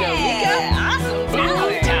 There you go, Meekah. Awesome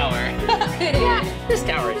Food tower. Yeah, this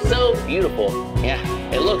tower is so beautiful. Yeah,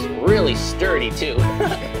 it looks really sturdy too.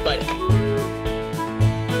 But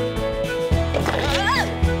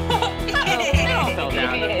it all fell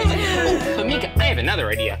down. But Meekah, I have another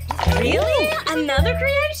idea. Really? Another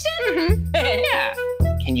creation? Yeah.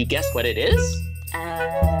 Can you guess what it is?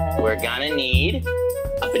 We're gonna need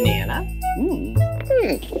a banana,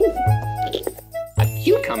 a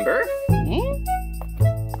cucumber,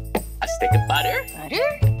 a stick of butter,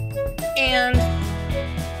 and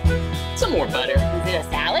some more butter. Is it a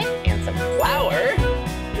salad? And some flour.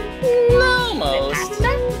 Almost.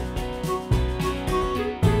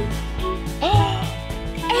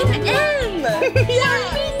 An M! Yeah.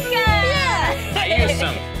 Yeah! I used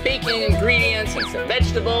some baking ingredients and some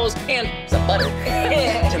vegetables and some butter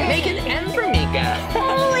to make an M for Meekah.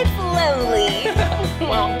 Oh, it's lovely.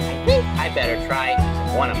 Well, I think I better try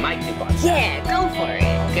one of my coupons. Yeah, go for it.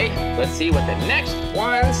 Okay, let's see what the next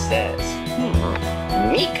one says.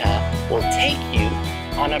 Meekah will take you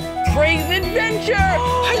on a brave adventure.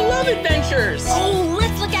 I love adventures. Oh,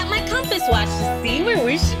 let's look at my compass watch to see where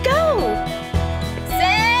we should go. It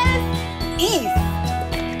says east.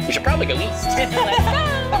 We should probably go east. Let's go.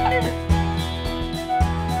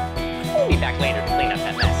 We'll be back later to clean up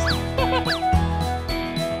that mess.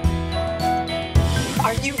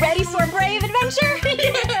 Are you ready for a brave adventure?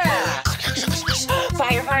 Yeah!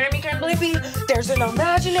 Firefighter Meekah and Blippi, there's an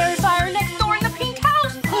imaginary fire next door in the pink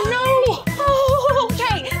house. Oh no! Oh,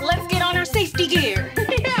 okay, let's get on our safety gear.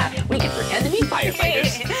 Yeah, we can pretend to be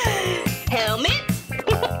firefighters. Helmet,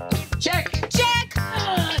 Check. check.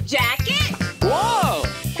 Jacket. Whoa!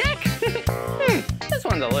 Heck! This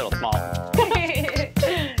one's a little small.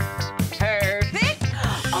 Perfect.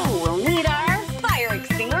 Oh, we'll need our fire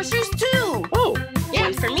extinguishers too. Oh, yeah.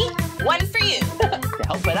 One for me, one for you. To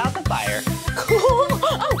help put out the fire. Cool.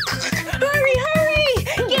 Oh, hurry, hurry.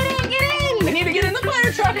 Get in, get in. We need to get in the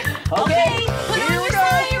fire truck. Okay, put here on we your go.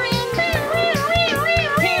 siren. Here we go.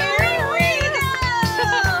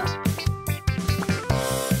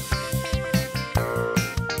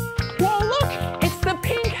 Whoa, look! It's the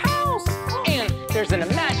pink house! And there's an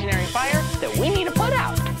imaginary fire that we need to put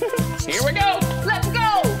out. Here we go! Let's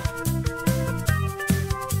go.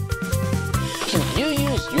 Can you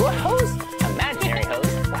use your hose, imaginary hose,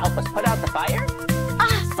 to help us put out the fire?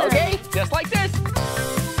 Awesome. Okay, just like this.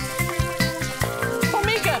 Oh,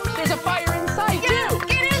 Meekah, there's a fire inside too!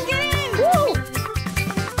 Get in, get in. Woo!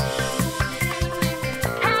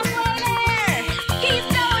 Halfway there. Keep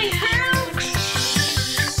going, girl.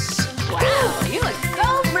 Wow, you look so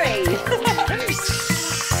brave.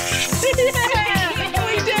 We did it!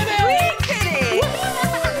 We did it.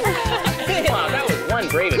 Wow, that was one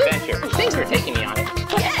brave adventure. Thanks for taking me on it.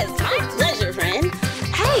 Yes, my pleasure, friend.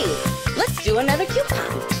 Hey, let's do another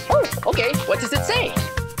coupon. Oh, okay. What does it say?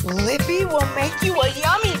 Blippi will make you a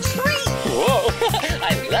yummy treat. Whoa,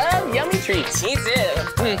 I love yummy treats. Me too.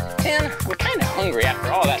 And we're kind of hungry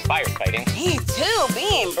after all that firefighting. Me too.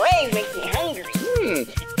 Being brave makes me hungry.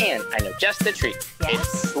 And I know just the treat. Yeah?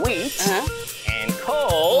 It's sweet Uh-huh. and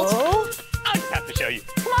cold. Oh, I'll just have to show you.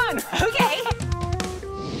 Come on. okay.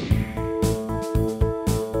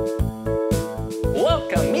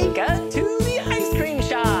 Welcome, Meekah, to the ice cream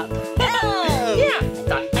shop. Oh. Yeah, I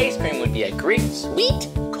thought ice cream sweet,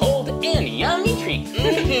 cold, and yummy treat.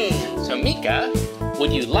 So Meekah,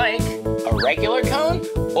 would you like a regular cone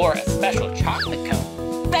or a special chocolate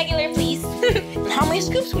cone? Regular, please. How many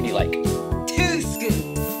scoops would you like? 2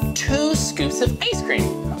 scoops. 2 scoops of ice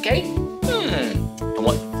cream, okay? And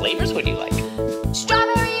what flavors would you like?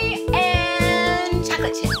 Strawberry and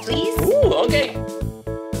chocolate chip, please. Ooh, okay.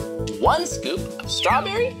 1 scoop of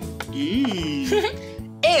strawberry.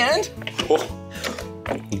 And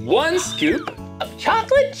 1 scoop of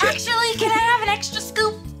chocolate chip. Actually, can I have an extra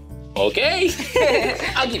scoop? Okay.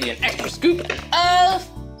 I'll give you an extra scoop of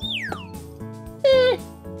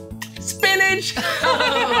spinach.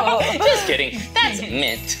 Just kidding. That's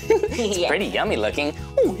mint. It's pretty yummy looking.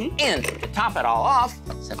 Ooh, and to top it all off,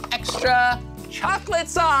 some extra chocolate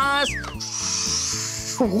sauce.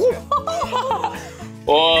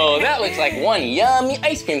 Oh, that looks like one yummy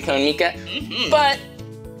ice cream cone, Meekah. But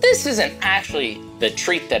this isn't actually the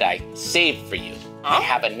treat that I saved for you. I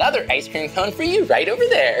have another ice cream cone for you right over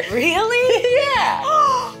there. Really? Yeah.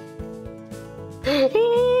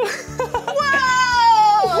 Whoa!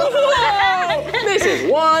 This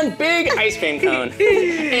is one big ice cream cone.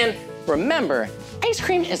 And remember, ice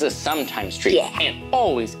cream is a sometimes treat. And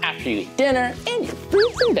always after you eat dinner and your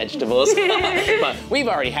fruits and vegetables. But we've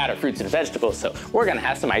already had our fruits and vegetables, so we're gonna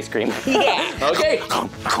have some ice cream. Yeah. Okay?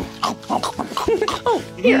 Oh,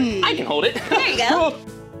 here, I can hold it. There you go.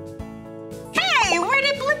 Hey, where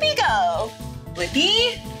did Blippi go?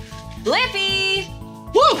 Blippi? Blippi!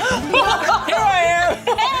 Whoa! Here I am!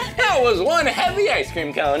 That was one heavy ice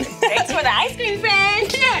cream cone. Thanks for the ice cream,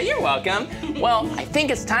 friend. Yeah, you're welcome. Well, I think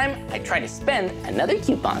it's time I try to spend another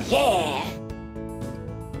coupon. Yeah.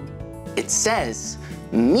 It says,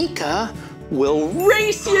 Meekah will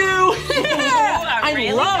race you! I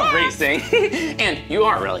really love fast. racing. And you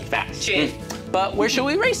are really fast. True. But where should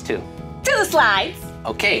we race to? To the slides.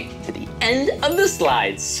 Okay, to the end of the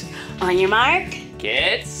slides. On your mark.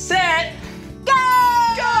 Get set. Go!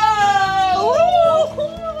 Go!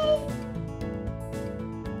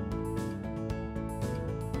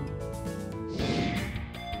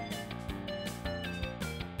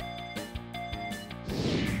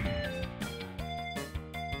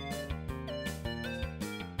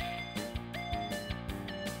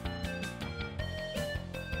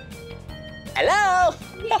 Hello?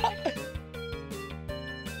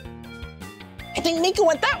 I think Meekah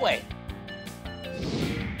went that way.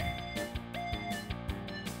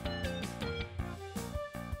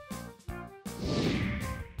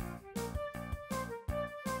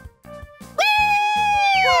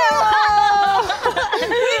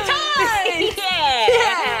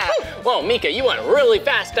 Whoa, Meekah, you went really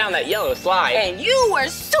fast down that yellow slide. And you were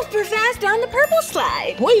super fast down the purple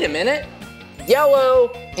slide. Wait a minute.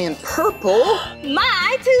 Yellow and purple?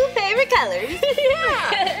 My 2 favorite colors.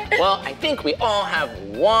 Yeah. Well, I think we all have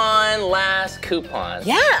one last coupon.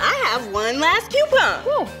 Yeah, I have one last coupon.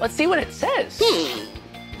 Oh, let's see what it says.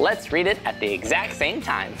 Let's read it at the exact same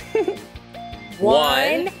time.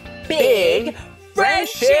 One big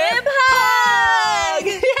friendship hug.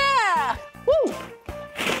 Yeah. Woo.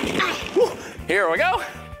 Here we go.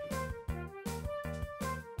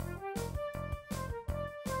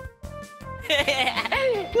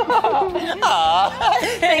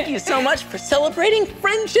 Thank you so much for celebrating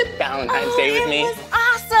Friendship Valentine's Day with me. It was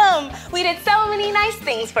awesome. We did so many nice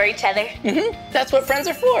things for each other. That's what friends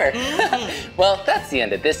are for. Well, that's the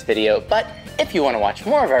end of this video, but if you want to watch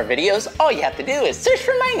more of our videos, all you have to do is search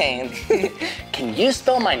for my name. Can you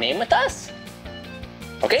spell my name with us?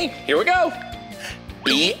 Okay, here we go.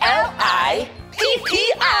 B-L-I-P-P-I.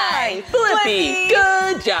 Blippi.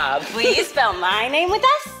 Good job. Will you spell my name with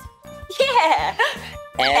us? Yeah.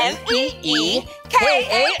 M-E-E-K-A-H.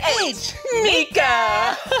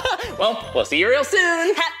 Meekah. Well, we'll see you real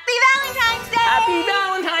soon. Happy Valentine's Day. Happy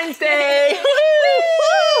Valentine's Day.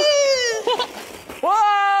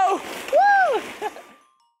 Whoa. Woo.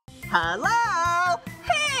 Hello!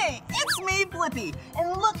 Hey, it's me, Blippi, and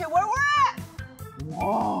look at where we're at!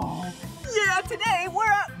 Whoa! Yeah, today we're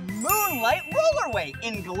at Moonlight Rollerway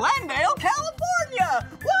in Glendale, California!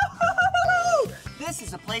 Woohoo! This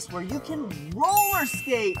is a place where you can roller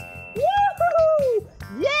skate! Woohoo!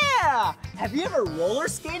 Yeah! Have you ever roller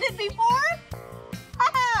skated before?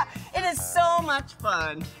 It is so much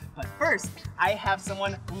fun! But first, I have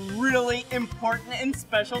someone really important and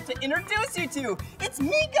special to introduce you to. It's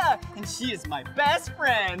Meekah, and she is my best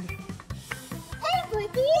friend. Hey,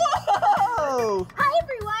 Blippi! Whoa! Hi,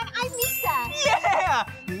 everyone. I'm Meekah. Yeah!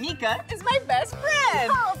 Meekah is my best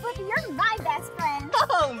friend. Oh, Blippi, you're my best friend.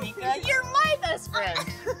 Oh, Meekah, you're my best friend.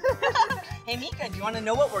 Hey, Meekah, do you want to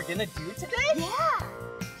know what we're gonna do today? Yeah.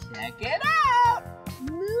 Check it out.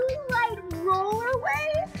 Moonlight roller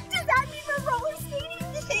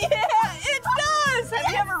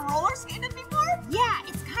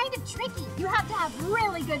have to have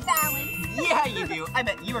really good balance. Yeah, you do. I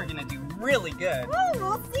bet you are gonna do really good. Oh,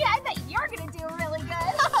 we'll see. I bet you're gonna do really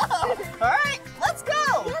good. All right, let's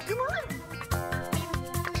go. Yeah, come on.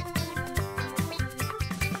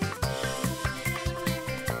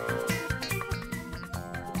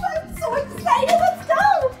 I'm so excited. Let's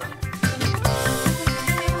go.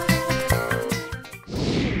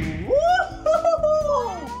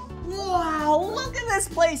 Wow, look at this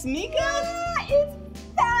place, Meekah. Yeah, it's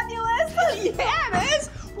fabulous. Yeah, it is.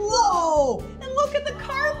 Whoa, and look at the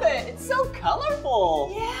carpet. It's so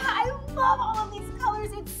colorful. Yeah, I love all of these colors.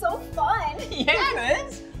 It's so fun. Yeah, it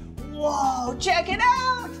is. Whoa, check it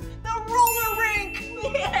out. The roller rink.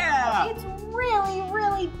 Yeah. It's really,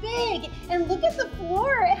 really big. And look at the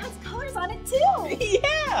floor. It has colors on it too.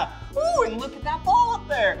 Yeah. Ooh, and look at that ball up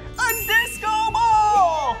there. A disco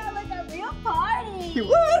ball. Yeah, like a real party.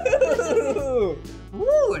 Woo!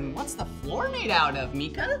 Ooh, and what's the floor made out of,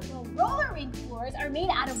 Meekah? Well, roller rink floors are made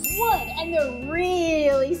out of wood and they're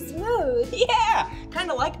really smooth. Yeah, kind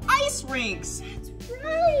of like ice rinks. That's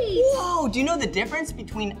right. Whoa, do you know the difference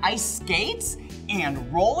between ice skates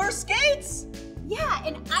and roller skates? Yeah,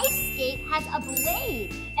 an ice skate has a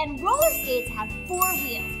blade and roller skates have 4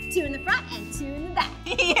 wheels. 2 in the front and 2 in the back.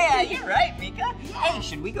 Yeah, you're right, Meekah. Hey,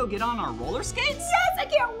 should we go get on our roller skates? Yes, I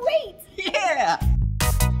can't wait. Yeah.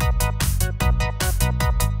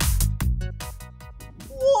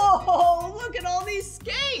 Whoa, look at all these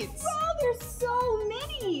skates. Wow, there's so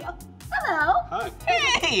many. Hello. Hi.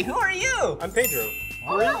 Hey, who are you? I'm Pedro.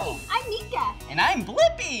 Oh, hi, I'm Meekah. And I'm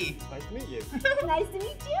Blippi. Nice to meet you. Nice to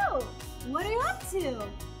meet you. What are you up to?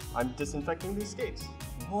 I'm disinfecting these skates.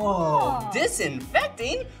 Whoa, Oh.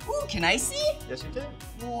 disinfecting? Ooh, can I see? Yes, you can.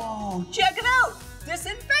 Whoa, check it out.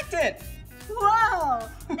 Disinfectant. Whoa!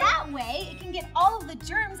 That way, it can get all of the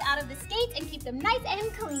germs out of the skates and keep them nice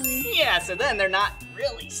and clean. Yeah, so then they're not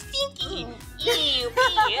really stinky. Ew,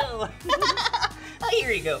 ew. Oh,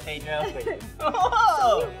 here you go, Pedro. Whoa.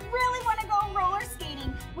 So we really want to go roller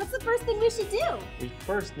skating. What's the first thing we should do? We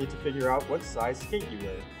first need to figure out what size skate you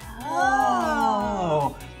wear.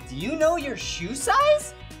 Whoa. Do you know your shoe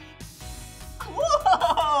size?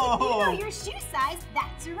 Whoa. If you know your shoe size,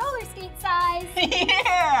 that's your roller skate size.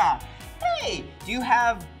 Yeah. Hey, do you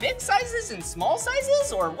have big sizes and small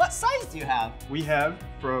sizes, or what size do you have? We have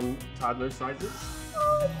from toddler sizes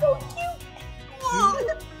Oh, so cute.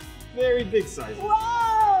 Whoa. very big sizes.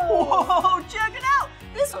 Whoa! Whoa, check it out.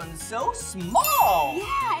 This one's so small.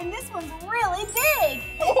 Yeah, and this one's really big.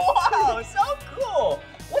 Wow, so cool.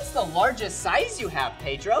 What's the largest size you have,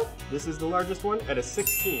 Pedro? This is the largest one at a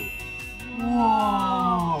 16.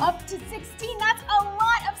 Whoa. Up to 16, that's a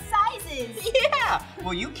lot of sizes. Yeah.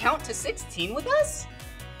 Will you count to 16 with us?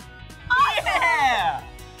 Awesome. Yeah.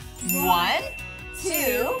 1,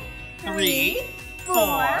 2, 3,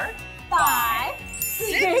 4, 5,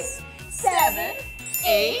 6, 7,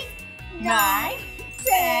 8, 9,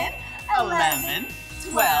 10, 11,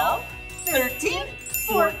 12, 13,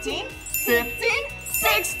 14, 15,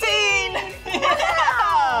 16.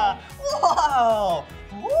 Yeah. Whoa.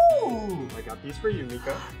 Ooh. I got these for you,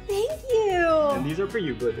 Meekah. Thank you. And these are for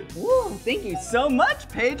you, Blippi. Woo, thank you so much,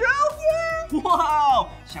 Pedro. Yeah. Whoa.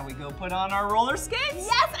 Shall we go put on our roller skates?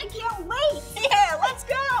 Yes, I can't wait. Yeah, let's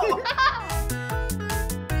go.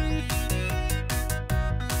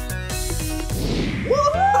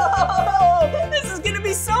 Whoa! This is gonna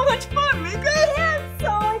be so much fun, Meekah! Yeah, I'm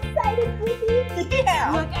so excited, Blippi.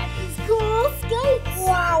 Yeah! Look at these cool skates.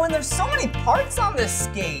 Wow, and there's so many parts on this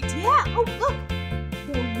skate. Yeah, oh look,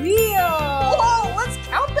 the wheels. Whoa, let's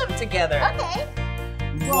count them together. Okay.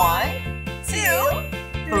 1,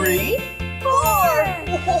 2, 3, 4.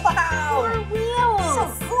 4 Wow!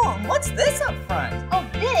 wheels. So cool. And what's this up front? Oh,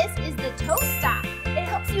 this is the toe stop. It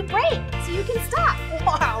helps you brake so you can stop.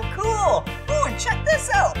 Wow, cool. Ooh, and check this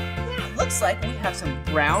out. Yeah, it looks like we have some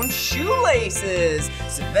brown shoelaces.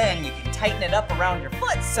 So then you can tighten it up around your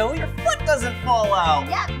foot so your foot doesn't fall out.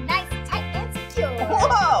 Yep, nice, tight, and secure.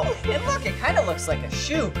 Whoa! And look, it kind of looks like a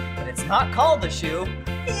shoe, but it's not called a shoe.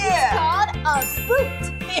 Yeah! Called a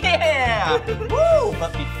boot. Yeah! Woo!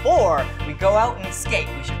 But before we go out and skate,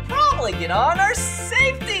 we should probably get on our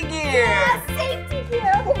safety gear. Yeah, safety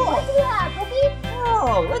gear. Okay, what do we have, Blippi?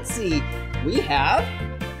 Oh, let's see. We have.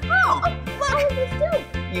 Oh, What does this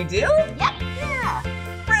do? you do? Yep. Yeah.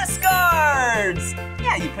 Wrist guards.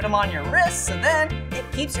 Yeah, you put them on your wrists, so then it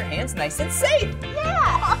keeps your hands nice and safe.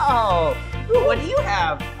 Yeah. Oh, ooh, what do you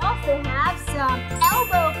have? Also have some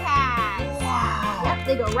elbow pads. Wow. Yep,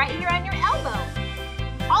 they go right here on your elbow.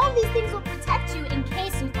 All of these things will protect you in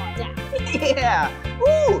case you fall down. Yeah.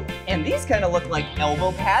 Ooh, and these kind of look like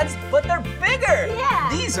elbow pads, but they're bigger. Yeah.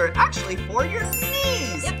 These are actually for your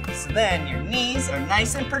knees. Yep. So then your knees are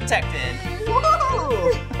nice and protected.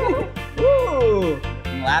 Woo! Woo!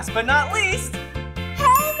 And last but not least,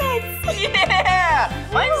 helmets! Yeah!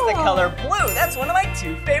 Mine's the color blue. That's one of my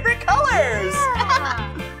 2 favorite colors. Yeah.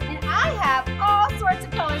 And I have all sorts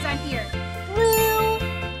of colors on here. Blue,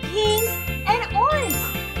 pink, and orange.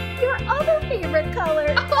 Your other favorite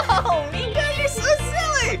color. Oh, Meekah, you're so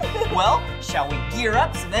silly. Well, shall we gear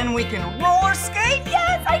up so then we can roller skate?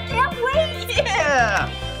 Yes, I can't wait. Yeah!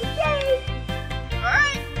 Yay! All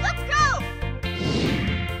right, let's go!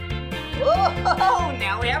 Whoa,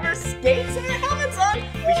 now we have our skates and our helmets on.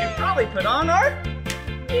 We should probably put on our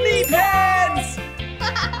knee pads.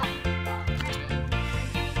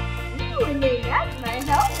 Ooh, and they match my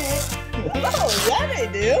helmet. Oh, yeah, they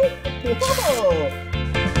do. Whoa.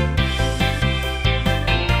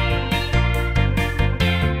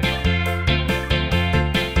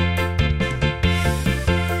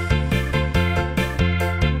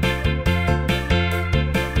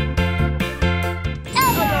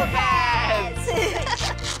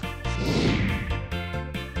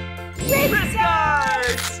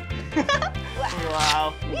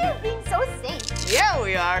 Wow. We are being so safe. Yeah,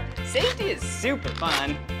 we are. Safety is super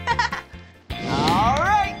fun. All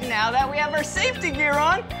right, now that we have our safety gear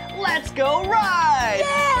on, let's go ride.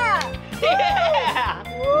 Yeah! Yeah!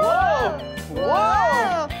 Whoa!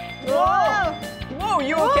 Whoa! Whoa! Whoa,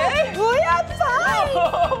 you okay? Oh, yeah, I'm fine.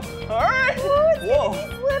 Whoa! All right. Whoa! It's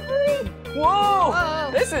slippery. Whoa!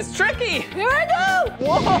 Whoa. This is tricky. Here I go.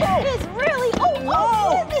 Whoa! It's really,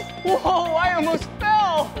 Whoa! Whoa, I almost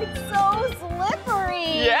fell. It's so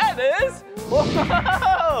slippery. Yeah, it is.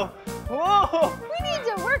 Whoa! Whoa! We need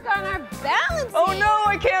to work on our balancing. Oh no,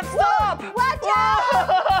 I can't stop. Watch out.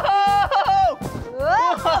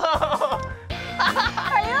 Whoa!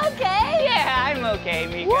 Are you okay? Yeah, I'm okay,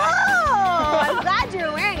 Meekah. Whoa! I'm glad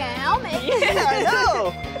you're wearing a helmet. Yeah, I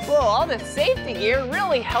know. Whoa, all the safety gear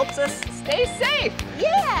really helps us stay safe.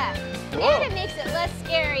 Yeah. Whoa. And it makes it less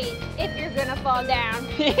scary if you're gonna fall down.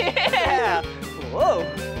 Yeah. Whoa.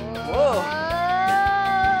 Whoa.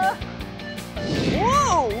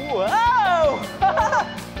 Whoa. Whoa.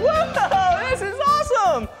 Whoa. This is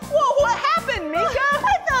awesome. Whoa, what happened, Meekah?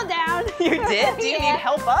 I fell down. You did? Do you need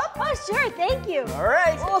help up? Oh, sure. Thank you. All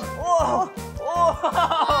right. Whoa. Whoa.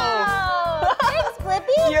 Oh, thanks,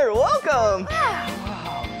 Blippi. You're welcome.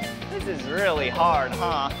 Wow. This is really hard,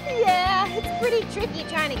 huh? Yeah, it's pretty tricky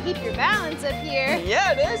trying to keep your balance up here.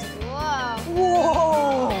 Yeah, it is. Whoa.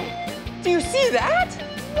 Whoa. Do you see that?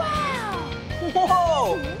 Wow.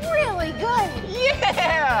 Whoa. Really good.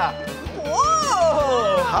 Yeah.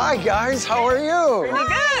 Whoa. Hi, guys. How are you? Pretty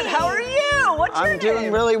good. How are you? What's your name? I'm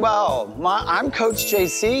doing really well. I'm Coach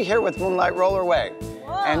JC here with Moonlight Rollerway.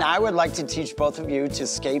 And I would like to teach both of you to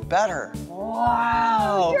skate better.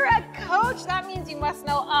 Wow. You're a coach. That means you must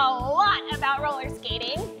know a lot about roller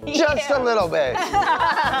skating. Just a little bit.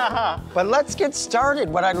 But let's get started.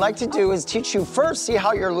 What I'd like to do is teach you first, see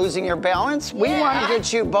how you're losing your balance. We want to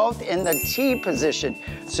get you both in the T position.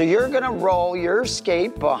 So you're gonna roll your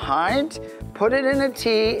skate behind, put it in a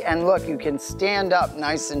T, and look, you can stand up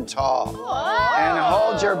nice and tall. And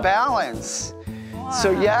hold your balance.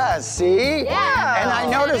 So yeah, see? Yeah. And I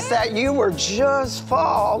noticed that you were just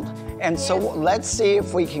falling. And so let's see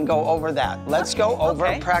if we can go over that. Let's go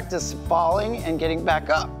over practice falling and getting back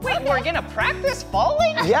up. Wait, we're gonna practice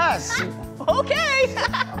falling? Yes. Okay.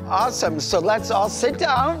 Awesome, so let's all sit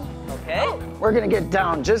down. Okay. We're gonna get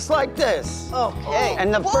down just like this. Okay.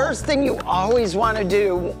 And the first thing you always wanna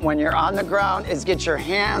do when you're on the ground is get your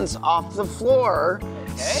hands off the floor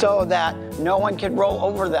so that no one can roll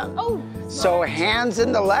over them. Oh. So hands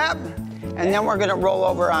in the lap, and then we're gonna roll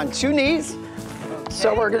over on 2 knees.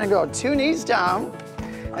 So we're gonna go 2 knees down,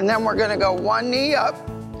 and then we're gonna go 1 knee up.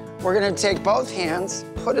 We're gonna take both hands,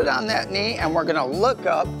 put it on that knee, and we're gonna look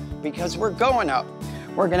up because we're going up.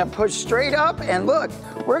 We're gonna push straight up, and look,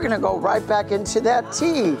 we're gonna go right back into that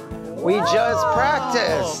T. We just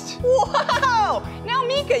practiced. Wow! Now,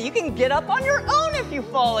 Meekah, you can get up on your own if you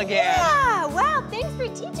fall again. Yeah, wow, thanks for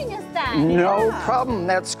teaching us that. No problem,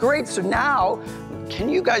 that's great. So now, can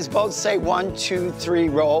you guys both say 1, 2, 3,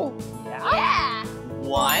 roll? Yeah.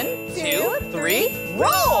 1, 2, 3,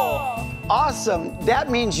 roll! Awesome, that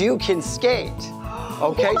means you can skate.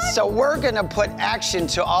 Okay, so we're gonna put action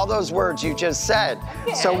to all those words you just said.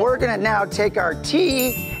 So we're gonna now take our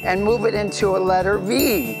T and move it into a letter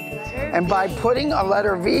V. And by putting a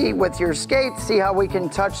letter V with your skate, see how we can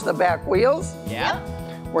touch the back wheels? Yeah.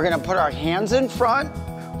 We're gonna put our hands in front,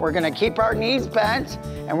 we're gonna keep our knees bent,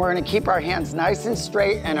 and we're gonna keep our hands nice and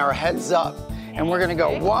straight and our heads up. And we're gonna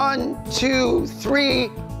go 1, 2, 3,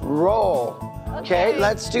 roll. Okay,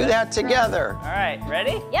 let's do that together. All right,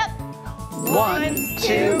 ready? Yep. 1,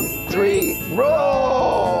 2, 3,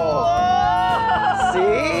 roll!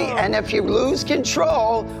 See? And if you lose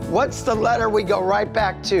control, what's the letter we go right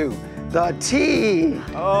back to? The T.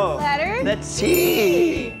 Oh. Letter? The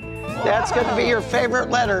T. That's going to be your favorite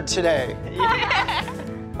letter today.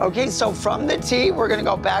 Okay, so from the T, we're going to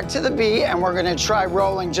go back to the B, and we're going to try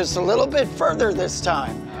rolling just a little bit further this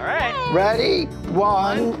time. All right. Ready?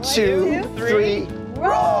 1, 2, 3,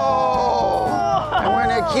 roll! And we're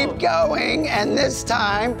going to keep going, and this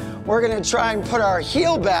time, we're going to try and put our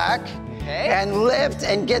heel back and lift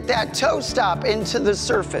and get that toe stop into the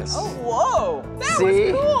surface. Oh, whoa. That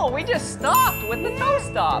See? was cool. We just stopped with the toe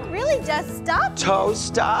stop. Really just stop? Toe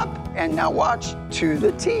stop, and now watch to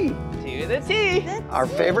the T. To the T. Our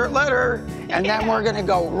favorite letter. And then we're gonna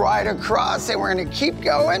go right across, and we're gonna keep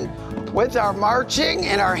going with our marching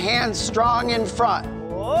and our hands strong in front.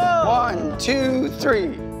 Whoa. 1, 2, 3.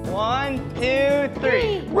 1, 2,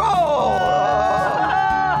 3. Roll! Whoa.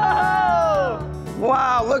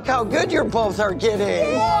 Wow, look how good you both are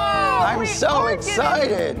getting. Whoa, I'm so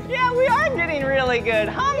excited. Yeah, we are getting really good,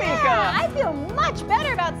 huh, Meekah? Yeah, I feel much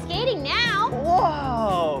better about skating now.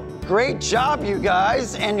 Whoa. Great job, you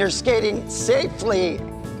guys, and you're skating safely.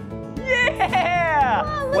 Yeah.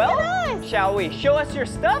 Whoa, look Well, at us. shall we show us your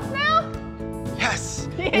stuff now? Yes.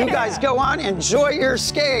 Yeah. You guys go on, enjoy your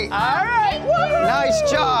skate. All right. Woo.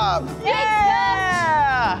 Nice job.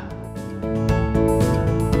 Yeah.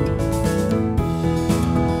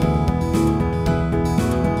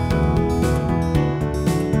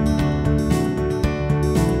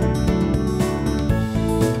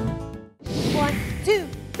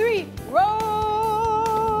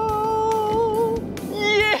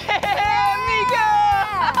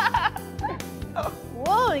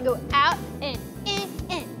 Go out and in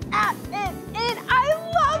and out and in. I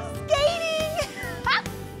love skating.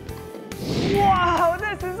 Wow,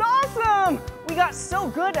 this is awesome. We got so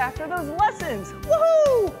good after those lessons.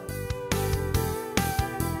 Woohoo!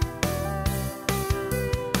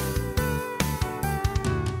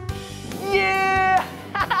 Yeah!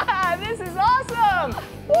 This is awesome!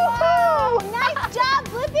 Whoa! Nice job,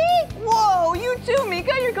 Blippi! Whoa, you too,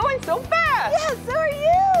 Meekah. You're going so fast. Yeah, so are you.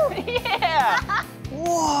 Yeah!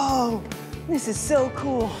 Whoa! This is so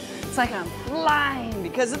cool. It's like I'm flying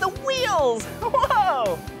because of the wheels.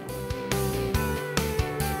 Whoa!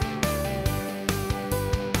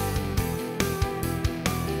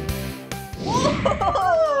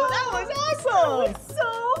 Whoa! That was awesome! That was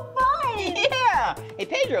so fun! Yeah! Hey,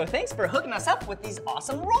 Pedro, thanks for hooking us up with these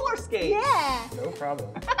awesome roller skates. Yeah! No problem.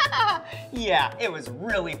 Yeah, it was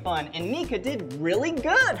really fun, and Meekah did really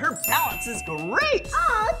good. Her balance is great.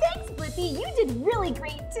 Aw, thanks, Blippi. You did really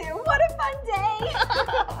great, too. What a fun day!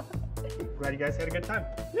 Glad you guys had a good time.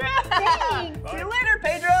 Yeah! Thanks! See you later,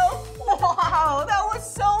 Pedro! Wow, that was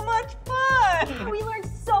so much fun! We learned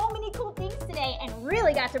so many cool things today and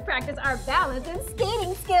really got to practice our balance and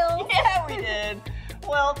skating skills. Yeah, we did.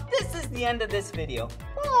 Well, this is the end of this video.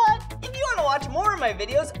 But if you want to watch more of my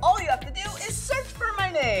videos, all you have to do is search for my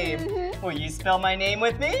name. Will you spell my name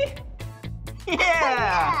with me?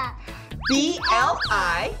 Yeah!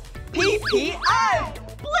 B-L-I-P-P-I!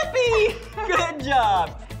 Blippi! Good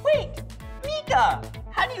job! Wait, Meekah,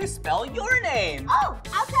 how do you spell your name? Oh,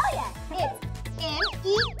 I'll tell ya. It's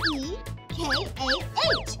M-E-E-K-A-H.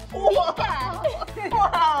 Wow.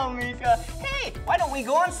 Wow, Meekah. Hey, why don't we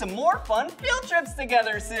go on some more fun field trips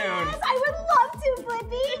together soon? Yes, I would love to,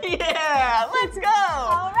 Blippi. Yeah, let's go.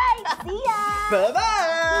 All right, see ya.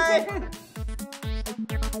 Bye-bye.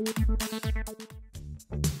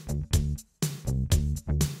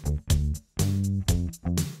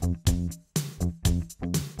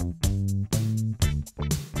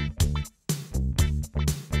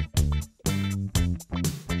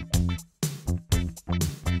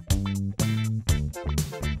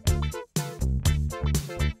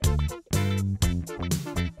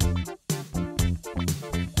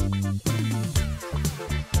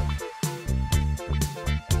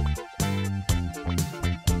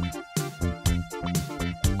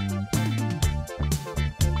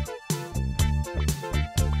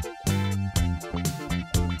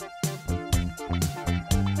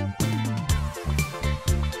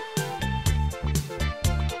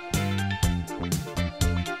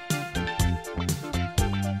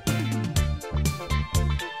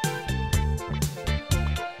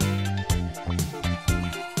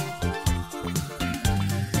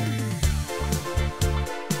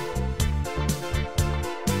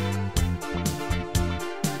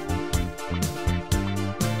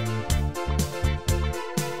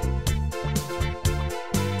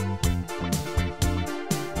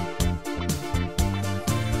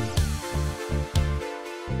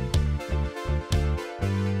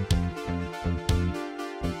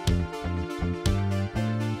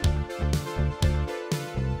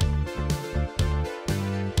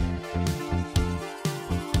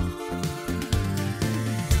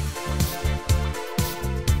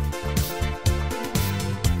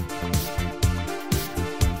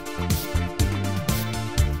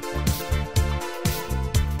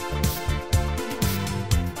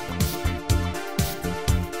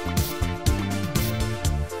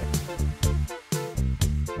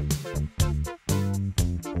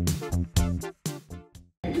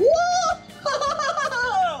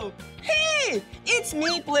 it's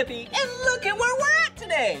me, Blippi, and look at where we're at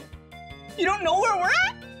today. You don't know where we're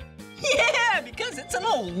at? Yeah, because it's an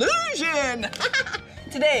illusion.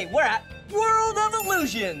 Today, we're at World of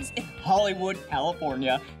Illusions in Hollywood,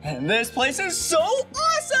 California, and this place is so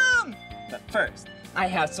awesome. But first, I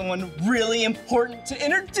have someone really important to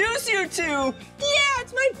introduce you to. Yeah,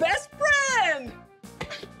 it's my best friend.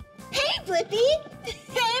 Hey, Blippi.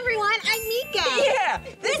 Hey, everyone, I'm Meekah. Yeah,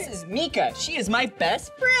 this is Meekah. She is my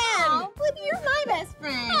best friend. Oh, Blippi, you're my best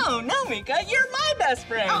friend. Oh, no, Meekah, you're my best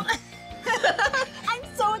friend. Oh. I'm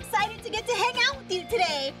so excited to get to hang out with you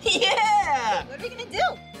today. Yeah. What are we gonna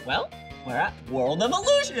do? Well, we're at World of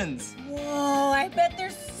Illusions. Whoa, I bet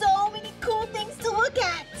there's so many cool things to look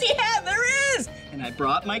at. Yeah, there is. And I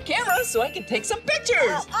brought my camera so I can take some pictures.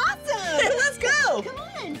 Oh, awesome. Let's go. Come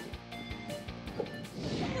on.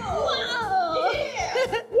 Whoa. Yeah.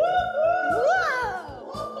 Whoa.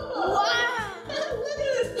 Wow. Look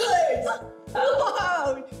at this place.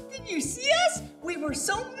 Wow. Did you see us? We were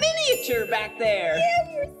so miniature back there. Yeah,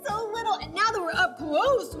 we were so little, and now that we're up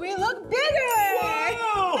close, we look bigger.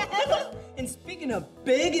 Whoa. And speaking of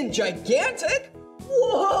big and gigantic,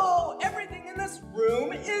 whoa, everything in this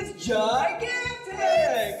room is gigantic.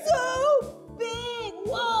 It's so big.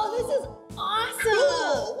 Whoa, this is awesome.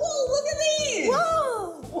 Cool. Whoa, look at these.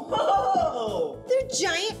 Whoa. Whoa. They're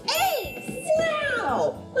giant eggs.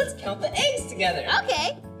 Wow. Let's count the eggs together.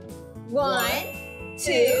 Okay. 1,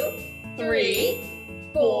 2,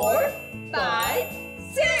 3, 4, 5,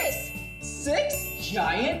 6. 6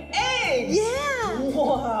 giant eggs. Yeah.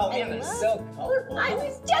 Wow, man, they're so colorful. I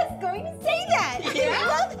was just going to say that. Yeah? I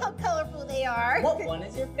love how colorful they are. What one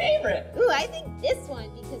is your favorite? Ooh, I think this one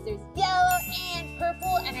because there's yellow and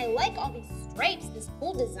purple, and I like all these stripes, this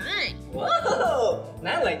cool design. Whoa, and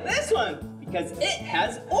I like this one because it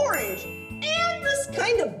has orange and this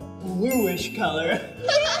kind of bluish color.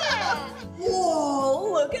 Yeah.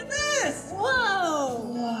 Whoa, look at this. Whoa.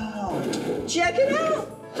 Wow, check it out.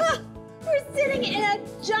 Huh. We're sitting in a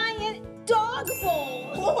giant dog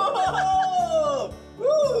bowl. Whoa!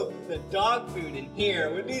 Woo! The dog food in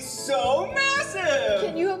here would be so massive!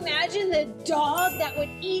 Can you imagine the dog that would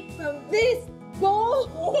eat from this bowl?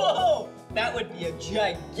 Whoa! That would be a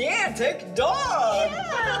gigantic dog!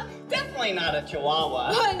 Yeah! Definitely not a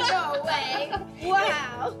chihuahua. Oh, no way!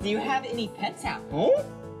 Wow! Do you have any pets at home?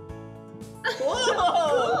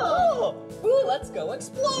 Whoa! Cool. Ooh, let's go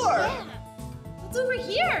explore! Yeah! What's over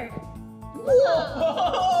here?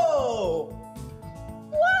 Whoa!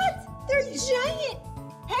 What? They're giant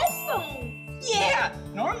headphones! Yeah!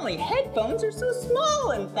 Normally headphones are so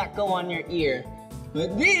small and that go on your ear.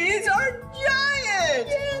 But these are giant!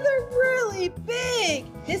 Yeah, they're really big!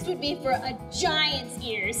 This would be for a giant's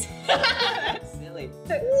ears. That's silly.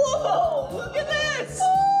 Whoa! Look at this!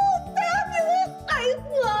 Oh, fabulous! I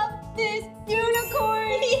love this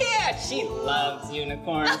unicorn! Yeah, she loves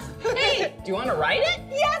unicorns. Hey, do you want to ride it?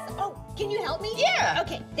 Yes! Oh, can you help me? Yeah.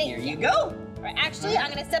 Okay, thank you. Here you go. Right, actually, I'm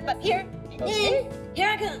gonna step up here, and Okay. then here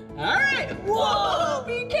I come. All right. Whoa!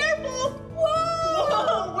 Be careful!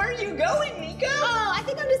 Whoa! Where are you going, Meekah? Oh, I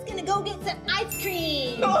think I'm just gonna go get some ice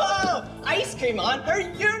cream. Whoa! Ice cream on her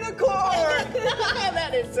unicorn!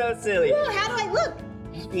 That is so silly. Whoa, how do I look?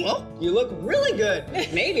 Well, you look really good.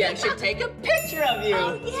 Maybe I should take a picture of you.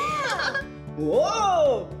 Oh, yeah.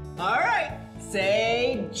 Whoa! All right.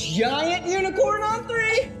 Say giant unicorn on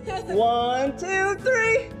 3. 1, 2,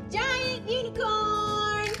 3. Giant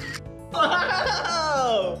unicorn.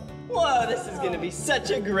 Wow! Whoa, this is gonna be such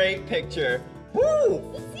a great picture. Woo!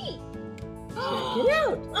 Let's see. Check it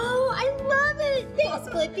out. Oh, I love it. Thanks,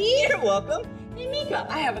 Blippi. You're welcome. Hey, Meekah,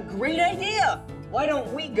 I have a great idea. Why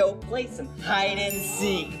don't we go play some hide and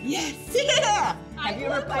seek? Yes. Yeah! Have you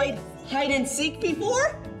ever played hide and seek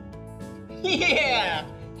before? Yeah!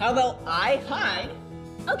 How about I hide?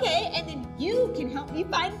 Okay, and then you can help me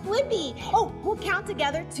find Blippi. Oh, we'll count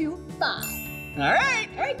together to 5. All right.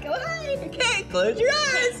 All right, go hide. Okay, close your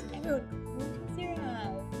eyes. Everyone, close your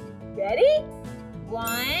eyes. Ready?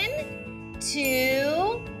 1,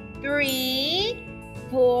 2, 3,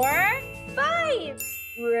 4, 5.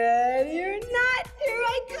 Ready or not, here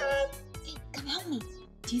I come. Hey, come help me.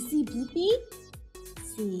 Do you see Blippi?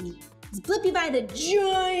 Let's see. Is Blippi by the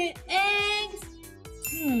giant eggs?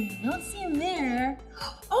 Don't see him there.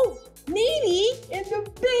 Oh, maybe in the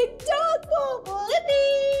big dog bowl,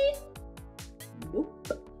 Blippi.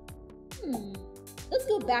 Nope. Let's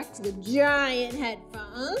go back to the giant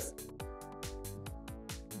headphones.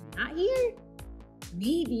 Not here.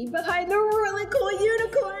 Maybe behind the really cool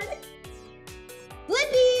unicorn.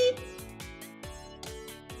 Blippi!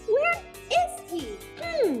 Where is he?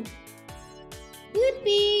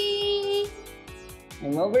 Blippi!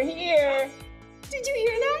 I'm over here. Did you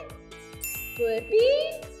hear that?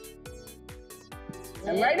 Blippi?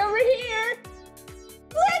 I'm right over here.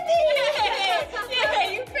 Blippi! Yeah,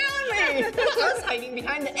 you found me. I was hiding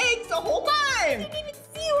behind the eggs the whole time. I didn't even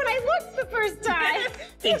see you when I looked the first time.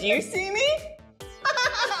 Did you see me?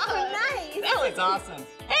 Oh, nice. That was awesome.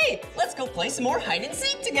 Hey, let's go play some more hide and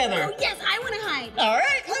seek together. Oh, yes, I want to hide. All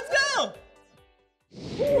right, let's go.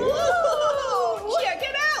 Whoa! Check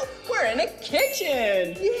it out. We're in a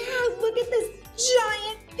kitchen. Yeah, look at this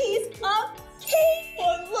giant piece of cake.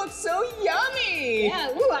 Oh, it looks so yummy.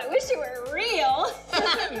 Yeah, ooh, I wish it were real.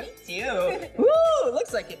 Me too. Ooh,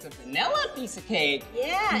 looks like it's a vanilla piece of cake.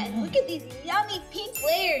 Yeah, and look at these yummy pink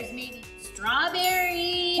layers. Maybe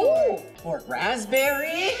strawberry. Ooh, or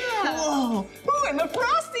raspberry. Yeah. Whoa. Ooh, and the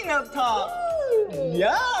frosting up top. Ooh.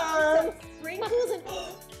 Yum. Some sprinkles and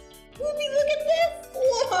Blippi, look at this.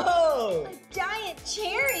 Whoa. A giant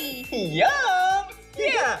cherry. Yum.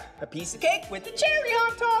 Yeah, a piece of cake with the cherry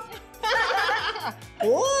on top.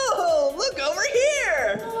 Whoa, look over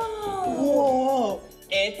here. Whoa,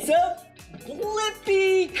 it's a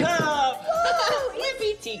Blippi cup. Whoa,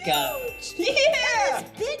 Blippi teacup. Huge. Yeah.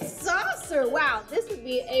 Big saucer. Wow, this would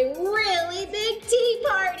be a really big tea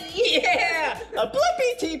party. Yeah, a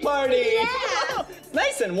Blippi tea party. Yeah. It's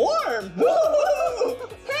nice and warm. Woo-hoo.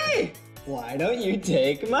 Hey, why don't you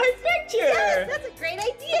take my picture? Yes, that's a great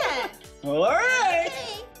idea. All right.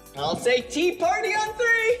 Okay. I'll say tea party on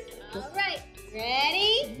 3. All right,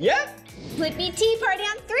 ready? Yep. Blippi tea party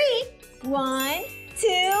on 3. 1,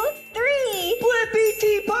 2, 3. Blippi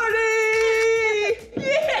tea party!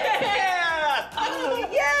 Yeah! Oh,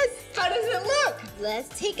 yes. How does it look? Let's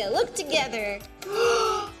take a look together.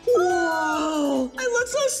 Whoa! I look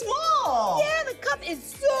so small! Yeah, the cup is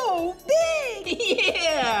so big.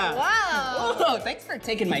 Yeah! Wow. Whoa, thanks for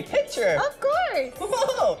taking my picture. Of course.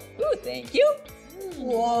 Whoa! Ooh, thank you.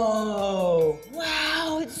 Whoa!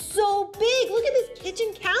 Wow, it's so big. Look at this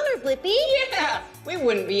kitchen counter, Blippi. Yeah! We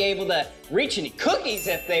wouldn't be able to reach any cookies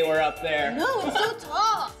if they were up there. No, it's so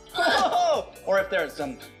tall. Oh, or if there's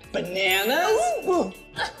some bananas. Ooh.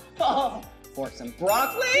 Oh, or some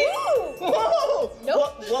broccoli. Ooh. Whoa.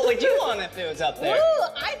 Nope. What would you want if it was up there? Ooh,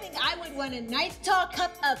 I think I would want a nice tall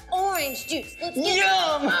cup of orange juice. Let's get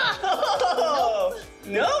Yum! Oh.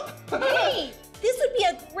 Nope. Hey, this would be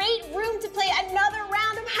a great room to play another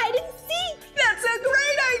round of hide and seek. That's a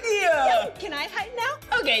great idea. Can I hide now?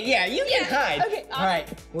 Okay, yeah, you can hide. Okay, All right,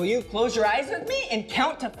 will you close your eyes with me and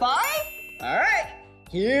count to 5? All right,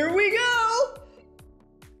 here we go.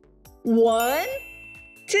 1,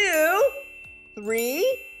 2,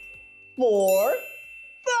 3, 4,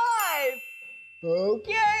 5.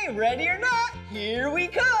 Okay, ready or not, here we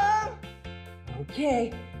come.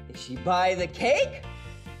 Okay, did she buy the cake?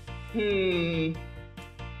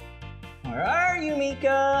 Where are you,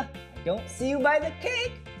 Meekah? I don't see you by the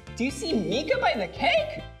cake. Do you see Meekah by the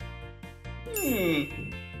cake?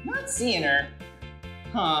 Not seeing her.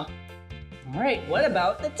 Huh. All right, what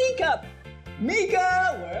about the teacup?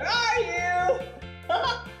 Meekah, where are you?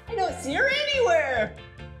 I don't see her anywhere.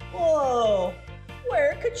 Whoa,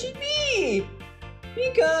 where could she be?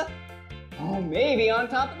 Meekah. Oh, maybe on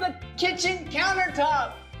top of the kitchen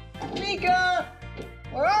countertop. Meekah,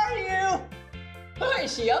 where are you? Oh,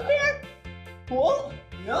 is she up here? Whoa,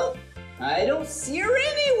 nope. I don't see her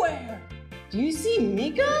anywhere. Do you see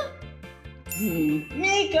Meekah?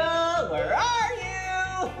 Meekah, where are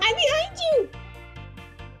you? I'm behind you.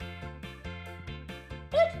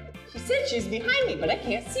 What? She said she's behind me, but I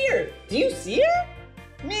can't see her. Do you see her?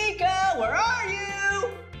 Meekah, where are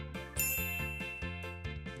you?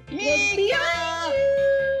 Meekah! Behind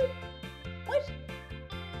you. What?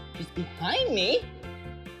 She's behind me?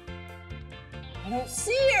 I don't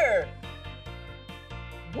see her.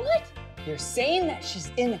 What? You're saying that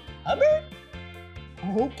she's in the cupboard?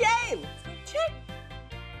 Okay, let's go check.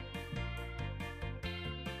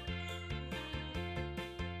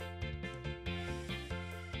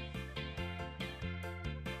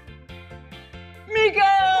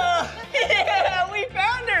 Meekah! Yeah, we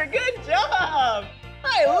found her. Good job.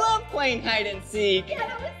 I love playing hide and seek. Yeah,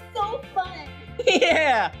 that was so fun.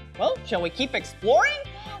 Yeah. Well, shall we keep exploring?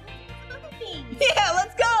 Yeah, let's do some other things. Yeah,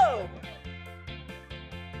 let's go.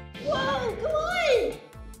 Whoa, come on.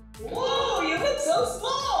 Whoa, you look so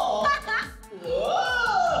small.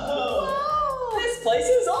 Whoa. Whoa. This place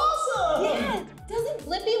is awesome. Yeah, doesn't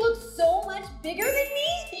Blippi look so much bigger than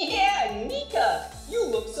me? Yeah, Meekah, you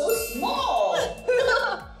look so small.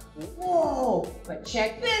 Whoa, but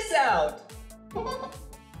check this out.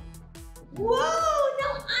 Whoa,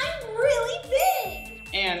 now I'm really big.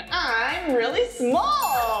 And I'm really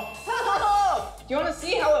small. Do you want to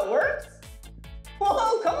see how it works?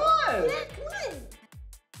 Whoa, come on. Yeah, come on.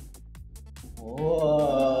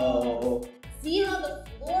 Whoa. See how the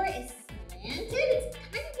floor is slanted? It's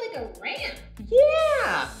kind of like a ramp.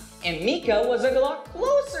 Yeah. And Meekah was a lot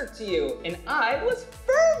closer to you, and I was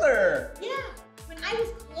further. Yeah, when I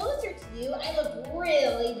was closer to you, I looked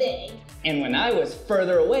really big. And when I was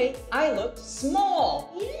further away, I looked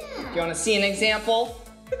small. Yeah. You want to see an example?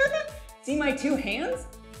 See my two hands?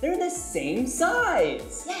 They're the same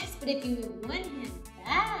size. Yes, but if you move one hand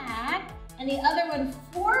back and the other one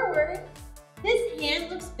forward, this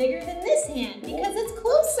hand looks bigger than this hand because it's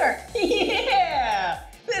closer. Yeah!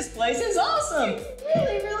 This place is awesome. It's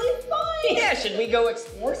really, really fun. Yeah, should we go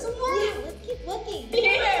explore some more? Yeah, let's keep looking.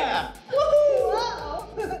 Yeah! Whoa!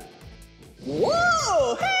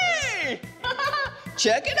 Whoa! Hey!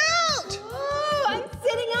 Check it out! Whoa, I'm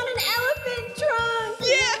sitting on an elephant trunk.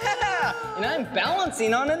 Yeah! And I'm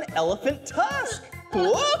balancing on an elephant tusk.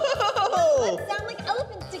 Whoa! Let's sound like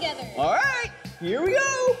elephants together. All right, here we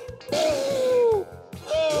go.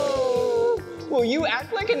 Will you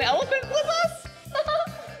act like an elephant with us?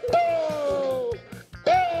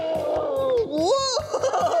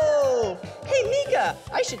 Whoa! Hey, Meekah,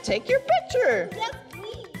 I should take your picture. Yes,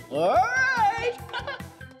 please. All right.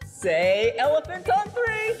 Say elephant on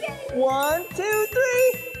 3. 1, 2, 3.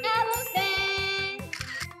 Elephant.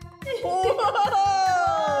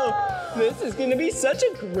 Whoa! This is gonna be such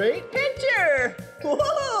a great picture.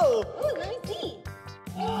 Whoa! Ooh, let me see.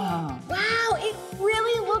 Wow. Wow, it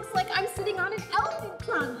really looks like I'm sitting on an elephant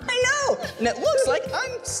trunk. I know, and it looks like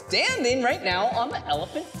I'm standing right now on the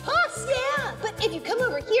elephant tusk. Yeah, but if you come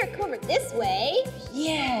over here, come over this way,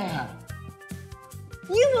 Yeah.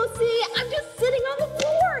 you will see I'm just sitting on the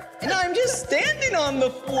floor. And I'm just standing on the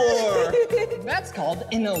floor. That's called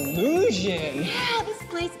an illusion. Yeah, this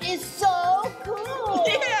place is so cool.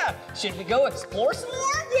 Yeah. Should we go explore some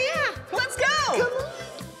more? Yeah. Let's go. Come on.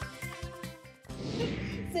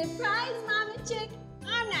 Surprise, Mama Chick.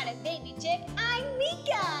 I'm not a baby chick. I'm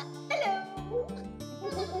Meekah. Hello.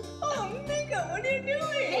 Oh, Meekah, what are you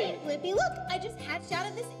doing? Hey, Blippi, look. I just hatched out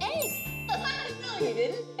of this egg. No, you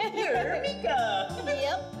didn't. You're Meekah.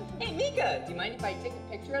 Yep. Hey, Meekah, do you mind if I take a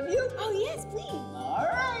picture of you? Oh, yes, please. All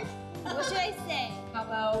right. What should I say? How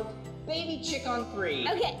about baby chick on 3?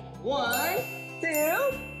 Okay. 1,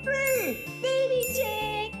 2, 3. Baby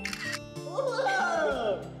chick.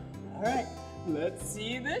 Whoa. All right. Let's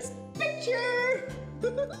see this picture.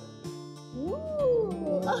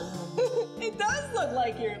 Ooh. It does look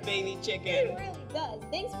like you're a baby It chicken. really does.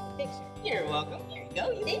 Thanks for the picture. You're welcome. Here you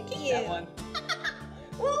go. You Thank can keep you. that one.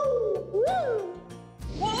 Woo! Woo!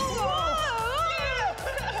 Whoa!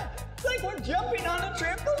 Yeah! It's like we're jumping on a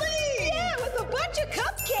trampoline. Yeah, with a bunch of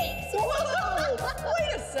cupcakes. Whoa!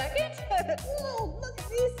 Wait a second. Whoa! Look at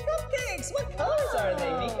these cupcakes. What colors are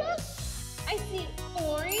they, Meekah? I see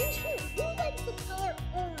orange. Who likes the color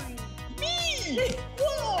orange? Me!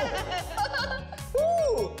 Whoa!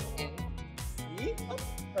 Ooh! And see a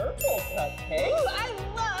purple cupcake. Ooh, I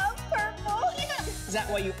love purple. Yeah. Is that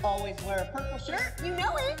why you always wear a purple shirt? You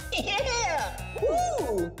know it. Yeah!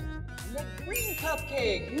 Ooh! And a green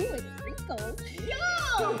cupcake. Ooh, with sprinkles.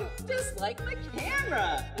 Yum! Just like my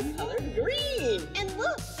camera. The color green. And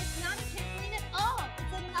look, it's not a trampoline at all.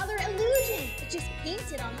 It's another illusion. It's just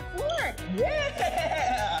painted on the floor.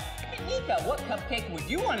 Yeah! Hey, Meekah, what cupcake would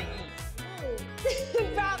you want to eat? Ooh,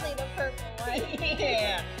 probably the purple one.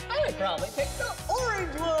 Yeah, I would probably pick the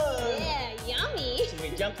orange one. Yeah, yummy. Should we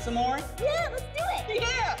jump some more? Yeah, let's do it.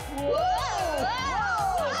 Yeah! Whoa!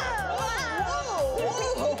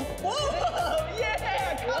 Whoa! Whoa! Yeah!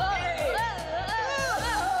 Cupcake!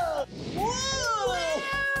 Whoa!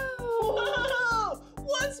 Whoa!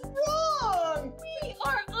 What's wrong? We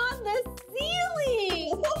are on the ceiling.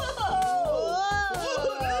 Whoa!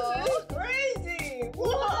 This is crazy!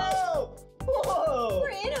 Whoa! Whoa! We're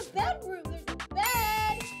in a bedroom. There's a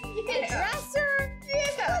bed, a dresser.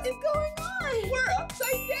 Yeah! What's going on? We're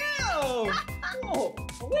upside down! Whoa!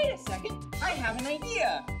 Wait a second. I have an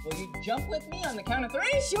idea. Will you jump with me on the count of 3?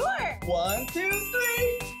 Sure. 1, 2, 3.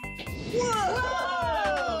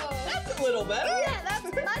 Whoa! That's a little better. Yeah, that's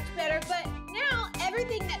much better. But now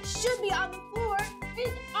everything that should be on the floor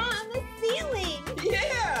is on the ceiling.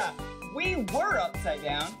 Yeah! We were upside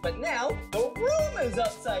down, but now the room is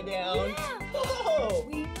upside down. Yeah. Whoa!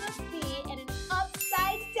 We must be in an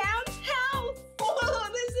upside down house. Whoa,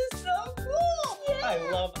 this is so cool! Yeah. I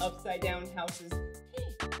love upside down houses. Hey,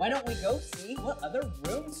 why don't we go see what other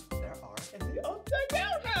rooms there are in the upside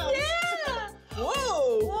down house? Yeah.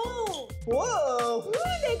 Whoa! Whoa. Whoa! Ooh,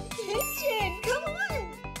 the kitchen. Come on.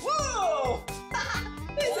 Whoa!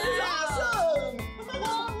 This is awesome!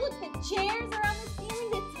 Whoa, look, the chairs are on the ceiling,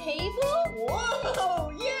 the table.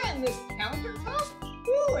 Whoa! Yeah, and this countertop.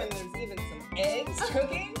 Ooh, and there's even some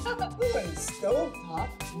and stovetop.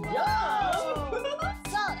 Yum!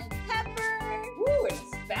 Salt and pepper. Ooh, and a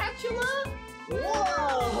spatula?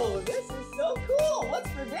 Whoa, this is so cool. What's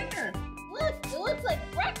for dinner? Look, it looks like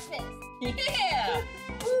breakfast. Yeah!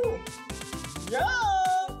 Ooh!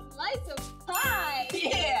 Yum! Slice of pie.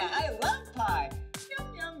 Yeah, I love pie. Yum,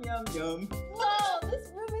 yum, yum, yum. Whoa, this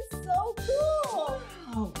room is so cool.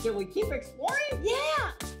 Oh, can we keep exploring?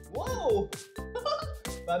 Yeah. Whoa!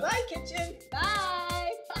 Bye-bye, kitchen.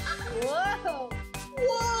 Bye. Whoa.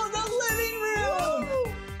 Whoa, the living room!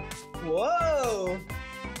 Whoa!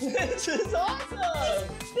 This is awesome!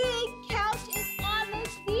 Big couch is on the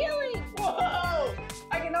ceiling. Whoa!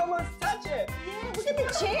 I can almost touch it. Yeah, look at the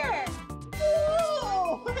chair.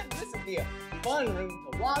 Whoa! This would be a fun room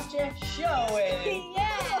to watch a show in.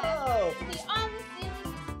 Yeah. Whoa! Be on the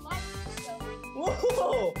ceiling and watch the show.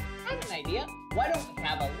 Whoa! I have an idea. Why don't we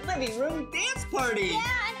have a living room dance party?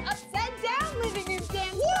 Yeah, an upside down living room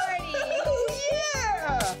dance party.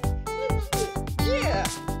 Yeah! Yeah!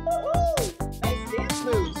 Woohoo! Nice dance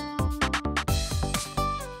moves.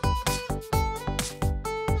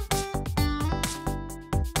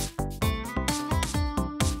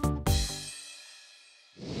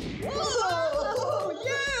 Whoa!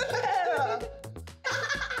 Yeah!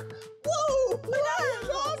 Whoa! That is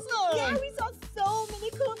awesome! Yeah, we saw so many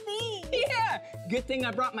cool things. Yeah! Good thing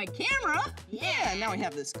I brought my camera. Yeah, now I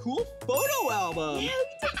have this cool photo album. Yeah,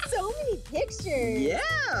 we took so many pictures.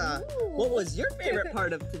 Yeah! Ooh. What was your favorite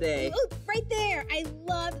part of today? Look, right there. I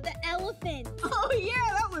love the elephant. Oh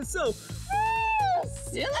yeah, that was so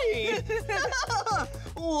silly.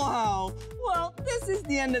 Wow. Well, this is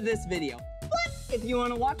the end of this video. But if you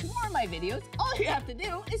want to watch more of my videos, all you have to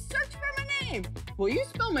do is search for my name. Will you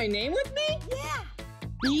spell my name with me? Yeah.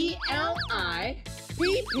 B-L-I-P-P-I.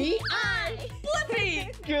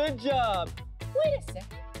 Blippi! Good job. Wait a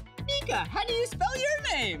second. Meekah, how do you spell your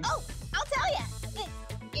name? Oh, I'll tell you.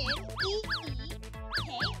 It's Meekah.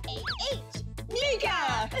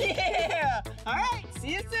 Meekah! Yeah! All right,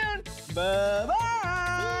 see you soon. Bye-bye.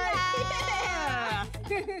 Yeah.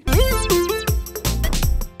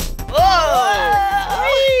 Whoa!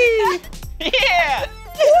 Yeah!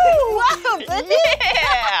 Wow, Blippi!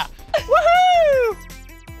 Yeah! Woohoo!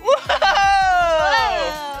 Whoa!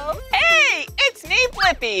 Hey, it's me,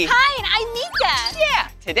 Blippi. Hi, and I'm Meekah. Yeah,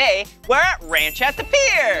 today we're at Ranch at the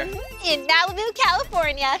Pier. In Malibu,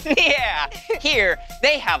 California. Yeah, here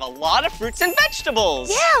they have a lot of fruits and vegetables.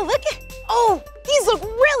 Yeah, look at, oh, these look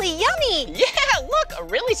really yummy. Yeah, look, a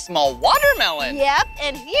really small watermelon. Yep,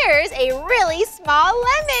 and here's a really small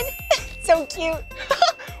lemon. So cute.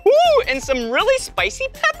 Ooh, and some really spicy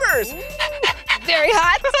peppers. Very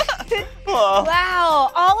hot. Oh. Wow,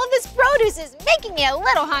 all of this produce is making me a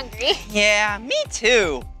little hungry. Yeah, me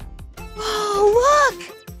too. Oh, look.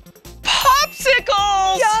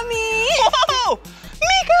 Popsicles! Yummy. Whoa!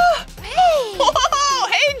 Meekah! Hey! Whoa!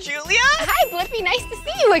 Hey, Julia! Hi, Blippi. Nice to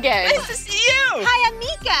see you again. Nice to see you! Hi, I'm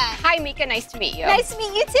Meekah. Hi, Meekah. Nice to meet you. Nice to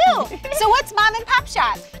meet you too. So what's Mom and Pop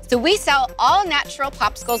Shop? So we sell all natural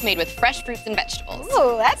popsicles made with fresh fruits and vegetables.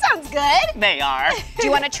 Ooh, that sounds good. They are. Do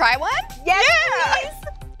you want to try one? Yes, Yeah. please.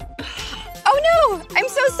 Oh no, I'm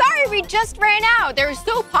so sorry. We just ran out. They're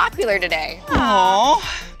so popular today. Aww.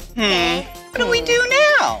 What do we do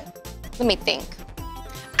now? Let me think.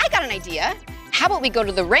 I got an idea. How about we go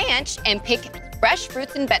to the ranch and pick fresh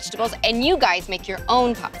fruits and vegetables and you guys make your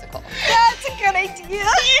own popsicle? That's a good idea.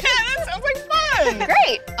 Yeah, that sounds like fun.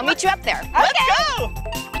 Great. I'll meet you up there. Let's go.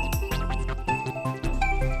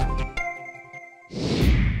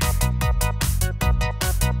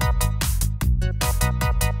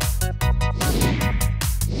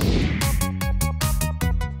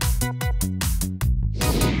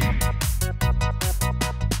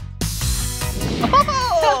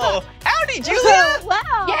 Oh, howdy, Julia.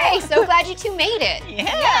 Wow. Yay, so glad you two made it.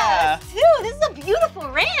 Yeah. Dude, this is a beautiful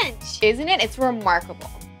ranch. Isn't it? It's remarkable.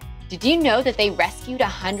 Did you know that they rescued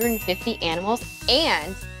 150 animals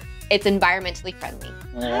and it's environmentally friendly?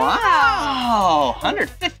 Wow,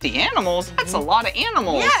 150 animals? That's a lot of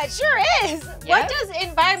animals. Yeah, it sure is. What does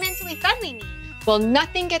environmentally friendly mean? Well,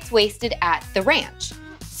 nothing gets wasted at the ranch.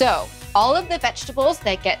 So all of the vegetables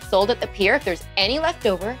that get sold at the pier, if there's any left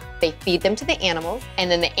over, they feed them to the animals, and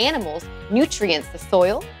then the animals nutrients the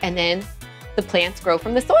soil, and then the plants grow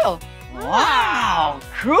from the soil. Wow,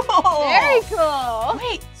 cool. Very cool.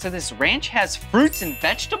 Wait, so this ranch has fruits and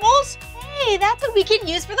vegetables? Hey, that's what we can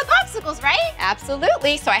use for the popsicles, right?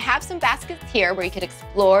 Absolutely. So I have some baskets here where you could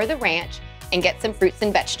explore the ranch and get some fruits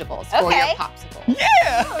and vegetables for your Okay. popsicle.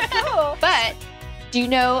 Yeah. Oh, cool. But do you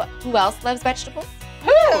know who else loves vegetables?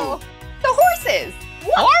 Who? The horses.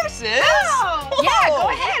 Horses? Yeah, go Whoa.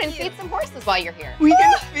 ahead and feed some horses while you're here. We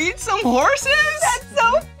can feed some horses? That's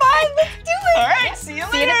so fun. Let's do it. All right, see you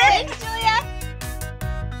later. Thanks, Julia.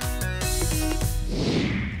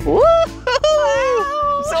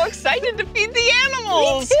 Woo-hoo-hoo. I'm so excited to feed the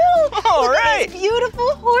animals. Me too. All Look at right. these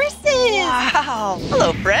beautiful horses. Wow.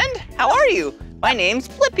 Hello, friend. How are you? My name's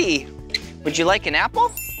Blippi. Would you like an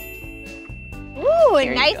apple? Ooh, a There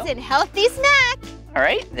you nice go. and healthy snack. All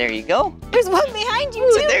right, there you go. There's one behind you,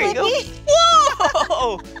 Ooh, too, there you go. Blippi.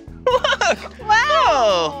 Whoa! Look.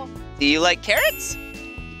 Wow. Whoa. Do you like carrots?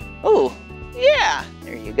 Oh, yeah.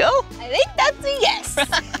 There you go. I think that's a yes.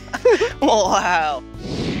 Wow.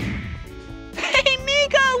 Hey,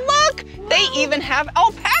 Meekah, look! They even have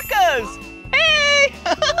alpacas. Hey!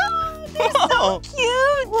 They're so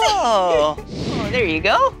cute. Whoa. Oh, there you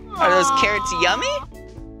go. Are those carrots yummy?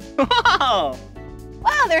 Whoa.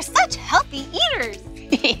 Wow, they're such healthy eaters.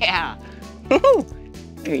 Yeah. Woo.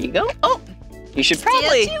 There you go. Oh, you should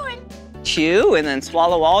probably Still chewing. chew and then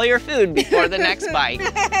swallow all your food before the next bite.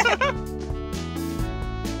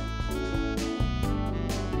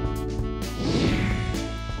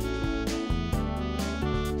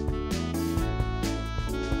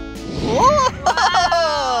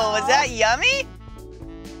 Whoa! Was that yummy?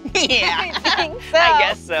 Yeah. I think so. I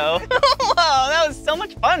guess so. Whoa, that was so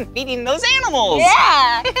much fun feeding those animals.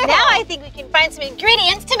 Yeah. Now I think we can find some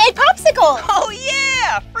ingredients to make popsicles. Oh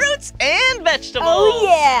yeah, fruits and vegetables. Oh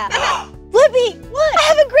yeah. Blippi, what? I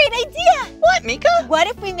have a great idea. What, Meekah? What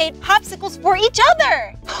if we made popsicles for each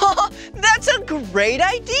other? That's a great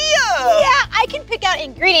idea. Yeah, I can pick out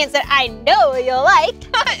ingredients that I know you'll like.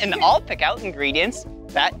 And I'll pick out ingredients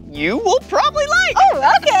that you will probably like. Oh,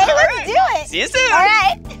 okay, All let's right. do it. See you soon. All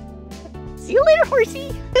right. See you later,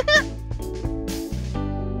 horsey.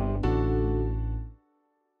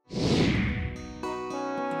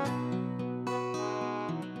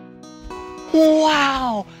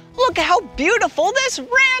 Wow, look how beautiful this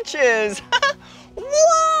ranch is.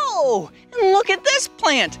 Whoa, and look at this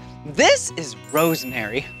plant. This is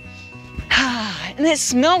rosemary. And it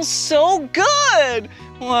smells so good.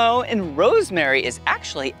 Whoa, and rosemary is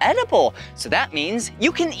actually edible, so that means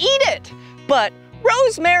you can eat it. But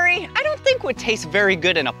rosemary, I don't think would taste very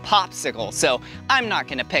good in a popsicle, so I'm not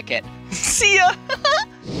gonna pick it. See ya.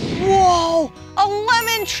 Whoa, a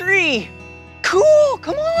lemon tree. Cool,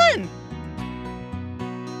 come on.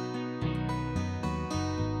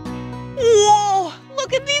 Whoa,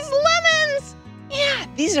 look at these lemons. Yeah,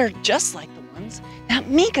 these are just like the ones that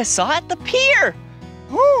Meekah saw at the pier.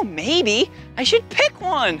 Oh, maybe I should pick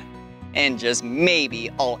one. And just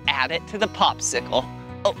maybe I'll add it to the popsicle.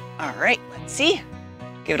 Oh, all right, let's see.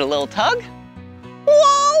 Give it a little tug.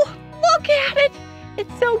 Whoa, look at it.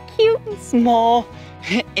 It's so cute and small.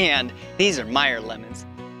 And these are Meyer lemons.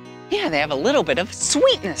 Yeah, they have a little bit of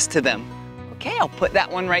sweetness to them. Okay, I'll put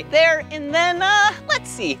that one right there. And then, let's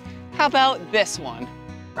see. How about this one?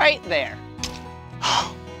 Right there.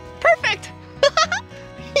 Perfect.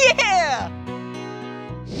 Yeah.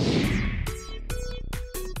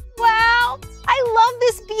 Wow, I love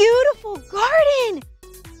this beautiful garden.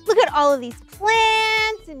 Look at all of these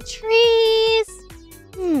plants and trees.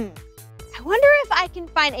 I wonder if I can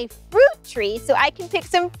find a fruit tree so I can pick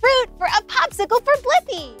some fruit for a popsicle for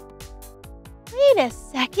Blippi. Wait a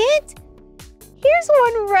second. Here's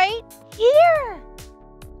one right here.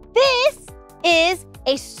 This is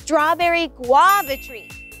a strawberry guava tree.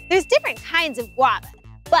 There's different kinds of guava,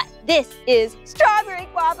 but this is strawberry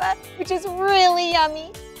guava, which is really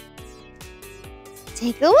yummy.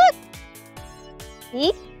 Take a look.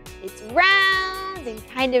 See? It's round and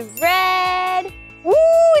kind of red.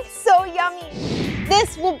 Ooh, it's so yummy.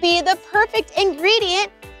 This will be the perfect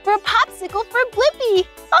ingredient for a popsicle for Blippi.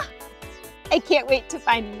 Oh, I can't wait to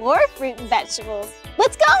find more fruit and vegetables.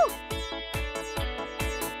 Let's go.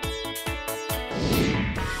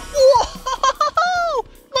 Whoa!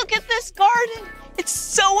 Look at this garden. It's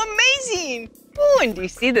so amazing. Ooh, and do you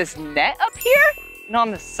see this net up here? And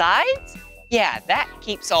on the sides? Yeah, that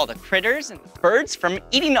keeps all the critters and the birds from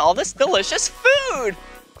eating all this delicious food.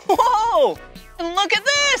 Whoa! And look at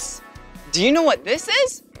this. Do you know what this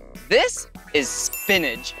is? This is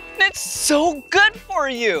spinach. And it's so good for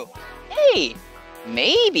you. Hey,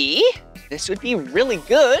 maybe this would be really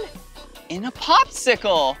good in a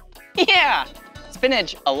popsicle. Yeah,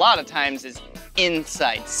 spinach a lot of times is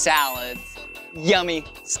inside salads, yummy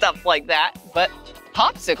stuff like that. But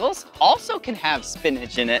popsicles also can have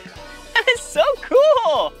spinach in it. And it's so cool.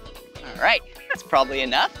 All right, that's probably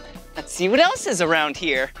enough. Let's see what else is around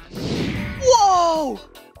here. Whoa,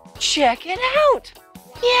 check it out.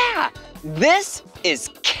 Yeah, this is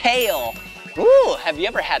kale. Ooh, have you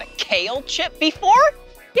ever had a kale chip before?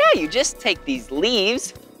 Yeah, you just take these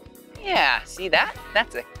leaves. Yeah, see that?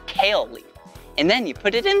 That's a kale leaf. And then you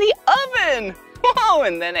put it in the oven. Whoa,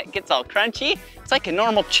 and then it gets all crunchy. It's like a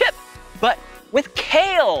normal chip, but with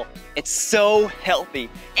kale. It's so healthy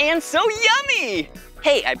and so yummy.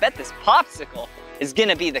 Hey, I bet this popsicle is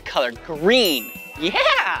gonna be the color green.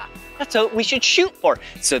 Yeah, that's what we should shoot for.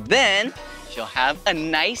 So then she'll have a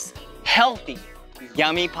nice, healthy,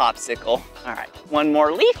 yummy popsicle. All right, one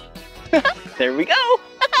more leaf. There we go.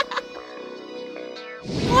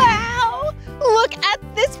 Wow! Look at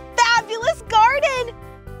this fabulous garden!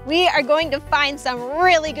 We are going to find some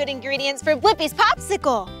really good ingredients for Blippi's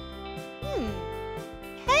popsicle.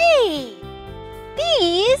 Hey!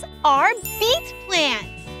 These are beet plants.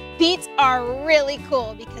 Beets are really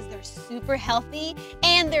cool because they're super healthy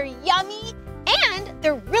and they're yummy and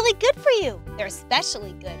they're really good for you. They're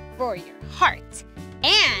especially good for your heart.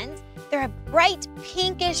 And they're a bright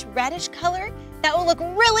pinkish reddish color that will look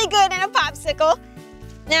really good in a popsicle.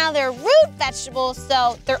 Now they're root vegetables,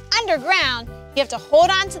 so they're underground. You have to hold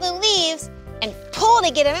on to the leaves and pull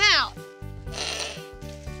to get them out.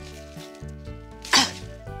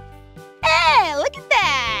 Hey, look at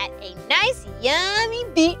that! A nice, yummy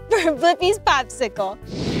beet for Blippi's popsicle.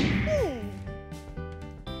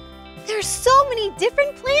 There's so many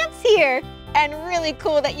different plants here, and really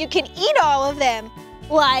cool that you can eat all of them.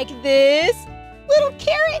 Like this little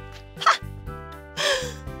carrot. Ha!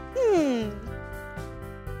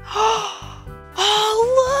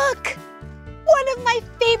 Oh, look! One of my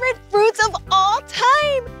favorite fruits of all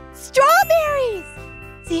time, strawberries.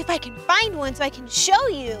 See if I can find one so I can show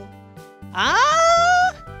you.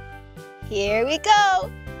 Ah, here we go.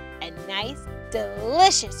 A nice,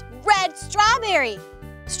 delicious red strawberry.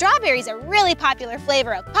 Strawberries are a really popular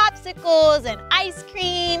flavor of popsicles and ice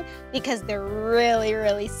cream because they're really,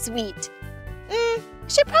 really sweet. I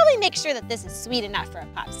should probably make sure that this is sweet enough for a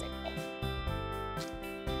popsicle.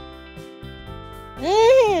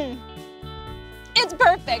 It's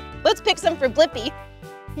perfect. Let's pick some for Blippi.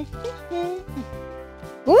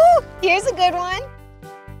 Woo, here's a good one.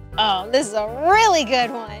 Oh, this is a really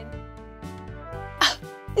good one.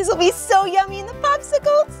 This will be so yummy in the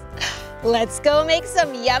popsicles. Let's go make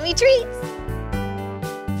some yummy treats.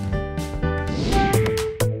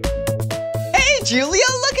 Hey, Julia,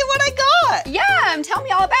 look at what I got. Yeah, tell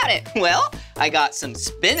me all about it. Well, I got some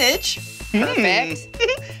spinach. Perfect.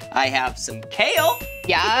 I have some kale.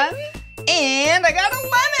 Yum. And I got a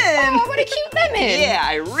lemon. Oh, what a cute lemon. Yeah,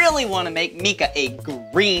 I really want to make Meekah a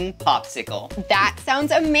green popsicle. That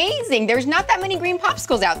sounds amazing. There's not that many green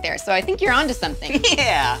popsicles out there, so I think you're onto something.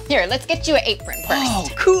 Yeah. Here, let's get you an apron first. Oh,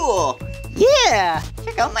 cool. Yeah,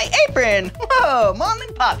 check out my apron. Whoa, mom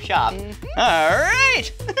and pop shop. All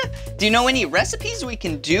right. Do you know any recipes we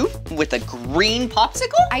can do with a green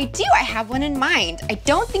popsicle? I do, I have one in mind. I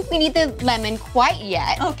don't think we need the lemon quite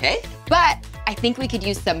yet. Okay. But I think we could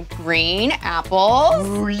use some green apples.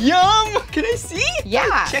 Ooh, yum! Can I see?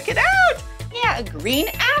 Yeah. Check it out. Yeah, a green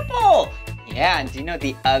apple. Yeah, and do you know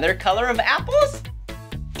the other color of apples?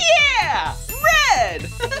 Yeah, red.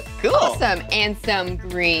 Cool. Awesome, and some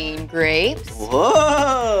green grapes.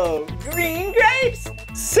 Whoa, green grapes.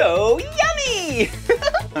 So yummy.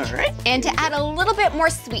 All right. And to add a little bit more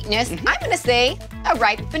sweetness, I'm gonna say a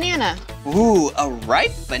ripe banana. Ooh, a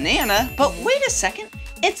ripe banana? But wait a second.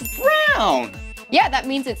 It's brown. Yeah, that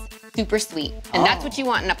means it's super sweet. And that's what you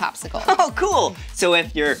want in a popsicle. Oh, cool. So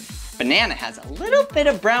if your banana has a little bit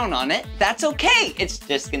of brown on it, that's okay. It's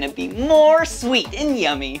just gonna be more sweet and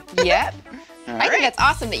yummy. Yep. I think that's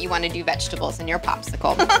awesome that you want to do vegetables in your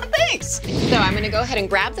popsicle. Thanks. So I'm gonna go ahead and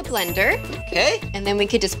grab the blender. Okay. And then we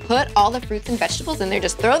could just put all the fruits and vegetables in there,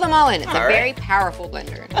 just throw them all in. It's a very powerful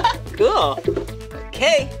blender. Cool.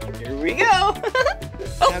 Okay, here we go.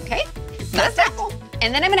 Okay. That's apple.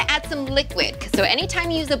 And then I'm gonna add some liquid. So anytime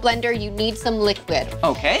you use a blender, you need some liquid.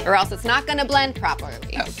 Okay. Or else it's not gonna blend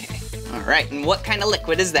properly. Okay. All right, and what kind of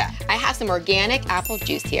liquid is that? I have some organic apple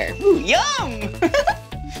juice here. Ooh, yum!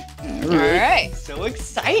 All right. So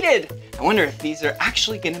excited. I wonder if these are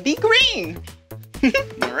actually gonna be green.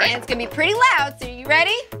 All right. And it's gonna be pretty loud, so are you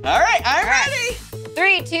ready? All right, I'm ready.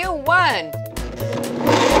 3, 2, 1.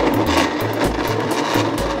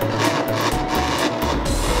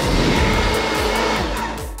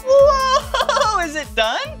 Whoa, is it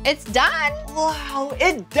done? It's done. Wow,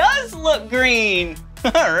 it does look green.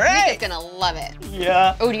 All right. Meekah's gonna love it.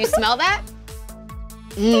 Yeah. Oh, do you smell that?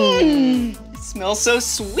 It smells so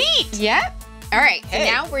sweet. Yep. All right, Hey.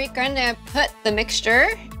 so now we're gonna put the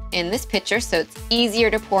mixture in this pitcher so it's easier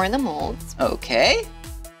to pour in the molds. Okay.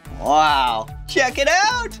 Wow, check it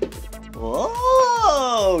out.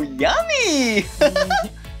 Whoa, yummy.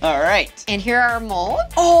 All right. And here are our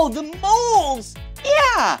molds. Oh, the molds.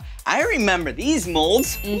 Yeah, I remember these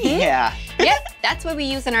molds. Yeah. Yep, that's what we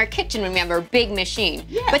use in our kitchen when we have our big machine.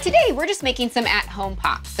 Yeah. But today, we're just making some at-home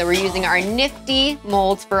pops. So we're using our nifty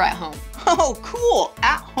molds for at home. Oh, cool.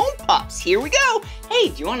 At-home pops. Here we go. Hey,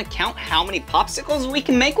 do you want to count how many popsicles we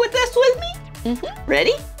can make with this with me?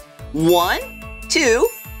 Ready? 1, 2,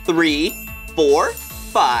 3, 4,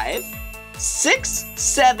 5, 6,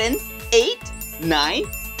 7, 8, 9,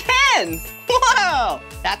 10. Wow.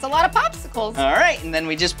 That's a lot of popsicles. All right, and then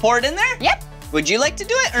we just pour it in there? Yep. Would you like to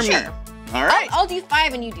do it or me? Sure. All right. I'll do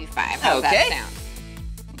 5 and you do 5. How does that sound?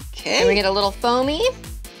 Okay. And we get a little foamy.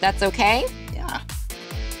 That's okay. Yeah.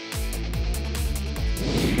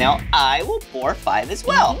 Now I will pour 5 as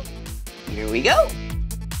well. Here we go.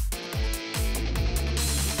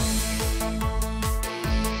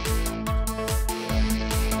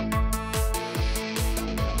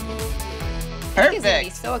 Perfect. He's gonna be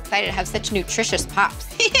so excited to have such nutritious pops.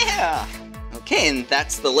 Yeah. Okay, and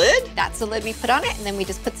that's the lid? That's the lid we put on it, and then we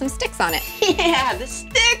just put some sticks on it. Yeah, the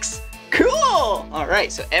sticks. Cool. All right,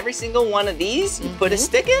 so every single one of these, you put a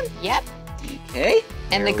stick in? Yep. Okay.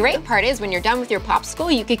 And the great part is when you're done with your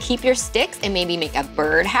popsicle, you could keep your sticks and maybe make a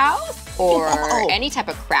birdhouse or any type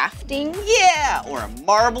of crafting. Yeah, or a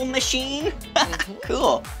marble machine.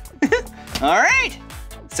 Cool. All right.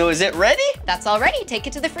 So is it ready? That's all ready. Take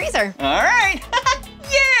it to the freezer. All right.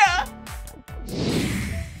 Yeah.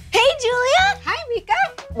 Hey, Julia. Hi,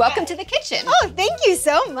 Meekah. Welcome to the kitchen. Oh, thank you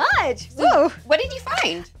so much. Ooh. What did you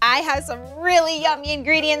find? I have some really yummy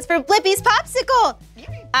ingredients for Blippi's popsicle.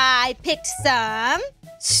 I picked some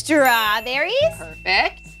strawberries.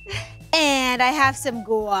 Perfect. And I have some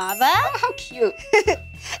guava. Oh, how cute. And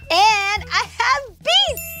I have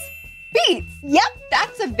beets. Beets? Yep.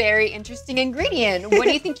 That's a very interesting ingredient. What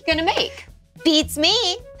do you think you're gonna make? Beats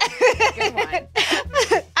me. Good one.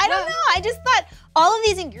 I don't know. I just thought all of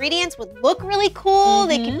these ingredients would look really cool.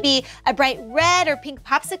 They could be a bright red or pink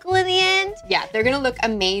popsicle in the end. Yeah, they're gonna look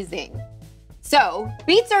amazing. So,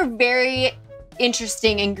 beets are very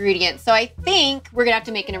interesting ingredients. So I think we're gonna have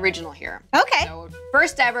to make an original here. Okay. So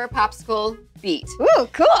first ever popsicle beet. Ooh,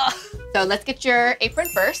 cool. So let's get your apron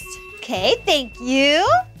first. Okay, thank you.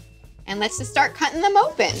 And let's just start cutting them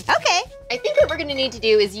open. Okay. I think what we're gonna need to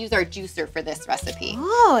do is use our juicer for this recipe.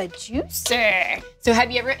 Oh, a juicer. So have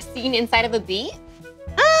you ever seen inside of a beet?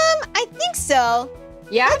 I think so.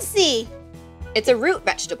 Yeah? Let's see. It's a root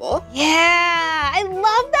vegetable. Yeah, I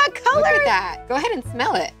love that color. Look at that. Go ahead and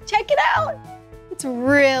smell it. Check it out. It's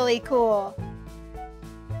really cool.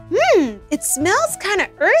 It smells kind of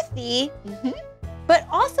earthy, but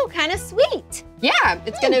also kind of sweet. Yeah,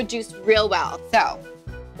 it's gonna juice real well. So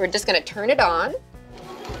we're just gonna turn it on.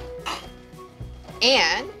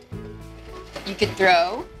 And you could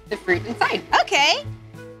throw the fruit inside. Okay.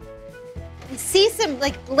 I see some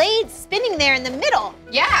like blades spinning there in the middle.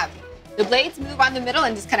 Yeah, the blades move on the middle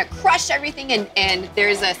and just kind of crush everything, and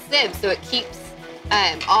there's a sieve so it keeps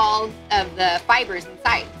all of the fibers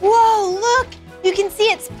inside. Whoa, look! You can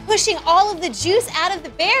see it's pushing all of the juice out of the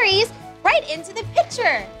berries right into the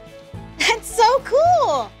pitcher. That's so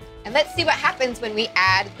cool. And let's see what happens when we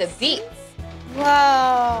add the beets.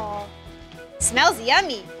 Whoa. Smells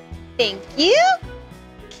yummy. Thank you.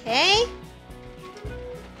 Okay.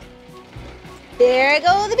 There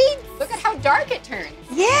go the beets. Look at how dark it turns.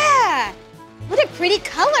 Yeah. What a pretty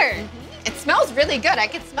color. It smells really good. I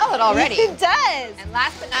can smell it already. It does. And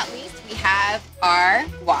last but not least, we have our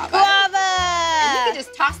guava. Guava. And you can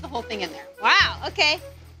just toss the whole thing in there. Wow, okay.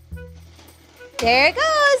 There it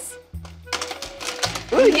goes.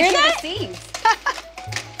 Ooh, you hear hear that? the seeds.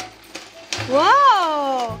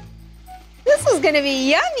 Whoa. This is gonna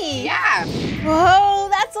be yummy. Yeah. Whoa,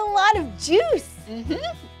 that's a lot of juice.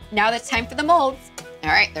 Now it's time for the molds. All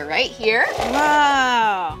right, they're right here.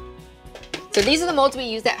 Wow. So these are the molds we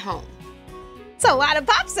use at home. It's a lot of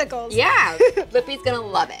popsicles. Yeah, Blippi's gonna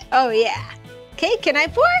love it. Oh yeah. Okay, can I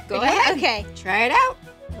pour? Go ahead. Okay. Try it out.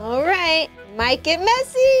 All right. Might get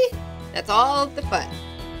messy. That's all the fun.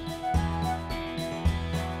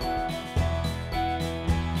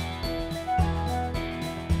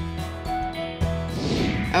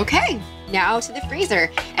 Okay, now to the freezer.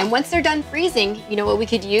 And once they're done freezing, you know what we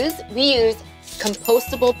could use? We use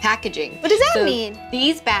compostable packaging. What does that mean?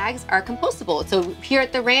 These bags are compostable. So here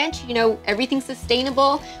at the ranch, you know, everything's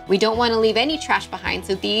sustainable. We don't want to leave any trash behind,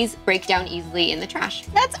 so these break down easily in the trash.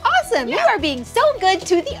 That's awesome. Yeah. You are being so good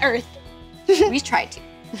to the earth. We tried to.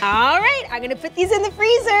 All right, I'm gonna put these in the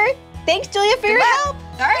freezer. Thanks, Julia, for your help.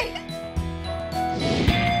 All right.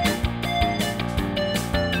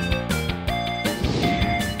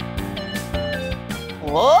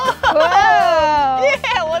 Whoa! Whoa!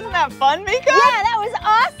 Yeah, wasn't that fun, Meekah? Yeah, that was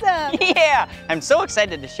awesome! Yeah, I'm so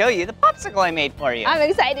excited to show you the popsicle I made for you. I'm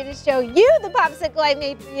excited to show you the popsicle I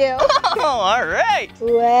made for you. Oh, all right.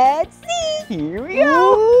 Let's see. Here we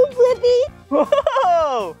go. Ooh, Blippi.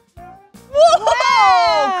 Whoa! Whoa!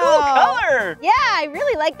 Wow. Cool color. Yeah, I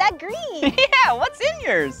really like that green. Yeah, what's in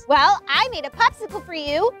yours? Well, I made a popsicle for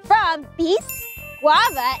you from beets,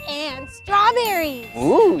 guava, and strawberries.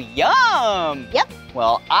 Ooh, yum. Yep.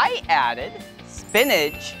 Well, I added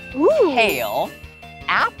spinach, kale,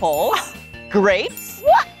 apple, grapes,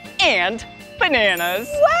 and bananas.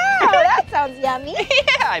 Wow, that sounds yummy.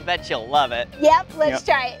 Yeah, I bet you'll love it. Yep, let's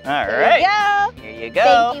try it. All Here right. we go. Here you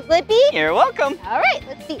go. Thank you, Blippi. You're welcome. All right,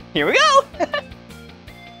 let's see. Here we go.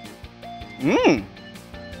 Mmm.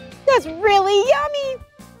 That's really yummy.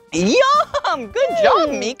 Yum! Good job,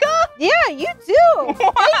 Meekah. Yeah, you too. Wow.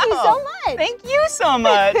 Thank you so much. Thank you so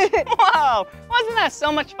much. Wow. Wasn't that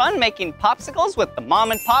so much fun making popsicles with the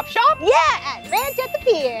mom and pop shop? Yeah, at Ranch at the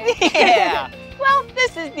Pier. Yeah. Well,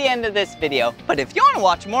 this is the end of this video. But if you want to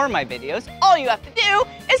watch more of my videos, all you have to do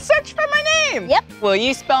is search for my name. Yep. Will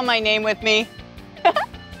you spell my name with me?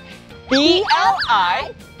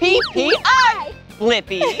 B-L-I-P-P-I.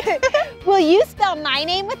 Blippi. Will you spell my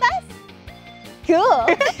name with us? Cool.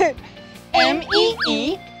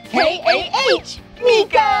 M-E-E-K-A-H.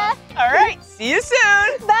 Meekah. All right, see you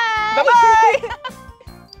soon. Bye. Bye-bye.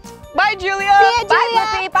 Bye, Julia. See ya, Bye, Julia.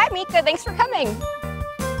 Blippi. Bye, Meekah. Thanks for coming.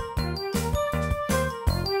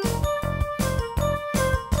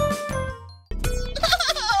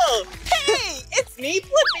 Oh, hey, it's me,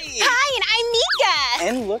 Blippi. Hi, and I'm Meekah.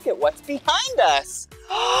 And look at what's behind us.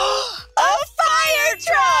 A fire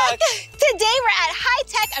truck Today we're at High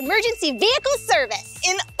Tech Emergency Vehicle Service.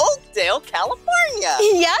 in Oakdale, California.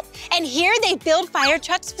 Yep, and here they build fire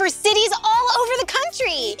trucks for cities all over the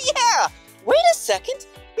country. Yeah, wait a second.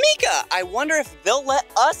 Meekah, I wonder if they'll let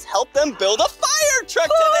us help them build a fire truck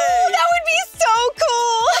today. That would be so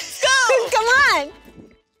cool. Let's go. Come on.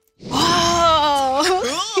 Whoa.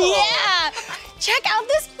 Cool. Yeah. Check out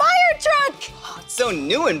this fire truck. Oh, it's so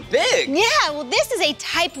new and big. Yeah, well, this is a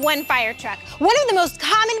Type 1 fire truck. One of the most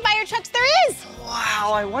common fire trucks there is.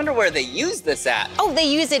 Wow, I wonder where they use this at. Oh, they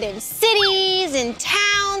use it in cities, in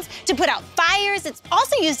towns, to put out fires. It's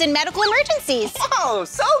also used in medical emergencies. Whoa,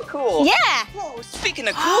 so cool. Yeah. Whoa, speaking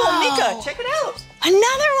of cool, Whoa. Meekah, check it out.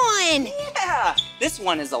 Another one. Yeah, this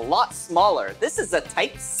one is a lot smaller. This is a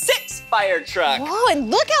Type 6 fire truck. Whoa, and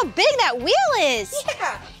look how big that wheel is.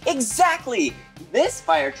 Yeah, exactly. This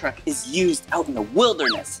fire truck is used out in the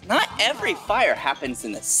wilderness. Not every fire happens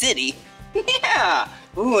in the city. Yeah.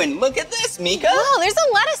 Ooh, and look at this, Meekah. Whoa, there's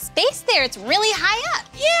a lot of space there. It's really high up.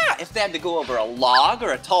 Yeah, if they had to go over a log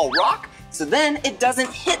or a tall rock, so then it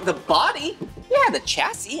doesn't hit the body, the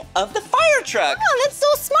chassis of the fire truck. Oh, that's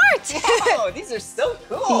so smart. Oh, these are so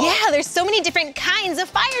cool. Yeah, there's so many different kinds of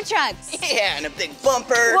fire trucks. Yeah, and a big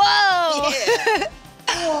bumper. Whoa. Yeah.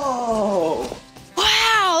 Whoa.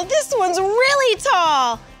 Wow, this one's really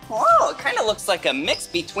tall. Whoa, it kind of looks like a mix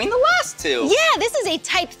between the last two. Yeah, this is a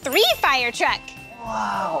Type 3 fire truck.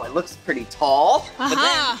 Wow, it looks pretty tall, but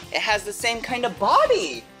Uh-huh. then it has the same kind of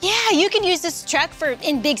body. Yeah, you can use this truck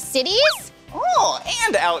in big cities. Oh,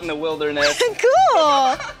 and out in the wilderness.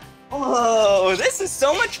 Cool. Whoa, this is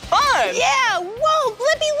so much fun. Yeah, whoa,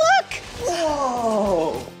 Blippi, look.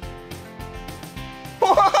 Whoa.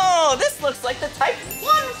 Whoa, this looks like the Type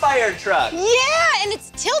 1 fire truck. Yeah, and it's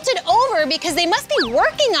tilted over because they must be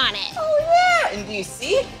working on it. Oh, yeah, and do you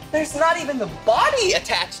see? There's not even the body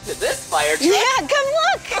attached to this fire truck. Yeah, come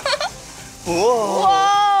look. Whoa.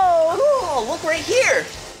 Whoa. Cool, look right here.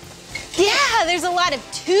 Yeah, there's a lot of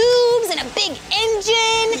tubes and a big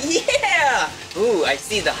engine. Yeah. Ooh, I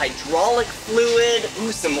see the hydraulic fluid.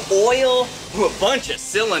 Ooh, some oil. Ooh, a bunch of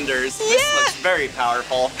cylinders. This Yeah. looks very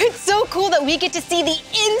powerful. It's so cool that we get to see the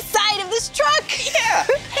inside of this truck. Yeah.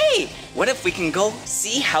 Hey, what if we can go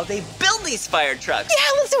see how they build these fire trucks?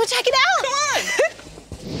 Yeah, let's go check it out. Come on.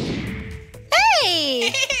 Hey.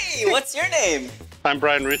 Hey, what's your name? I'm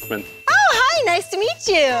Brian Ruthman. Oh, hi, nice to meet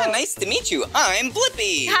you. Yeah, nice to meet you. I'm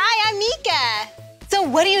Blippi. Hi, I'm Meekah. So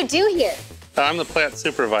what do you do here? I'm the plant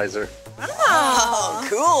supervisor. Oh,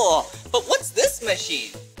 cool. But what's this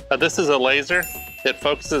machine? This is a laser. It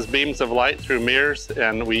focuses beams of light through mirrors,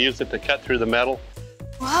 and we use it to cut through the metal.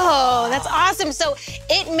 Whoa, that's awesome. So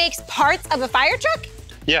it makes parts of a fire truck?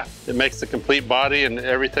 Yeah, it makes the complete body and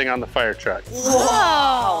everything on the fire truck.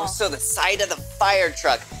 Whoa. So the side of the fire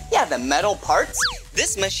truck. Yeah, the metal parts.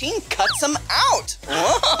 This machine cuts them out.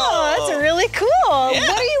 Whoa. Oh, that's really cool. Yeah.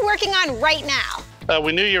 What are you working on right now?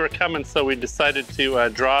 We knew you were coming, so we decided to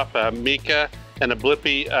draw up a Meekah and a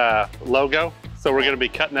Blippi logo. So we're gonna be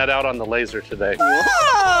cutting that out on the laser today.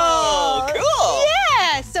 Oh, cool.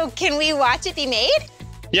 Yeah, so can we watch it be made?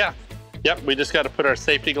 Yeah. Yep, we just gotta put our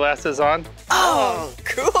safety glasses on. Oh,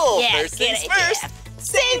 cool. Yeah, First things good first. idea.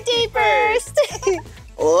 Safety first.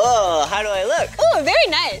 Whoa, how do I look? Oh, very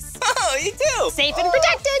nice. Oh, you too. Safe and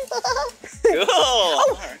protected. Cool.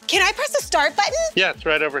 Oh, can I press the start button? Yeah, it's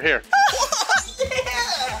right over here.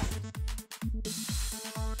 Yeah.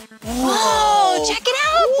 Whoa, check it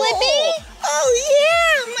out, Blippi. Oh,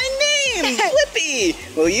 yeah, my name, Blippi.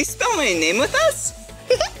 Will you spell my name with us?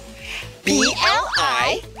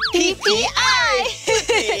 B-L-I-P-P-I.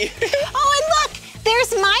 Blippi. Oh, and look,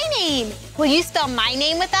 there's my name. Will you spell my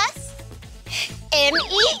name with us?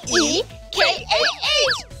 M-E-E-K-A-H.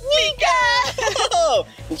 Meekah. Oh,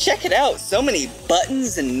 and check it out. So many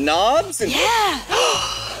buttons and knobs. And Yeah.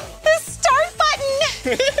 The start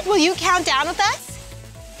button. Will you count down with us?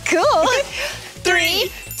 Cool.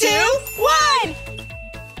 3, 2, 1.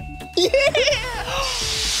 Yeah.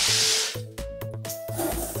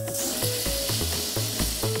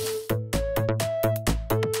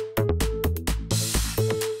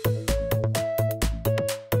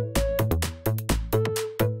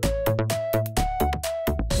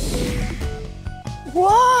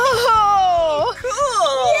 Whoa.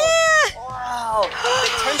 Cool. Yeah. Wow.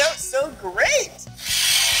 It turned out so great.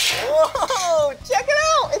 Whoa, check it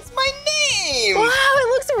out. It's my name. Wow, it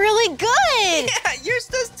looks really good. Yeah, yours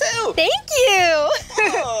does too. Thank you.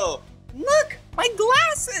 Oh, look, my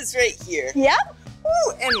glasses right here. Yep.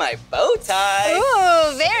 Ooh, and my bow tie.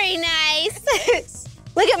 Ooh, very nice.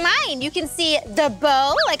 Look at mine. You can see the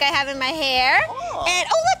bow like I have in my hair. Oh. And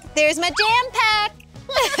oh, look, there's my jam pack.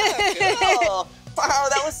 Cool. Wow,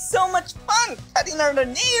 that was so much fun cutting out our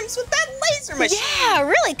names with that laser machine. Yeah,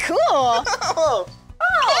 really cool. Oh,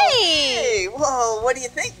 Hey. Whoa, what do you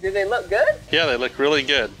think? Do they look good? Yeah, they look really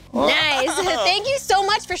good. Nice. Thank you so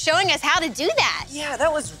much for showing us how to do that. Yeah,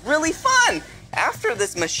 that was really fun. After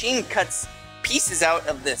this machine cuts pieces out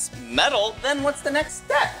of this metal, then what's the next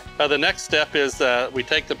step? The next step is we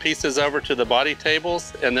take the pieces over to the body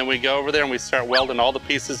tables, and then we go over there and we start welding all the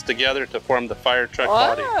pieces together to form the fire truck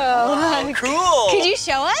body. Oh, cool. Could you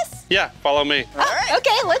show us? Yeah, follow me. All right.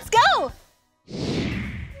 Okay, let's go.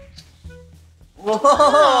 Whoa,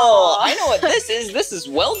 I know what this is. This is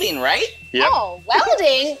welding, right? Yep. Oh,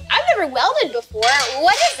 welding? I've never welded before.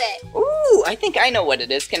 What is it? Ooh, I think I know what it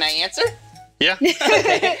is. Can I answer? Yeah.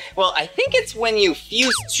 Okay. Well, I think it's when you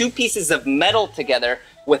fuse two pieces of metal together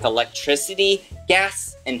with electricity,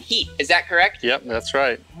 gas, and heat. Is that correct? Yep, that's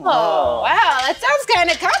right. Oh, wow, that sounds kind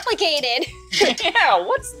of complicated. Yeah,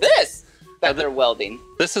 what's this that they're welding?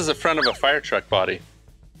 This is the front of a fire truck body.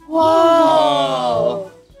 Whoa.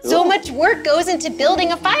 So much work goes into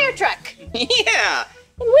building a fire truck. Yeah.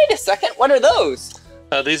 And wait a second, what are those?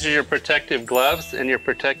 These are your protective gloves and your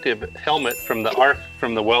protective helmet from the arc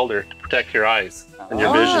from the welder to protect your eyes and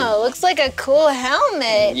your vision. Oh, looks like a cool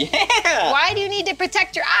helmet. Yeah. Why do you need to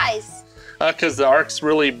protect your eyes? Because the arc's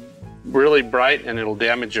really bright and it'll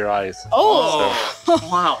damage your eyes. Oh.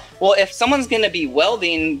 Wow. Well, if someone's going to be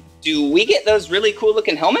welding, do we get those really cool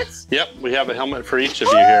looking helmets? Yep, we have a helmet for each of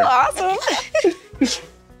you here. Awesome.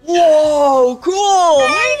 Whoa, cool.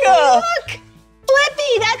 Meekah. Look,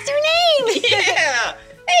 Blippi, that's your name. Yeah.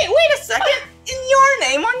 Hey, wait a second. And your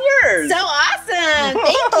name on yours. So awesome.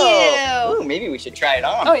 Thank you. Ooh, maybe we should try it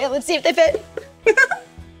on. Oh, yeah, let's see if they fit.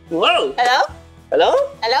 Whoa. Hello? Hello?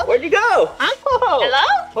 Hello? Where'd you go? Huh? Whoa. Hello?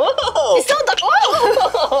 Whoa. It's so dark.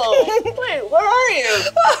 Whoa. Wait, where are you?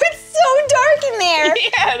 Oh, it's so dark in there.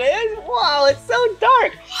 Yeah, it is. Wow, it's so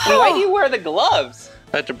dark. And why do you wear the gloves?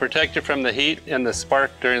 To protect you from the heat and the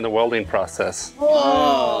spark during the welding process.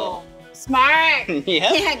 Whoa. Smart. Yep.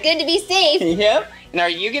 Yeah, good to be safe. Yep. And are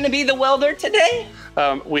you going to be the welder today?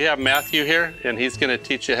 We have Matthew here, and he's going to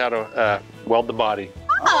teach you how to weld the body.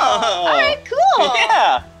 Oh, all right, cool.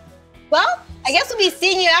 Yeah. Well, I guess we'll be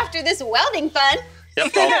seeing you after this welding fun.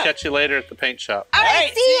 Yep, I'll catch you later at the paint shop. All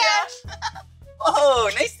right, see ya. Whoa,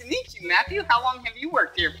 nice to meet you, Matthew. How long have you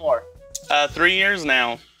worked here for? 3 years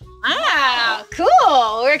now. Wow,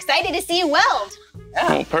 cool. We're excited to see you weld. Yeah.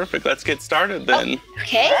 Oh, perfect. Let's get started then.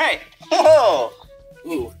 Okay. All right. Whoa.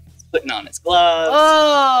 Ooh, he's putting on his gloves.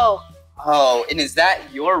 Oh. Oh, and is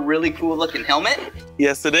that your really cool looking helmet?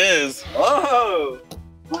 Yes, it is. Whoa.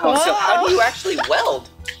 Wow, so how do you actually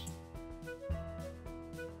weld?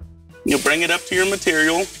 You'll bring it up to your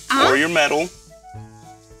material or your metal.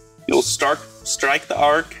 You'll strike the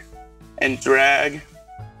arc and drag.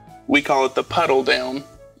 We call it the puddle down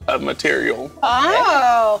of material.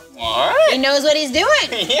 Oh. All right. He knows what he's doing.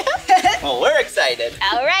 Yeah. Well, we're excited.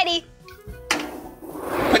 Alrighty.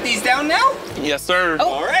 Put put these down now? Yes, sir.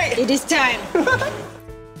 Oh, All right. it is time.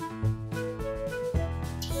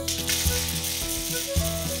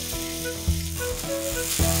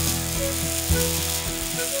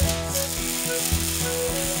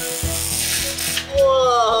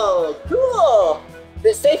 Whoa, cool. Is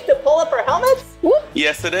it safe to pull up our helmets?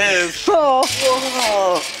 Yes, it is. Whoa.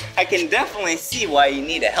 I can definitely see why you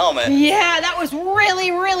need a helmet. Yeah, that was really,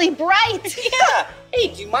 really bright. Yeah. Hey,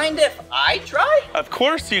 do you mind if I try? Of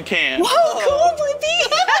course you can. Whoa, cool,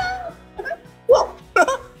 Blippi. Whoa.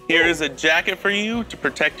 Here is a jacket for you to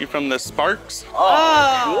protect you from the sparks.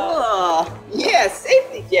 Oh, cool. Yeah,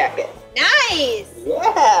 safety jacket. Nice.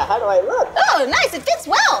 Yeah, how do I look? Oh, nice. It fits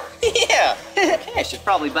well. Yeah. Okay, I should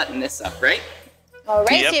probably button this up, right? All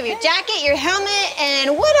right, Yep. so you have your jacket, your helmet,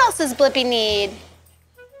 and what else does Blippi need?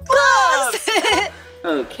 Gloves!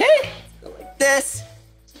 Okay, let's go like this.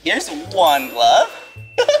 Here's one glove.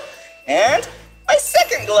 And my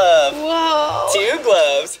second glove. Whoa. 2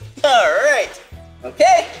 gloves. All right.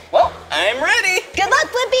 Okay, well, I'm ready. Good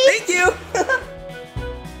luck, Blippi. Thank you.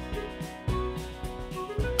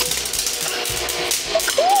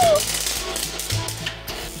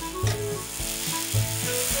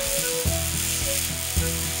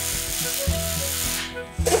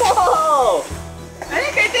 Whoa! I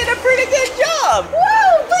think I did a pretty good job.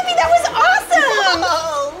 Whoa, Blippi, that was awesome.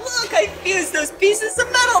 Oh, look, I fused those pieces of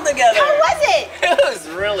metal together. How was it? It was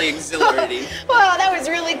really exhilarating. Wow, that was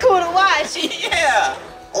really cool to watch. Yeah.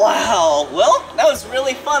 Wow. Well, that was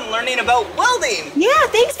really fun learning about welding. Yeah,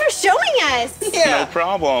 thanks for showing us. Yeah. No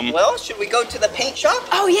problem. Well, should we go to the paint shop?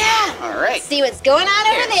 Oh, yeah. All right. See what's going on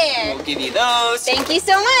over there. We'll give you those. Thank you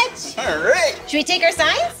so much. All right. Should we take our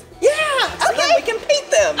signs? Yeah. So then we can paint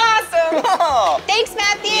them. Awesome. Oh. Thanks,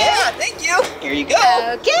 Matthew. Yeah, thank you. Here you go.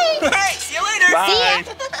 Okay. All right, see you later. Bye.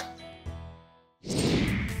 See ya.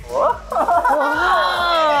 Whoa.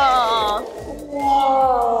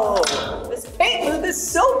 Whoa. This paint booth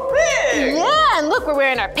is so big. Yeah, and look, we're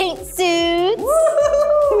wearing our paint suits.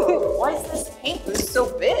 Woo. Why is this paint booth so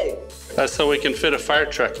big? That's so we can fit a fire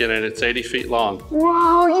truck in it. It's 80 feet long.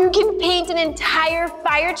 Whoa, you can paint an entire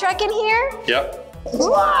fire truck in here? Yep.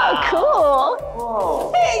 Wow, cool.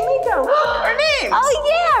 Whoa. Hey, Meekah, look, our names. Oh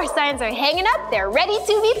yeah, our signs are hanging up. They're ready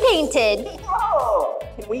to be painted. Whoa.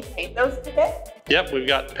 Can we paint those today? Yep, we've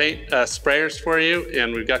got paint sprayers for you,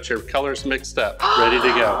 and we've got your colors mixed up, ready to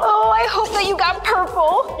go. Oh, I hope that you got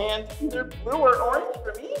purple. And either blue or orange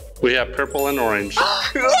for me? We have purple and orange.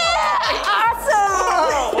 Yeah,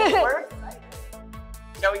 awesome. We're excited.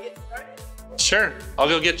 Shall we get started? Sure, I'll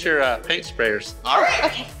go get your paint sprayers. All right.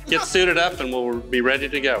 Okay. Get suited up, and we'll be ready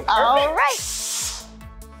to go. All right.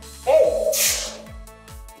 Hey.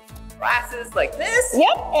 Glasses like this.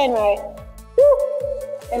 Yep, and right.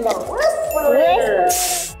 And the wristler.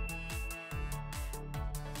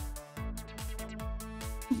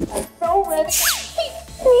 I'm so ready. Me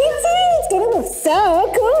too. It's gonna look so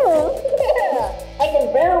cool. Yeah. I can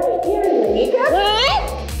barely hear you, Meekah. What?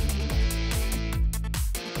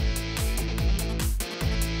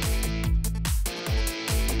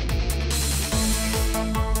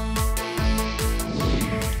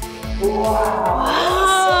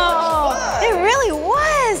 Wow. It really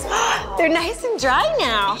was. They're nice and dry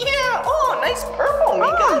now. Yeah. Oh, nice purple,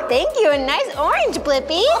 Meekah. Oh, thank you. And nice orange,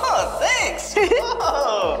 Blippi. Oh, thanks.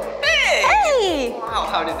 Whoa. Hey. Hey. Wow,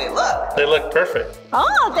 how did they look? They look perfect.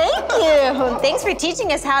 Oh, thank you. Thanks for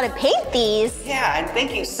teaching us how to paint these. Yeah, and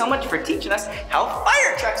thank you so much for teaching us how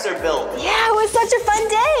fire trucks are built. Yeah, it was such a fun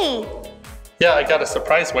day. Yeah, I got a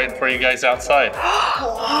surprise waiting for you guys outside.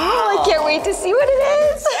 Oh, I can't wait to see what it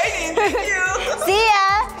is. Exciting, thank you. See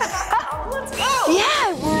ya. Let's go.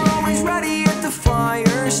 Yeah. We're always ready at the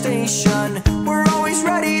fire station. We're always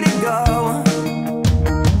ready to go.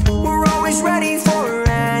 We're always ready for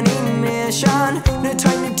any mission. No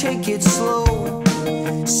time to take it slow.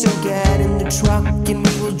 So get in the truck and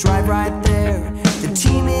we will drive right there. The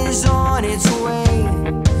team is on its way.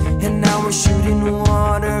 And now we're shooting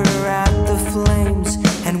water at the flames.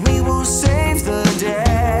 And we will save the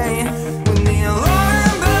day. When the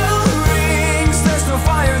alarm bell rings, there's no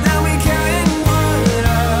fire that we can't put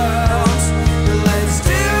out. Let's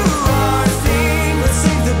do our thing. Let's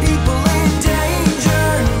save the people in danger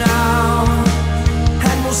now.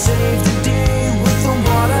 And we'll save the day with the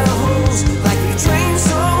water hose, like we trained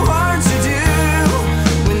so hard to do.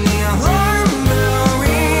 When the alarm bell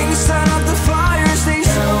rings, set up the fire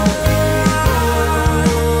station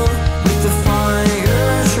with the fire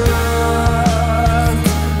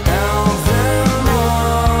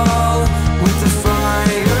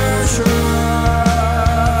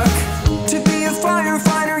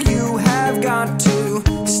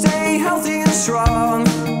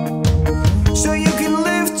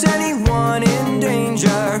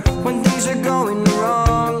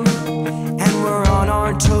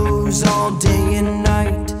hours all day and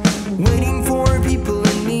night, waiting for people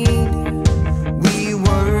in need. We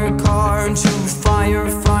work hard to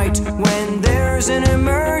firefight when there's an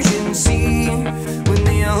emergency. When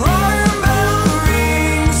the alarm bell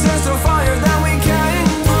rings, there's no fire that we can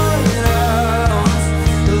put out.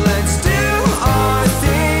 Let's do our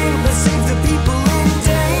thing, let's save the people in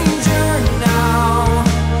danger now.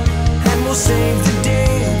 And we'll save the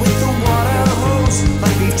day with the water hose,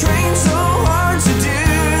 like we've trained so hard to do.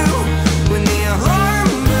 When the alarm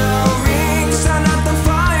bell rings, sound out the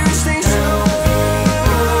fire station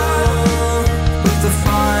with the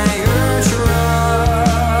fire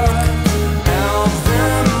truck. Help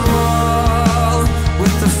them all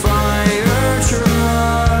with the fire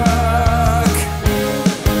truck.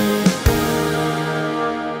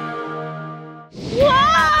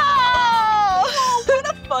 Whoa! What a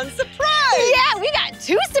fun surprise! Yeah, we got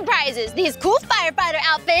 2 surprises. These cool firefighter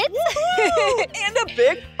outfits. And a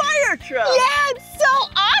big fire truck! Yeah, it's so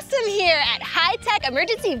awesome here at High Tech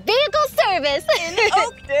Emergency Vehicle Service. In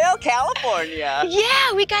Oakdale, California.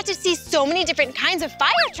 Yeah, we got to see so many different kinds of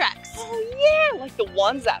fire trucks. Oh yeah, like the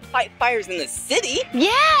ones that fight fires in the city.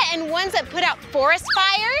 Yeah, and ones that put out forest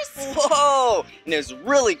fires. Whoa! And it was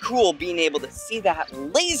really cool being able to see that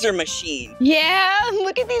laser machine. Yeah,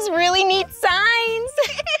 look at these really neat signs.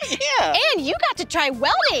 Yeah. And you got to try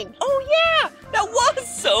welding. Oh yeah, that was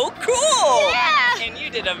so cool. Yeah. And you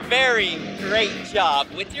did a very great job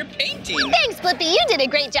with your painting. Thanks, Blippi. You did a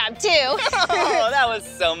great job too. Oh, that was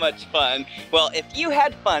so much fun. Well, if you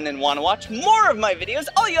had fun and want to watch more of my videos,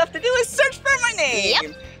 all you have to do is search for my name.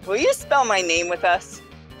 Yep. Will you spell my name with us?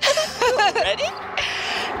 Ready?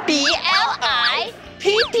 B-L-I-P-P-I.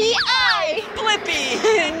 Blippi.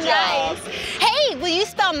 Good job. Nice. Hey, will you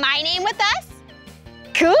spell my name with us?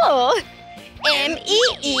 Cool.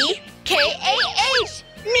 M-E-E-K-A-H.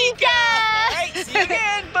 Meekah. All right, see you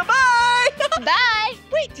again. Bye-bye. Bye.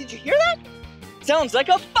 Wait, did you hear that? Sounds like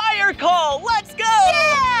a fire call. Let's go.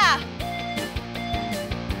 Yeah.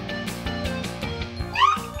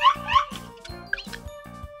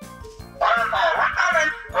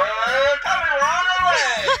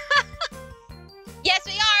 Yes,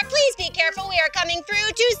 we are. Please be careful. We are coming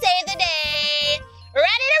through to save the day.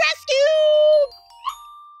 Ready to rescue!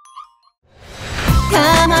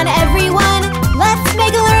 Come on, everyone, let's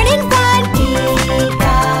make learning fun.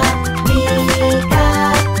 Meekah,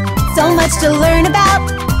 Meekah. So much to learn about,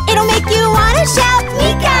 it'll make you